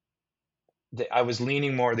 I was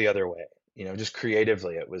leaning more the other way, just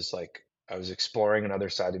creatively. It was like I was exploring another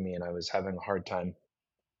side of me, and I was having a hard time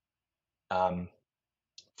um,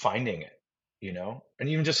 finding it, and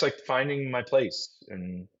even just like finding my place.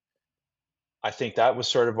 And I think that was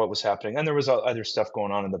sort of what was happening. And there was other stuff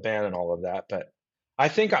going on in the band and all of that. But I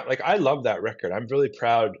think I love that record. I'm really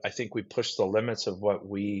proud. I think we pushed the limits of what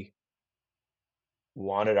we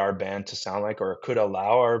wanted our band to sound like, or could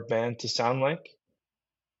allow our band to sound like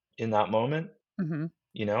in that moment, Hmm.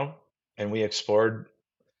 you know, and we explored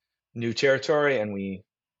new territory. And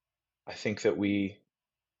I think that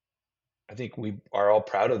I think we are all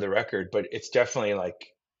proud of the record, but it's definitely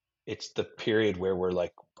like, it's the period where we're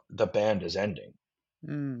like, the band is ending,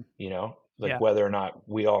 Mm, like yeah. whether or not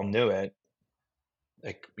we all knew it,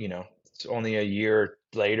 like, it's only a year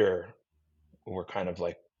later, we're kind of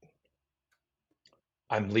like,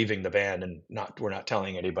 I'm leaving the band, and we're not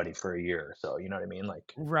telling anybody for a year or so, you know what I mean?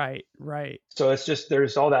 Like, Right. Right. so it's just,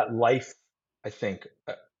 there's all that life, I think,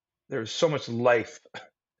 there's so much life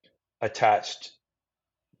attached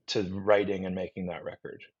to writing and making that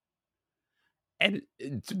record. And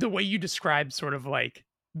the way you describe sort of like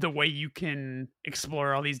the way you can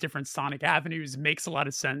explore all these different sonic avenues makes a lot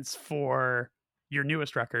of sense for your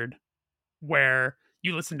newest record, where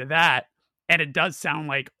you listen to that and it does sound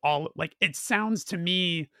like it sounds to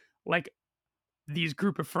me like these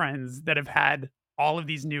group of friends that have had all of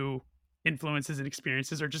these new influences and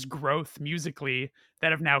experiences or just growth musically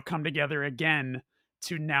that have now come together again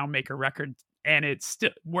to now make a record. And it's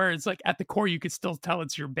still, whereas like at the core you could still tell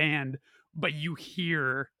it's your band, but you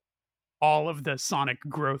hear all of the sonic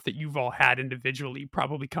growth that you've all had individually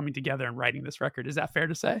probably coming together and writing this record. Is that fair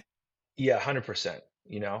to say? Yeah, 100%,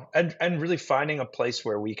 and really finding a place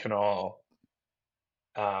where we can all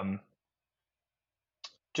um,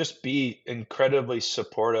 just be incredibly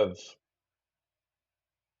supportive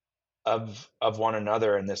of one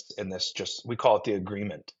another in this just we call it the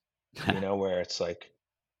agreement, where it's like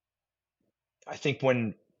I think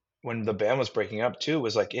when the band was breaking up too, it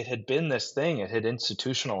was like it had been this thing, it had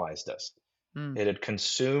institutionalized us. Mm, It had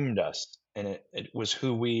consumed us, and it was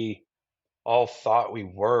who we all thought we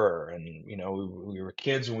were. And, we were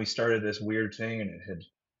kids when we started this weird thing, and it had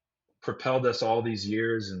propelled us all these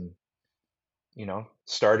years. And,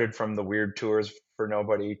 started from the weird tours for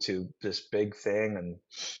nobody to this big thing.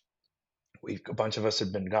 And a bunch of us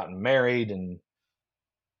had been gotten married, and,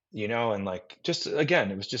 and like, just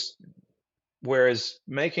again, it was just, whereas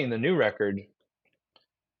making the new record,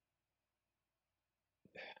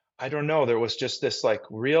 I don't know, there was just this like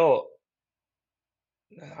real,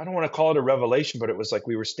 I don't want to call it a revelation, but it was like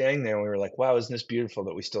we were standing there and we were like, wow, isn't this beautiful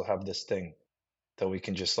that we still have this thing that we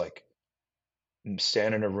can just like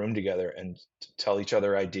stand in a room together and tell each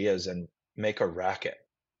other ideas and make a racket,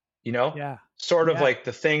 you know? yeah. Sort of Yeah. like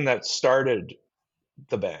the thing that started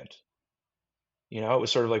the band. It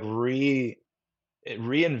was sort of like it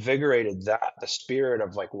reinvigorated the spirit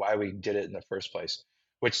of like why we did it in the first place,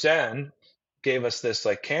 which then gave us this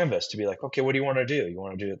like canvas to be like, okay, what do you want to do? You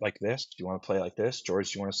want to do it like this? Do you want to play like this?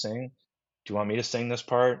 George, do you want to sing? Do you want me to sing this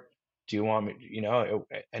part? Do you want me,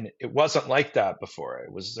 and it wasn't like that before.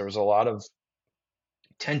 There was a lot of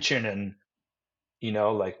tension and,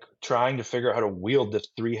 like trying to figure out how to wield this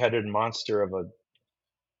three-headed monster of a,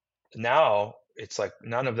 now it's like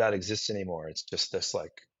none of that exists anymore. It's just this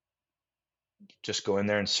like, just go in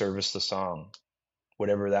there and service the song,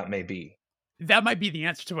 whatever that may be. That might be the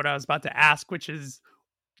answer to what I was about to ask, which is,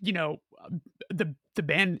 you know, the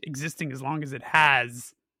band existing as long as it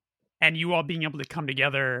has, and you all being able to come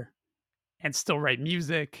together and still write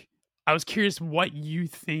music. I was curious what you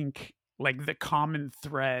think like the common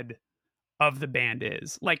thread of the band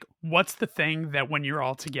is. Like, what's the thing that when you're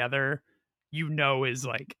all together, is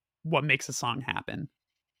like what makes a song happen?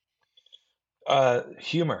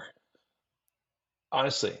 Humor.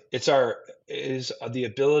 Honestly, is the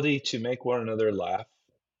ability to make one another laugh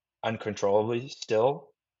uncontrollably still,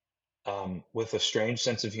 with a strange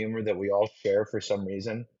sense of humor that we all share for some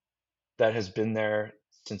reason that has been there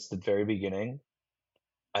since the very beginning.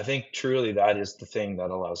 I think truly that is the thing that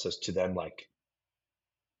allows us to then like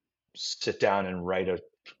sit down and write a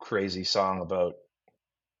crazy song about,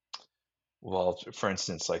 well, for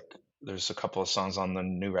instance, like there's a couple of songs on the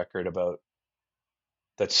new record about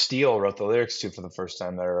that Steele wrote the lyrics to for the first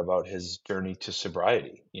time that are about his journey to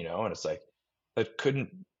sobriety, and it's like that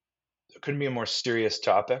couldn't be a more serious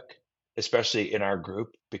topic, especially in our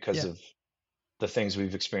group because Yeah. of the things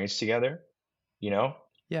we've experienced together, you know?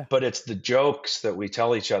 Yeah. But it's the jokes that we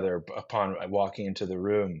tell each other upon walking into the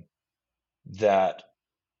room that,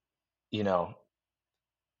 you know,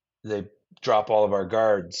 they drop all of our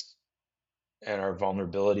guards and our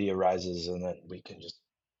vulnerability arises, and then we can just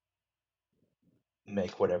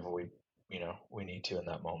make whatever we need to in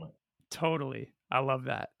that moment. Totally. I love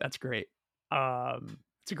that. That's great.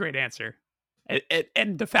 It's a great answer.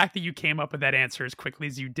 And the fact that you came up with that answer as quickly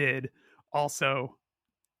as you did also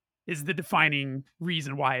is the defining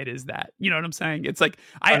reason why it is that. You know what I'm saying? It's like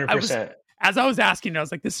I was 100%. as I was asking, I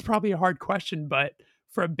was like, this is probably a hard question, but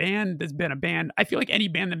for a band that's been a band, I feel like any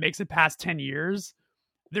band that makes it past 10 years,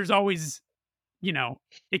 there's always,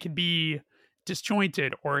 it could be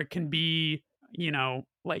disjointed or it can be,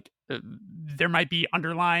 like there might be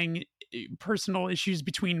underlying personal issues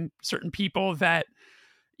between certain people that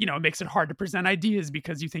it makes it hard to present ideas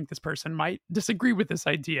because you think this person might disagree with this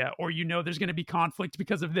idea, or there's going to be conflict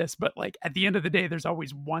because of this. But like at the end of the day, there's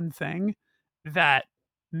always one thing that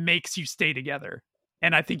makes you stay together.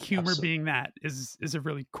 And I think humor Absolutely. being that is a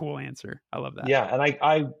really cool answer. I love that. Yeah, and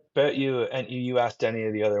I bet you, and you asked any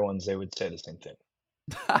of the other ones, they would say the same thing.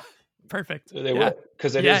 Perfect. They Yeah. would,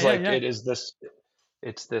 because it Yeah. is Yeah. like Yeah.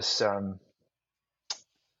 it's this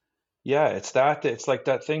yeah, it's like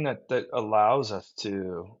that thing that allows us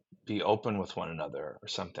to be open with one another or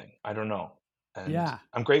something. I don't know. And Yeah.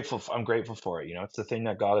 I'm grateful for it. It's the thing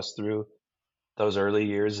that got us through those early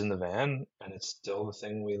years in the van, and it's still the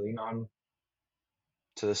thing we lean on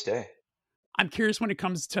to this day. I'm curious when it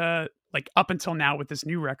comes to like up until now with this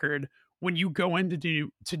new record, when you go in to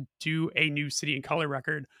do a new City and Color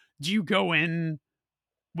record, do you go in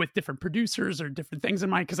with different producers or different things in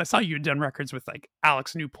mind? Because I saw you had done records with like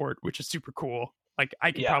Alex Newport, which is super cool. Like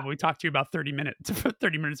I could Yeah, probably talk to you about 30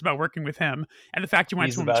 minutes about working with him. And the fact you went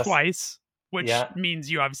he's to the him best. twice, which Yeah,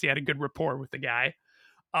 means you obviously had a good rapport with the guy.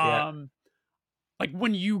 yeah. Um, like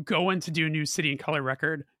when you go in to do a new City and Color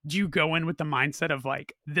record, do you go in with the mindset of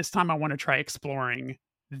like, this time I want to try exploring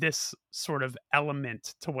this sort of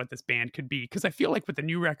element to what this band could be? Because I feel like with the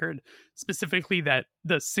new record, specifically that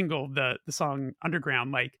the single, the song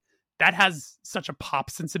Underground, like that has such a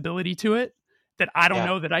pop sensibility to it that I don't Yeah.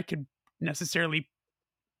 know that I could necessarily,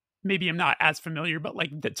 maybe I'm not as familiar, but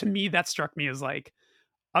like that to me, that struck me as like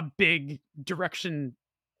a big direction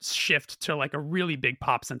shift to like a really big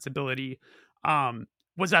pop sensibility. Um,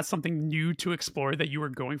 was that something new to explore that you were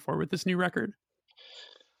going for with this new record?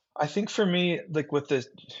 I think for me, like with this,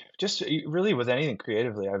 just really with anything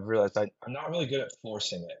creatively, I've realized I'm not really good at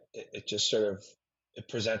forcing it. It just sort of it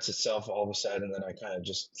presents itself all of a sudden, and then I kind of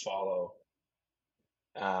just follow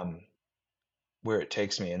um, where it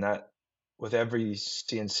takes me. And that with every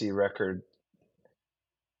CNC record,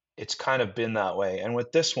 it's kind of been that way. And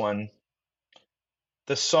with this one,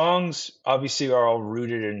 the songs obviously are all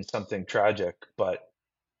rooted in something tragic, but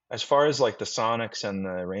as far as like the sonics and the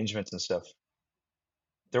arrangements and stuff,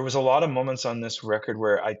 there was a lot of moments on this record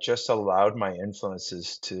where I just allowed my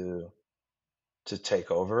influences to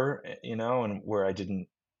take over, and where I didn't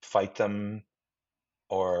fight them,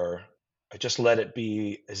 or I just let it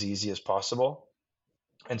be as easy as possible.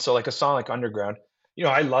 And so like a song like Underground,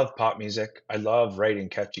 I love pop music. I love writing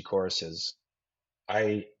catchy choruses.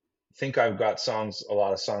 I think I've got a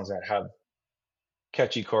lot of songs that have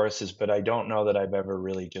catchy choruses, but I don't know that I've ever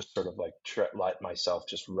really just sort of like let myself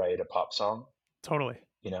just write a pop song, Totally.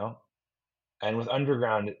 you know? And with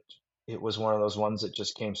Underground, it was one of those ones that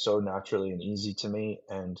just came so naturally and easy to me.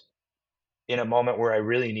 And in a moment where I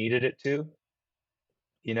really needed it to,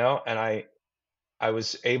 and I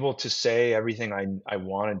was able to say everything I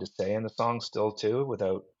wanted to say in the song still too,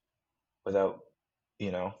 without,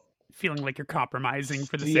 you know, Feeling like you're compromising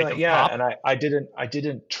for the sake feeling, of yeah. pop. And I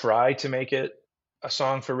didn't try to make it a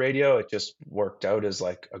song for radio. It just worked out as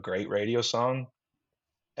like a great radio song.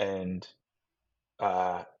 And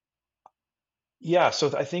uh yeah,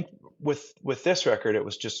 so I think with this record, it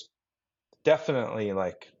was just definitely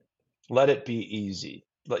like let it be easy.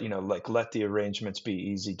 Let the arrangements be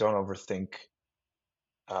easy. Don't overthink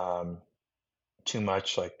um too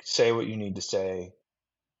much. Like say what you need to say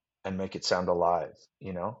and make it sound alive,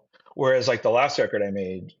 you know? Whereas like the last record I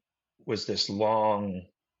made was this long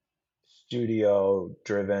studio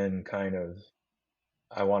driven kind of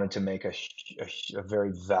I wanted to make a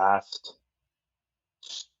very vast,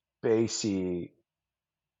 spacey,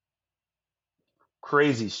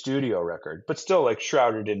 crazy studio record, but still like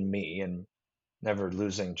shrouded in me and never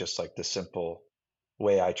losing just like the simple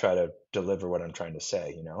way I try to deliver what I'm trying to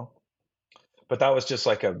say. But that was just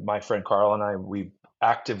like my friend Carl and I, we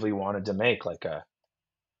actively wanted to make like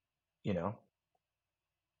you know,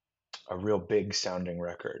 a real big sounding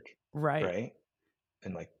record, Right. right?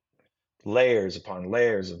 And like layers upon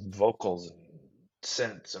layers of vocals and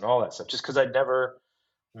synths and all that stuff, just because I'd never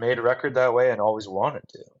made a record that way and always wanted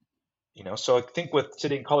to. So I think with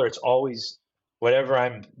City and Color, it's always whatever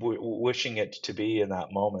I'm wishing it to be in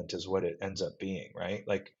that moment is what it ends up being, right?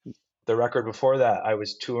 Like the record before that, I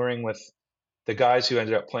was touring with the guys who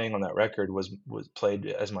ended up playing on that record was played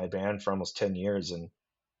as my band for almost 10 years, and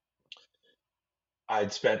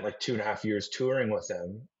I'd spent like 2.5 years touring with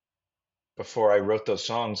them before I wrote those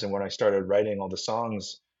songs. And when I started writing all the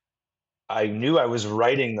songs, I knew I was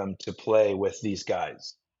writing them to play with these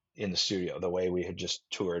guys in the studio the way we had just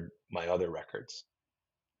toured my other records.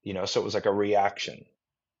 So it was like a reaction.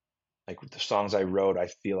 Like the songs I wrote, I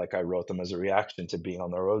feel like I wrote them as a reaction to being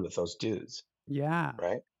on the road with those dudes, Yeah.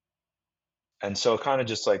 right? And so it kind of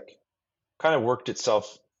just like kind of worked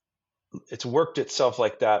itself. It's worked itself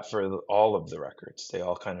like that for all of the records. They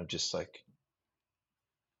all kind of just like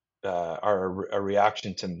are a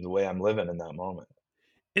reaction to the way I'm living in that moment.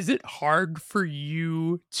 Is it hard for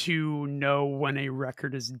you to know when a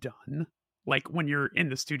record is done? Like when you're in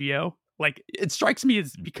the studio? Like it strikes me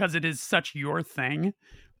as because it is such your thing,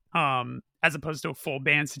 as opposed to a full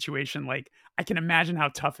band situation. Like I can imagine how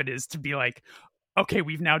tough it is to be like, okay,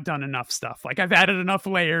 we've now done enough stuff. Like I've added enough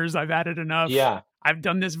layers, Yeah, I've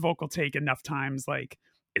done this vocal take enough times. Like,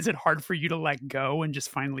 is it hard for you to let go and just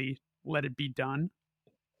finally let it be done?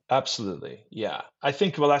 absolutely. Yeah. I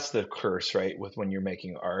think, well, that's the curse, right? With when you're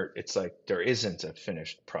making art, it's like there isn't a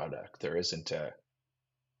finished product. There isn't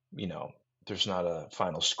you know, there's not a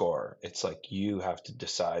final score. It's like you have to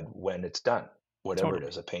decide when it's done, whatever it Totally.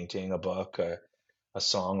 is, a painting, a book, a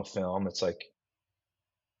song, a film. It's like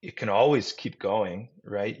it can always keep going,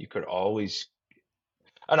 right? You could always,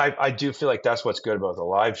 and I do feel like that's what's good about the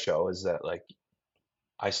live show is that like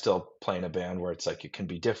I still play in a band where it's like it can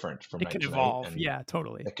be different from It night can to night evolve. and Yeah,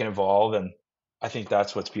 totally. it can evolve. And I think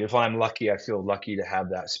that's what's beautiful. I'm lucky. I feel lucky to have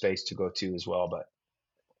that space to go to as well. But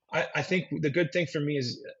I think the good thing for me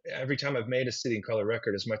is every time I've made a City and Color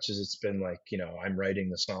record, as much as it's been like, I'm writing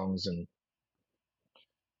the songs and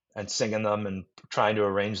singing them and trying to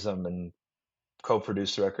arrange them and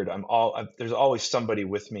co-produce the record, there's always somebody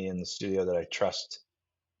with me in the studio that I trust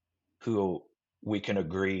who we can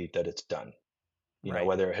agree that it's done. Right.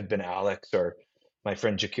 Whether it had been Alex or my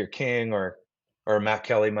friend Jakir King or Matt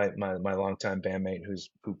Kelly, my longtime bandmate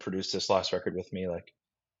who produced this last record with me, like,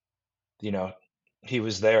 you know, he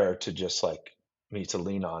was there to just like me to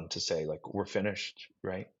lean on to say like we're finished,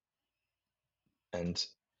 right? And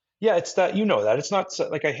yeah, it's that that it's not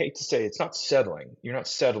like I hate to say it's not settling. You're not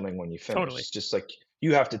settling when you finish. Totally. It's just like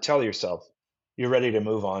you have to tell yourself you're ready to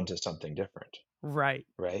move on to something different, Right.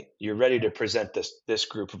 right? You're ready to present this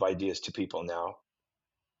group of ideas to people now.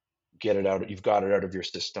 Get it out. You've got it out of your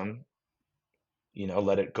system.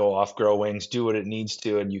 Let it go off, grow wings, do what it needs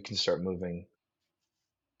to, and you can start moving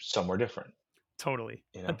somewhere different. Totally.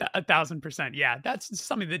 You know. 1,000%. Yeah. That's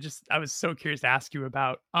something that just, I was so curious to ask you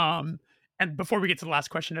about. And before we get to the last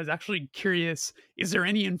question, I was actually curious, is there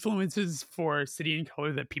any influences for City and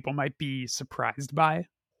Color that people might be surprised by?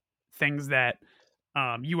 Things that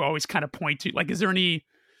you always kind of point to? Like, is there any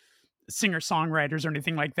singer-songwriters or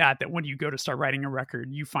anything like that when you go to start writing a record,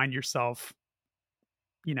 you find yourself,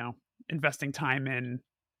 investing time in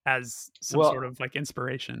as some sort Well, of like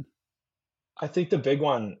inspiration? I think the big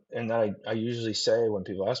one, and that I usually say when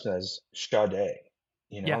people ask me that is Sade.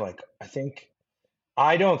 Yeah. Like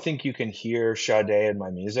I don't think you can hear Sade in my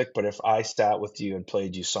music, but if I sat with you and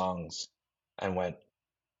played you songs and went,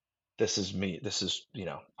 this is me, this is,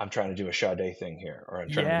 I'm trying to do a Sade thing here, or I'm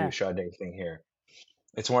trying to do a Yeah. Sade thing here.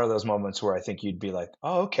 It's one of those moments where I think you'd be like,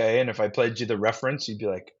 oh, okay. And if I played you the reference, you'd be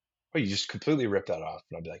like, oh, you just completely ripped that off.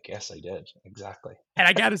 And I'd be like, yes, I did. Exactly. And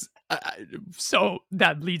I gotta, so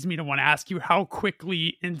that leads me to want to ask you, how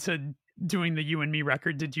quickly into doing the You and Me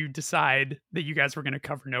record did you decide that you guys were going to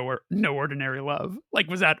cover No Ordinary Love? Like,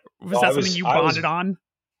 was that Well, something you bonded on?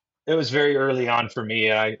 it was very early on for me.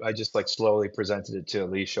 And I just like slowly presented it to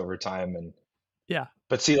Alicia over time. Yeah.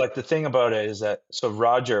 But see, like the thing about it is that, so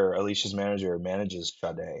Roger, Alicia's manager, manages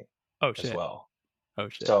Sade Oh as shit. well. Oh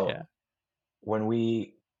shit. So Yeah. when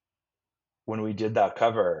we did that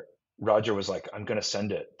cover, Roger was like, I'm going to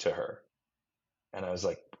send it to her. And I was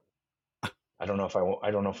like, I don't know if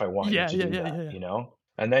I want you Yeah. to Yeah. do Yeah. that, Yeah.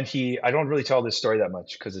 And then I don't really tell this story that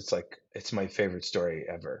much because it's like, it's my favorite story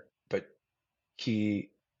ever. But I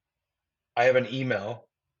have an email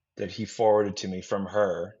that he forwarded to me from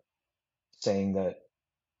her saying that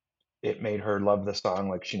it made her love the song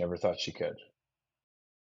like she never thought she could.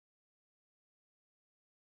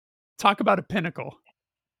 Talk about a pinnacle.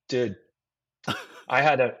 Dude, I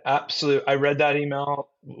read that email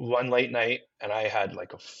one late night and I had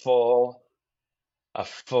like a full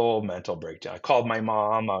mental breakdown. I called my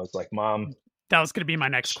mom. I was like, Mom, That was going to be my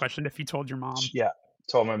next question. If you told your mom. yeah,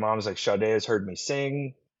 told my mom, I was like, Sade has heard me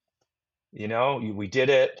sing, we did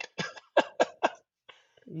it.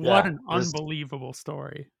 What Yeah, an it was, unbelievable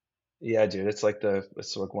story. yeah, dude, it's like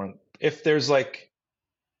one, if there's like,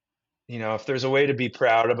 if there's a way to be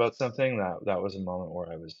proud about something, that was a moment where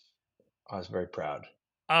I was very proud,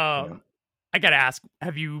 you know? I gotta ask,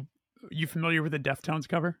 you familiar with the Deftones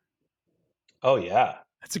cover? Oh yeah.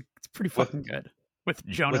 It's pretty With, fucking good with with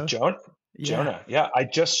Jonah. Jonah, Yeah. Jonah. Yeah. I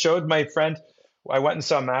just showed my friend, I went and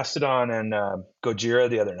saw Mastodon and Gojira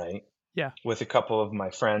the other night Yeah. with a couple of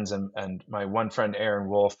my friends and my one friend, Aaron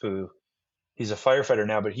Wolf, who he's a firefighter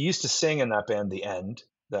now, but he used to sing in that band, The End,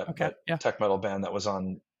 Okay. that Yeah. tech metal band that was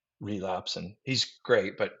on Relapse. And he's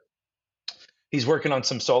great, but he's working on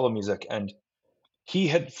some solo music. And he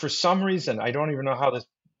had, for some reason, I don't even know how this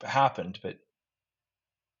happened, but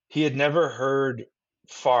he had never heard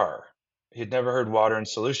Far. He had never heard Water and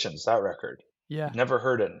Solutions, that record. Yeah. He'd never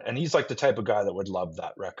heard it. And he's like the type of guy that would love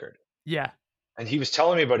that record. Yeah. And he was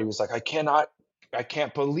telling me about it. He was like, I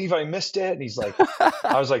can't believe I missed it. And he's like,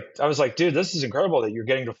 I was like, dude, this is incredible that you're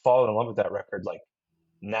getting to fall in love with that record like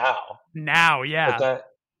now. Now, But yeah. that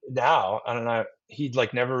now, and he'd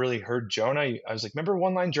like never really heard Jonah. I was like, remember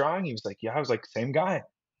One Line Drawing? He was like, yeah. I was like, same guy.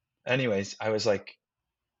 Anyways, I was like,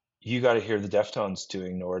 you got to hear the Deftones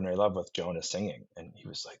doing No Ordinary Love with Jonah singing. And he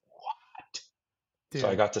was like, what? So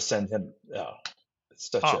I Dude. got to send him. Oh,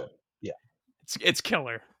 it's such Oh, a, yeah. It's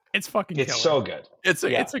killer. It's fucking It's killer. so good. It's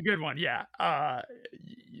Yeah. a good one. Yeah.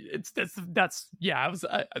 That's yeah. I was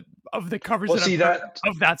of the covers Well, that see I've heard that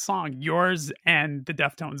of that song, yours and the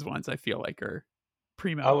Deftones ones, I feel like are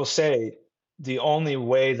primo. I will say the only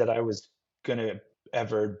way that I was gonna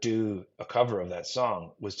ever do a cover of that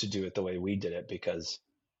song was to do it the way we did it because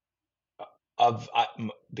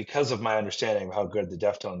because of my understanding of how good the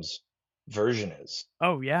Deftones version is.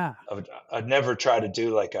 Oh yeah. I'd never try to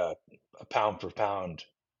do like a pound for pound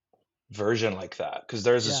version like that because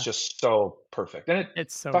theirs is Yeah. just so perfect and it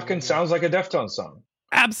It's so fucking good. sounds like a Deftones song.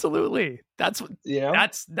 Absolutely. That's what You know?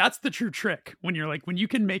 that's the true trick when you're like when you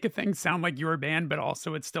can make a thing sound like your band, but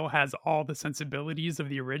also it still has all the sensibilities of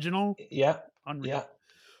the original. Yeah. Unreal.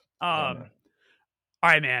 Yeah. Man. All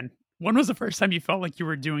right, man. When was the first time you felt like you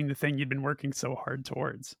were doing the thing you'd been working so hard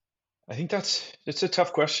towards? I think it's a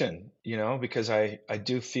tough question, you know, because I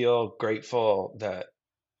do feel grateful that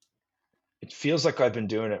it feels like I've been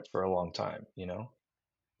doing it for a long time, you know?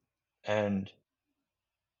 And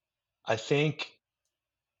I think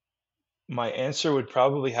my answer would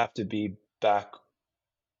probably have to be back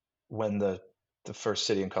when the first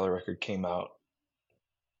City and Color record came out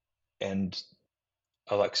and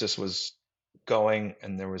Alexis was going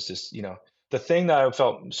and there was this, you know, the thing that I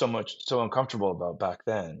felt so uncomfortable about back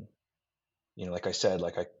then, you know, like I said,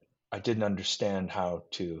 like I didn't understand how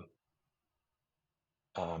to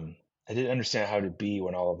I didn't understand how to be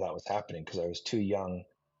when all of that was happening because I was too young.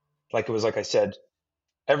 Like it was like I said,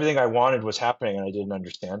 everything I wanted was happening and I didn't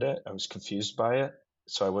understand it. I was confused by it.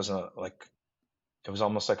 So I wasn't like it was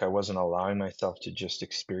almost like I wasn't allowing myself to just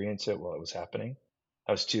experience it while it was happening.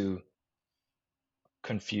 I was too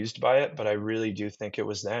confused by it, but I really do think it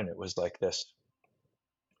was then. It was like this.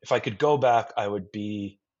 If I could go back, I would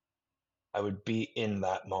be in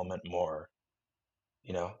that moment more,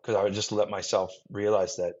 you know, because I would just let myself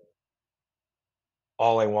realize that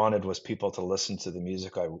all I wanted was people to listen to the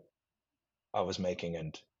music I was making,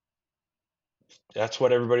 and that's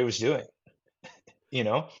what everybody was doing, you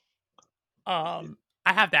know?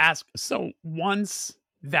 I have to ask. So once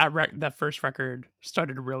that first record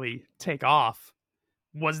started to really take off,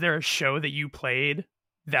 was there a show that you played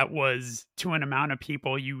that was to an amount of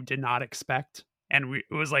people you did not expect, and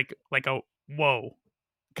it was like a whoa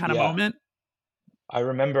kind of Yeah. moment? I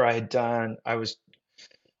remember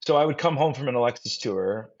so I would come home from an Alexis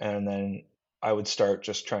tour and then I would start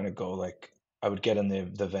just trying to go like I would get in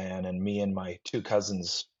the van and me and my two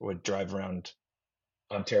cousins would drive around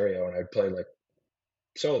Ontario and I'd play like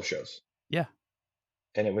solo shows. Yeah.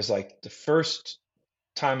 And it was like the first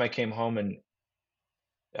time I came home and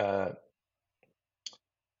uh,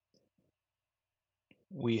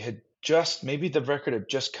 we had just maybe the record had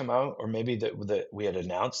just come out or maybe that we had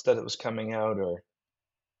announced that it was coming out or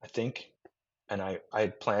I think and I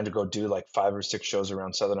had planned to go do like 5 or 6 shows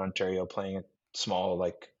around Southern Ontario playing at small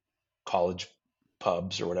like college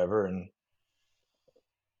pubs or whatever and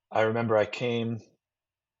I remember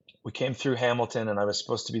we came through Hamilton and I was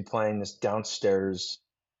supposed to be playing this downstairs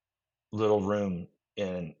little room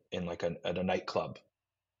in like at a nightclub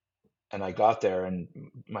and I got there and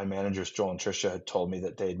my managers Joel and Trisha had told me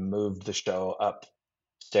that they'd moved the show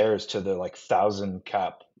upstairs to the like 1,000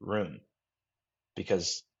 cap room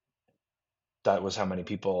because that was how many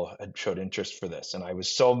people had showed interest for this and I was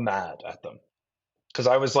so mad at them because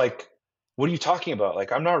I was like what are you talking about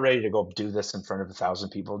like I'm not ready to go do this in front of 1,000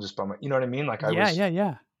 people just by my you know what I mean like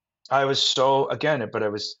Yeah. I was so again but I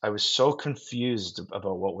was so confused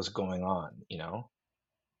about what was going on you know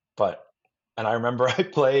but and I remember I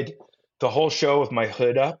played the whole show with my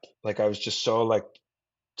hood up like I was just so like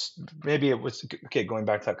maybe it was okay going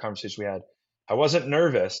back to that conversation we had I wasn't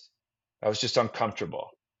nervous I was just uncomfortable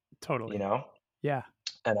you Totally. know Yeah.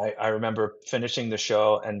 and I remember finishing the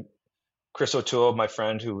show and Chris O'Toole, my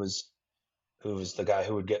friend, who was the guy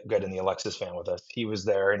who would get in the Alexis van with us, he was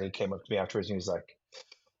there and he came up to me afterwards and he was like,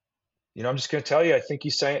 you know, I'm just gonna tell you, I think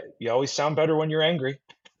you always sound better when you're angry.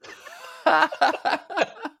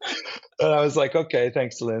 And I was like, okay,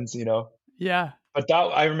 thanks, Linz, you know. Yeah. But that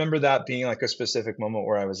I remember that being like a specific moment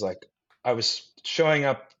where I was like, I was showing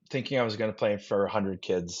up thinking I was gonna play for 100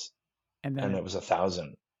 kids, And then and it was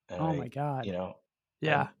 1,000, and oh my I, you God. know,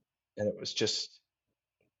 Yeah. and it was just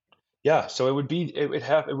yeah. So it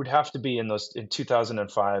would have to be in those in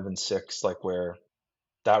 2005 and 6, like where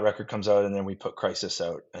that record comes out and then we put Crisis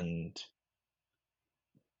out, and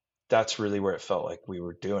that's really where it felt like we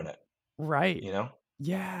were doing it, Right. you know?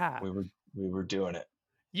 Yeah. We were doing it.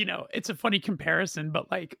 You know, it's a funny comparison, but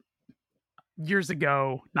like years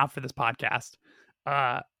ago, not for this podcast,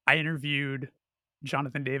 I interviewed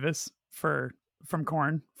Jonathan Davis from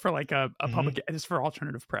Korn for like a Mhm. public just for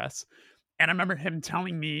alternative press. And I remember him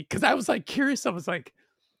telling me, because I was like curious, I was like,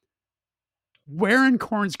 where in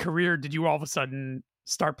Korn's career did you all of a sudden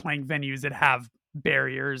start playing venues that have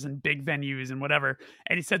barriers and big venues and whatever?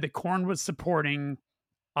 And he said that Korn was supporting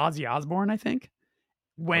Ozzy Osbourne, I think,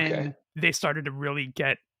 when they started to really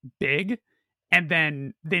get big, and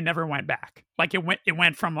then they never went back. Like it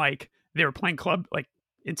went from like they were playing like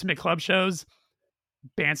intimate club shows,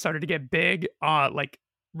 bands started to get big, like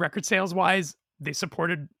record sales wise, they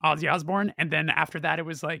supported Ozzy Osbourne, and then after that it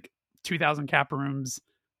was like 2,000 cap rooms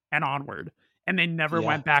and onward, and they never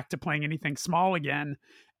went back to playing anything small again.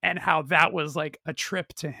 And how that was like a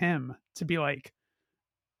trip to him to be like,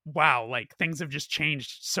 wow, like things have just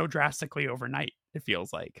changed so drastically overnight, it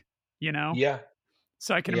feels like, you know? Yeah.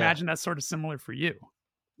 So I can imagine that's sort of similar for you.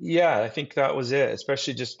 Yeah, I think that was it,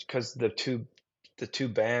 especially just because the two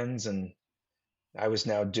bands, and I was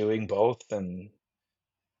now doing both, and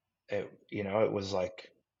it, it was like,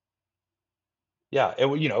 yeah, it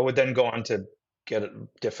would then go on to get it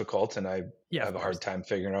difficult, and I Yeah, have of a hard course. time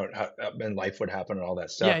figuring out how and life would happen and all that Yeah,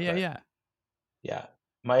 stuff. yeah, But yeah. yeah,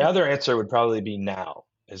 my And other answer would probably be now.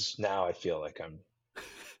 Is now I feel like I'm,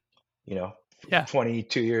 you know, yeah,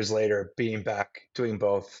 22 years later, being back doing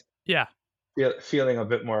both, yeah, feeling a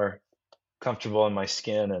bit more comfortable in my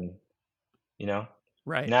skin, and you know,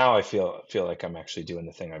 right. now I feel like I'm actually doing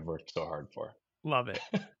the thing I've worked so hard for. Love it.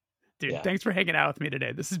 Dude, Yeah. thanks for hanging out with me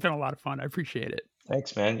today. This has been a lot of fun. I appreciate it.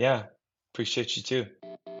 Thanks, man. Yeah. Appreciate you too.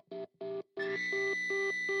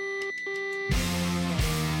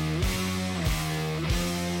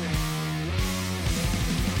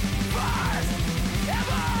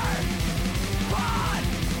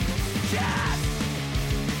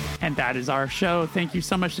 And that is our show. Thank you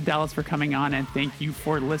so much to Dallas for coming on, and thank you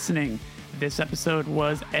for listening. This episode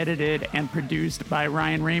was edited and produced by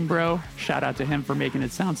Ryan Rainbro. Shout out to him for making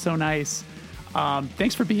it sound so nice.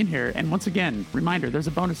 Thanks for being here. And once again, reminder, there's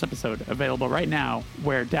a bonus episode available right now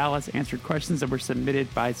where Dallas answered questions that were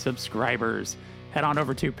submitted by subscribers. Head on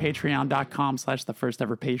over to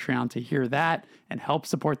patreon.com/thefirsteverpatreon to hear that and help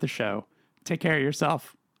support the show. Take care of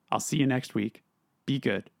yourself. I'll see you next week. Be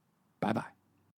good. Bye-bye.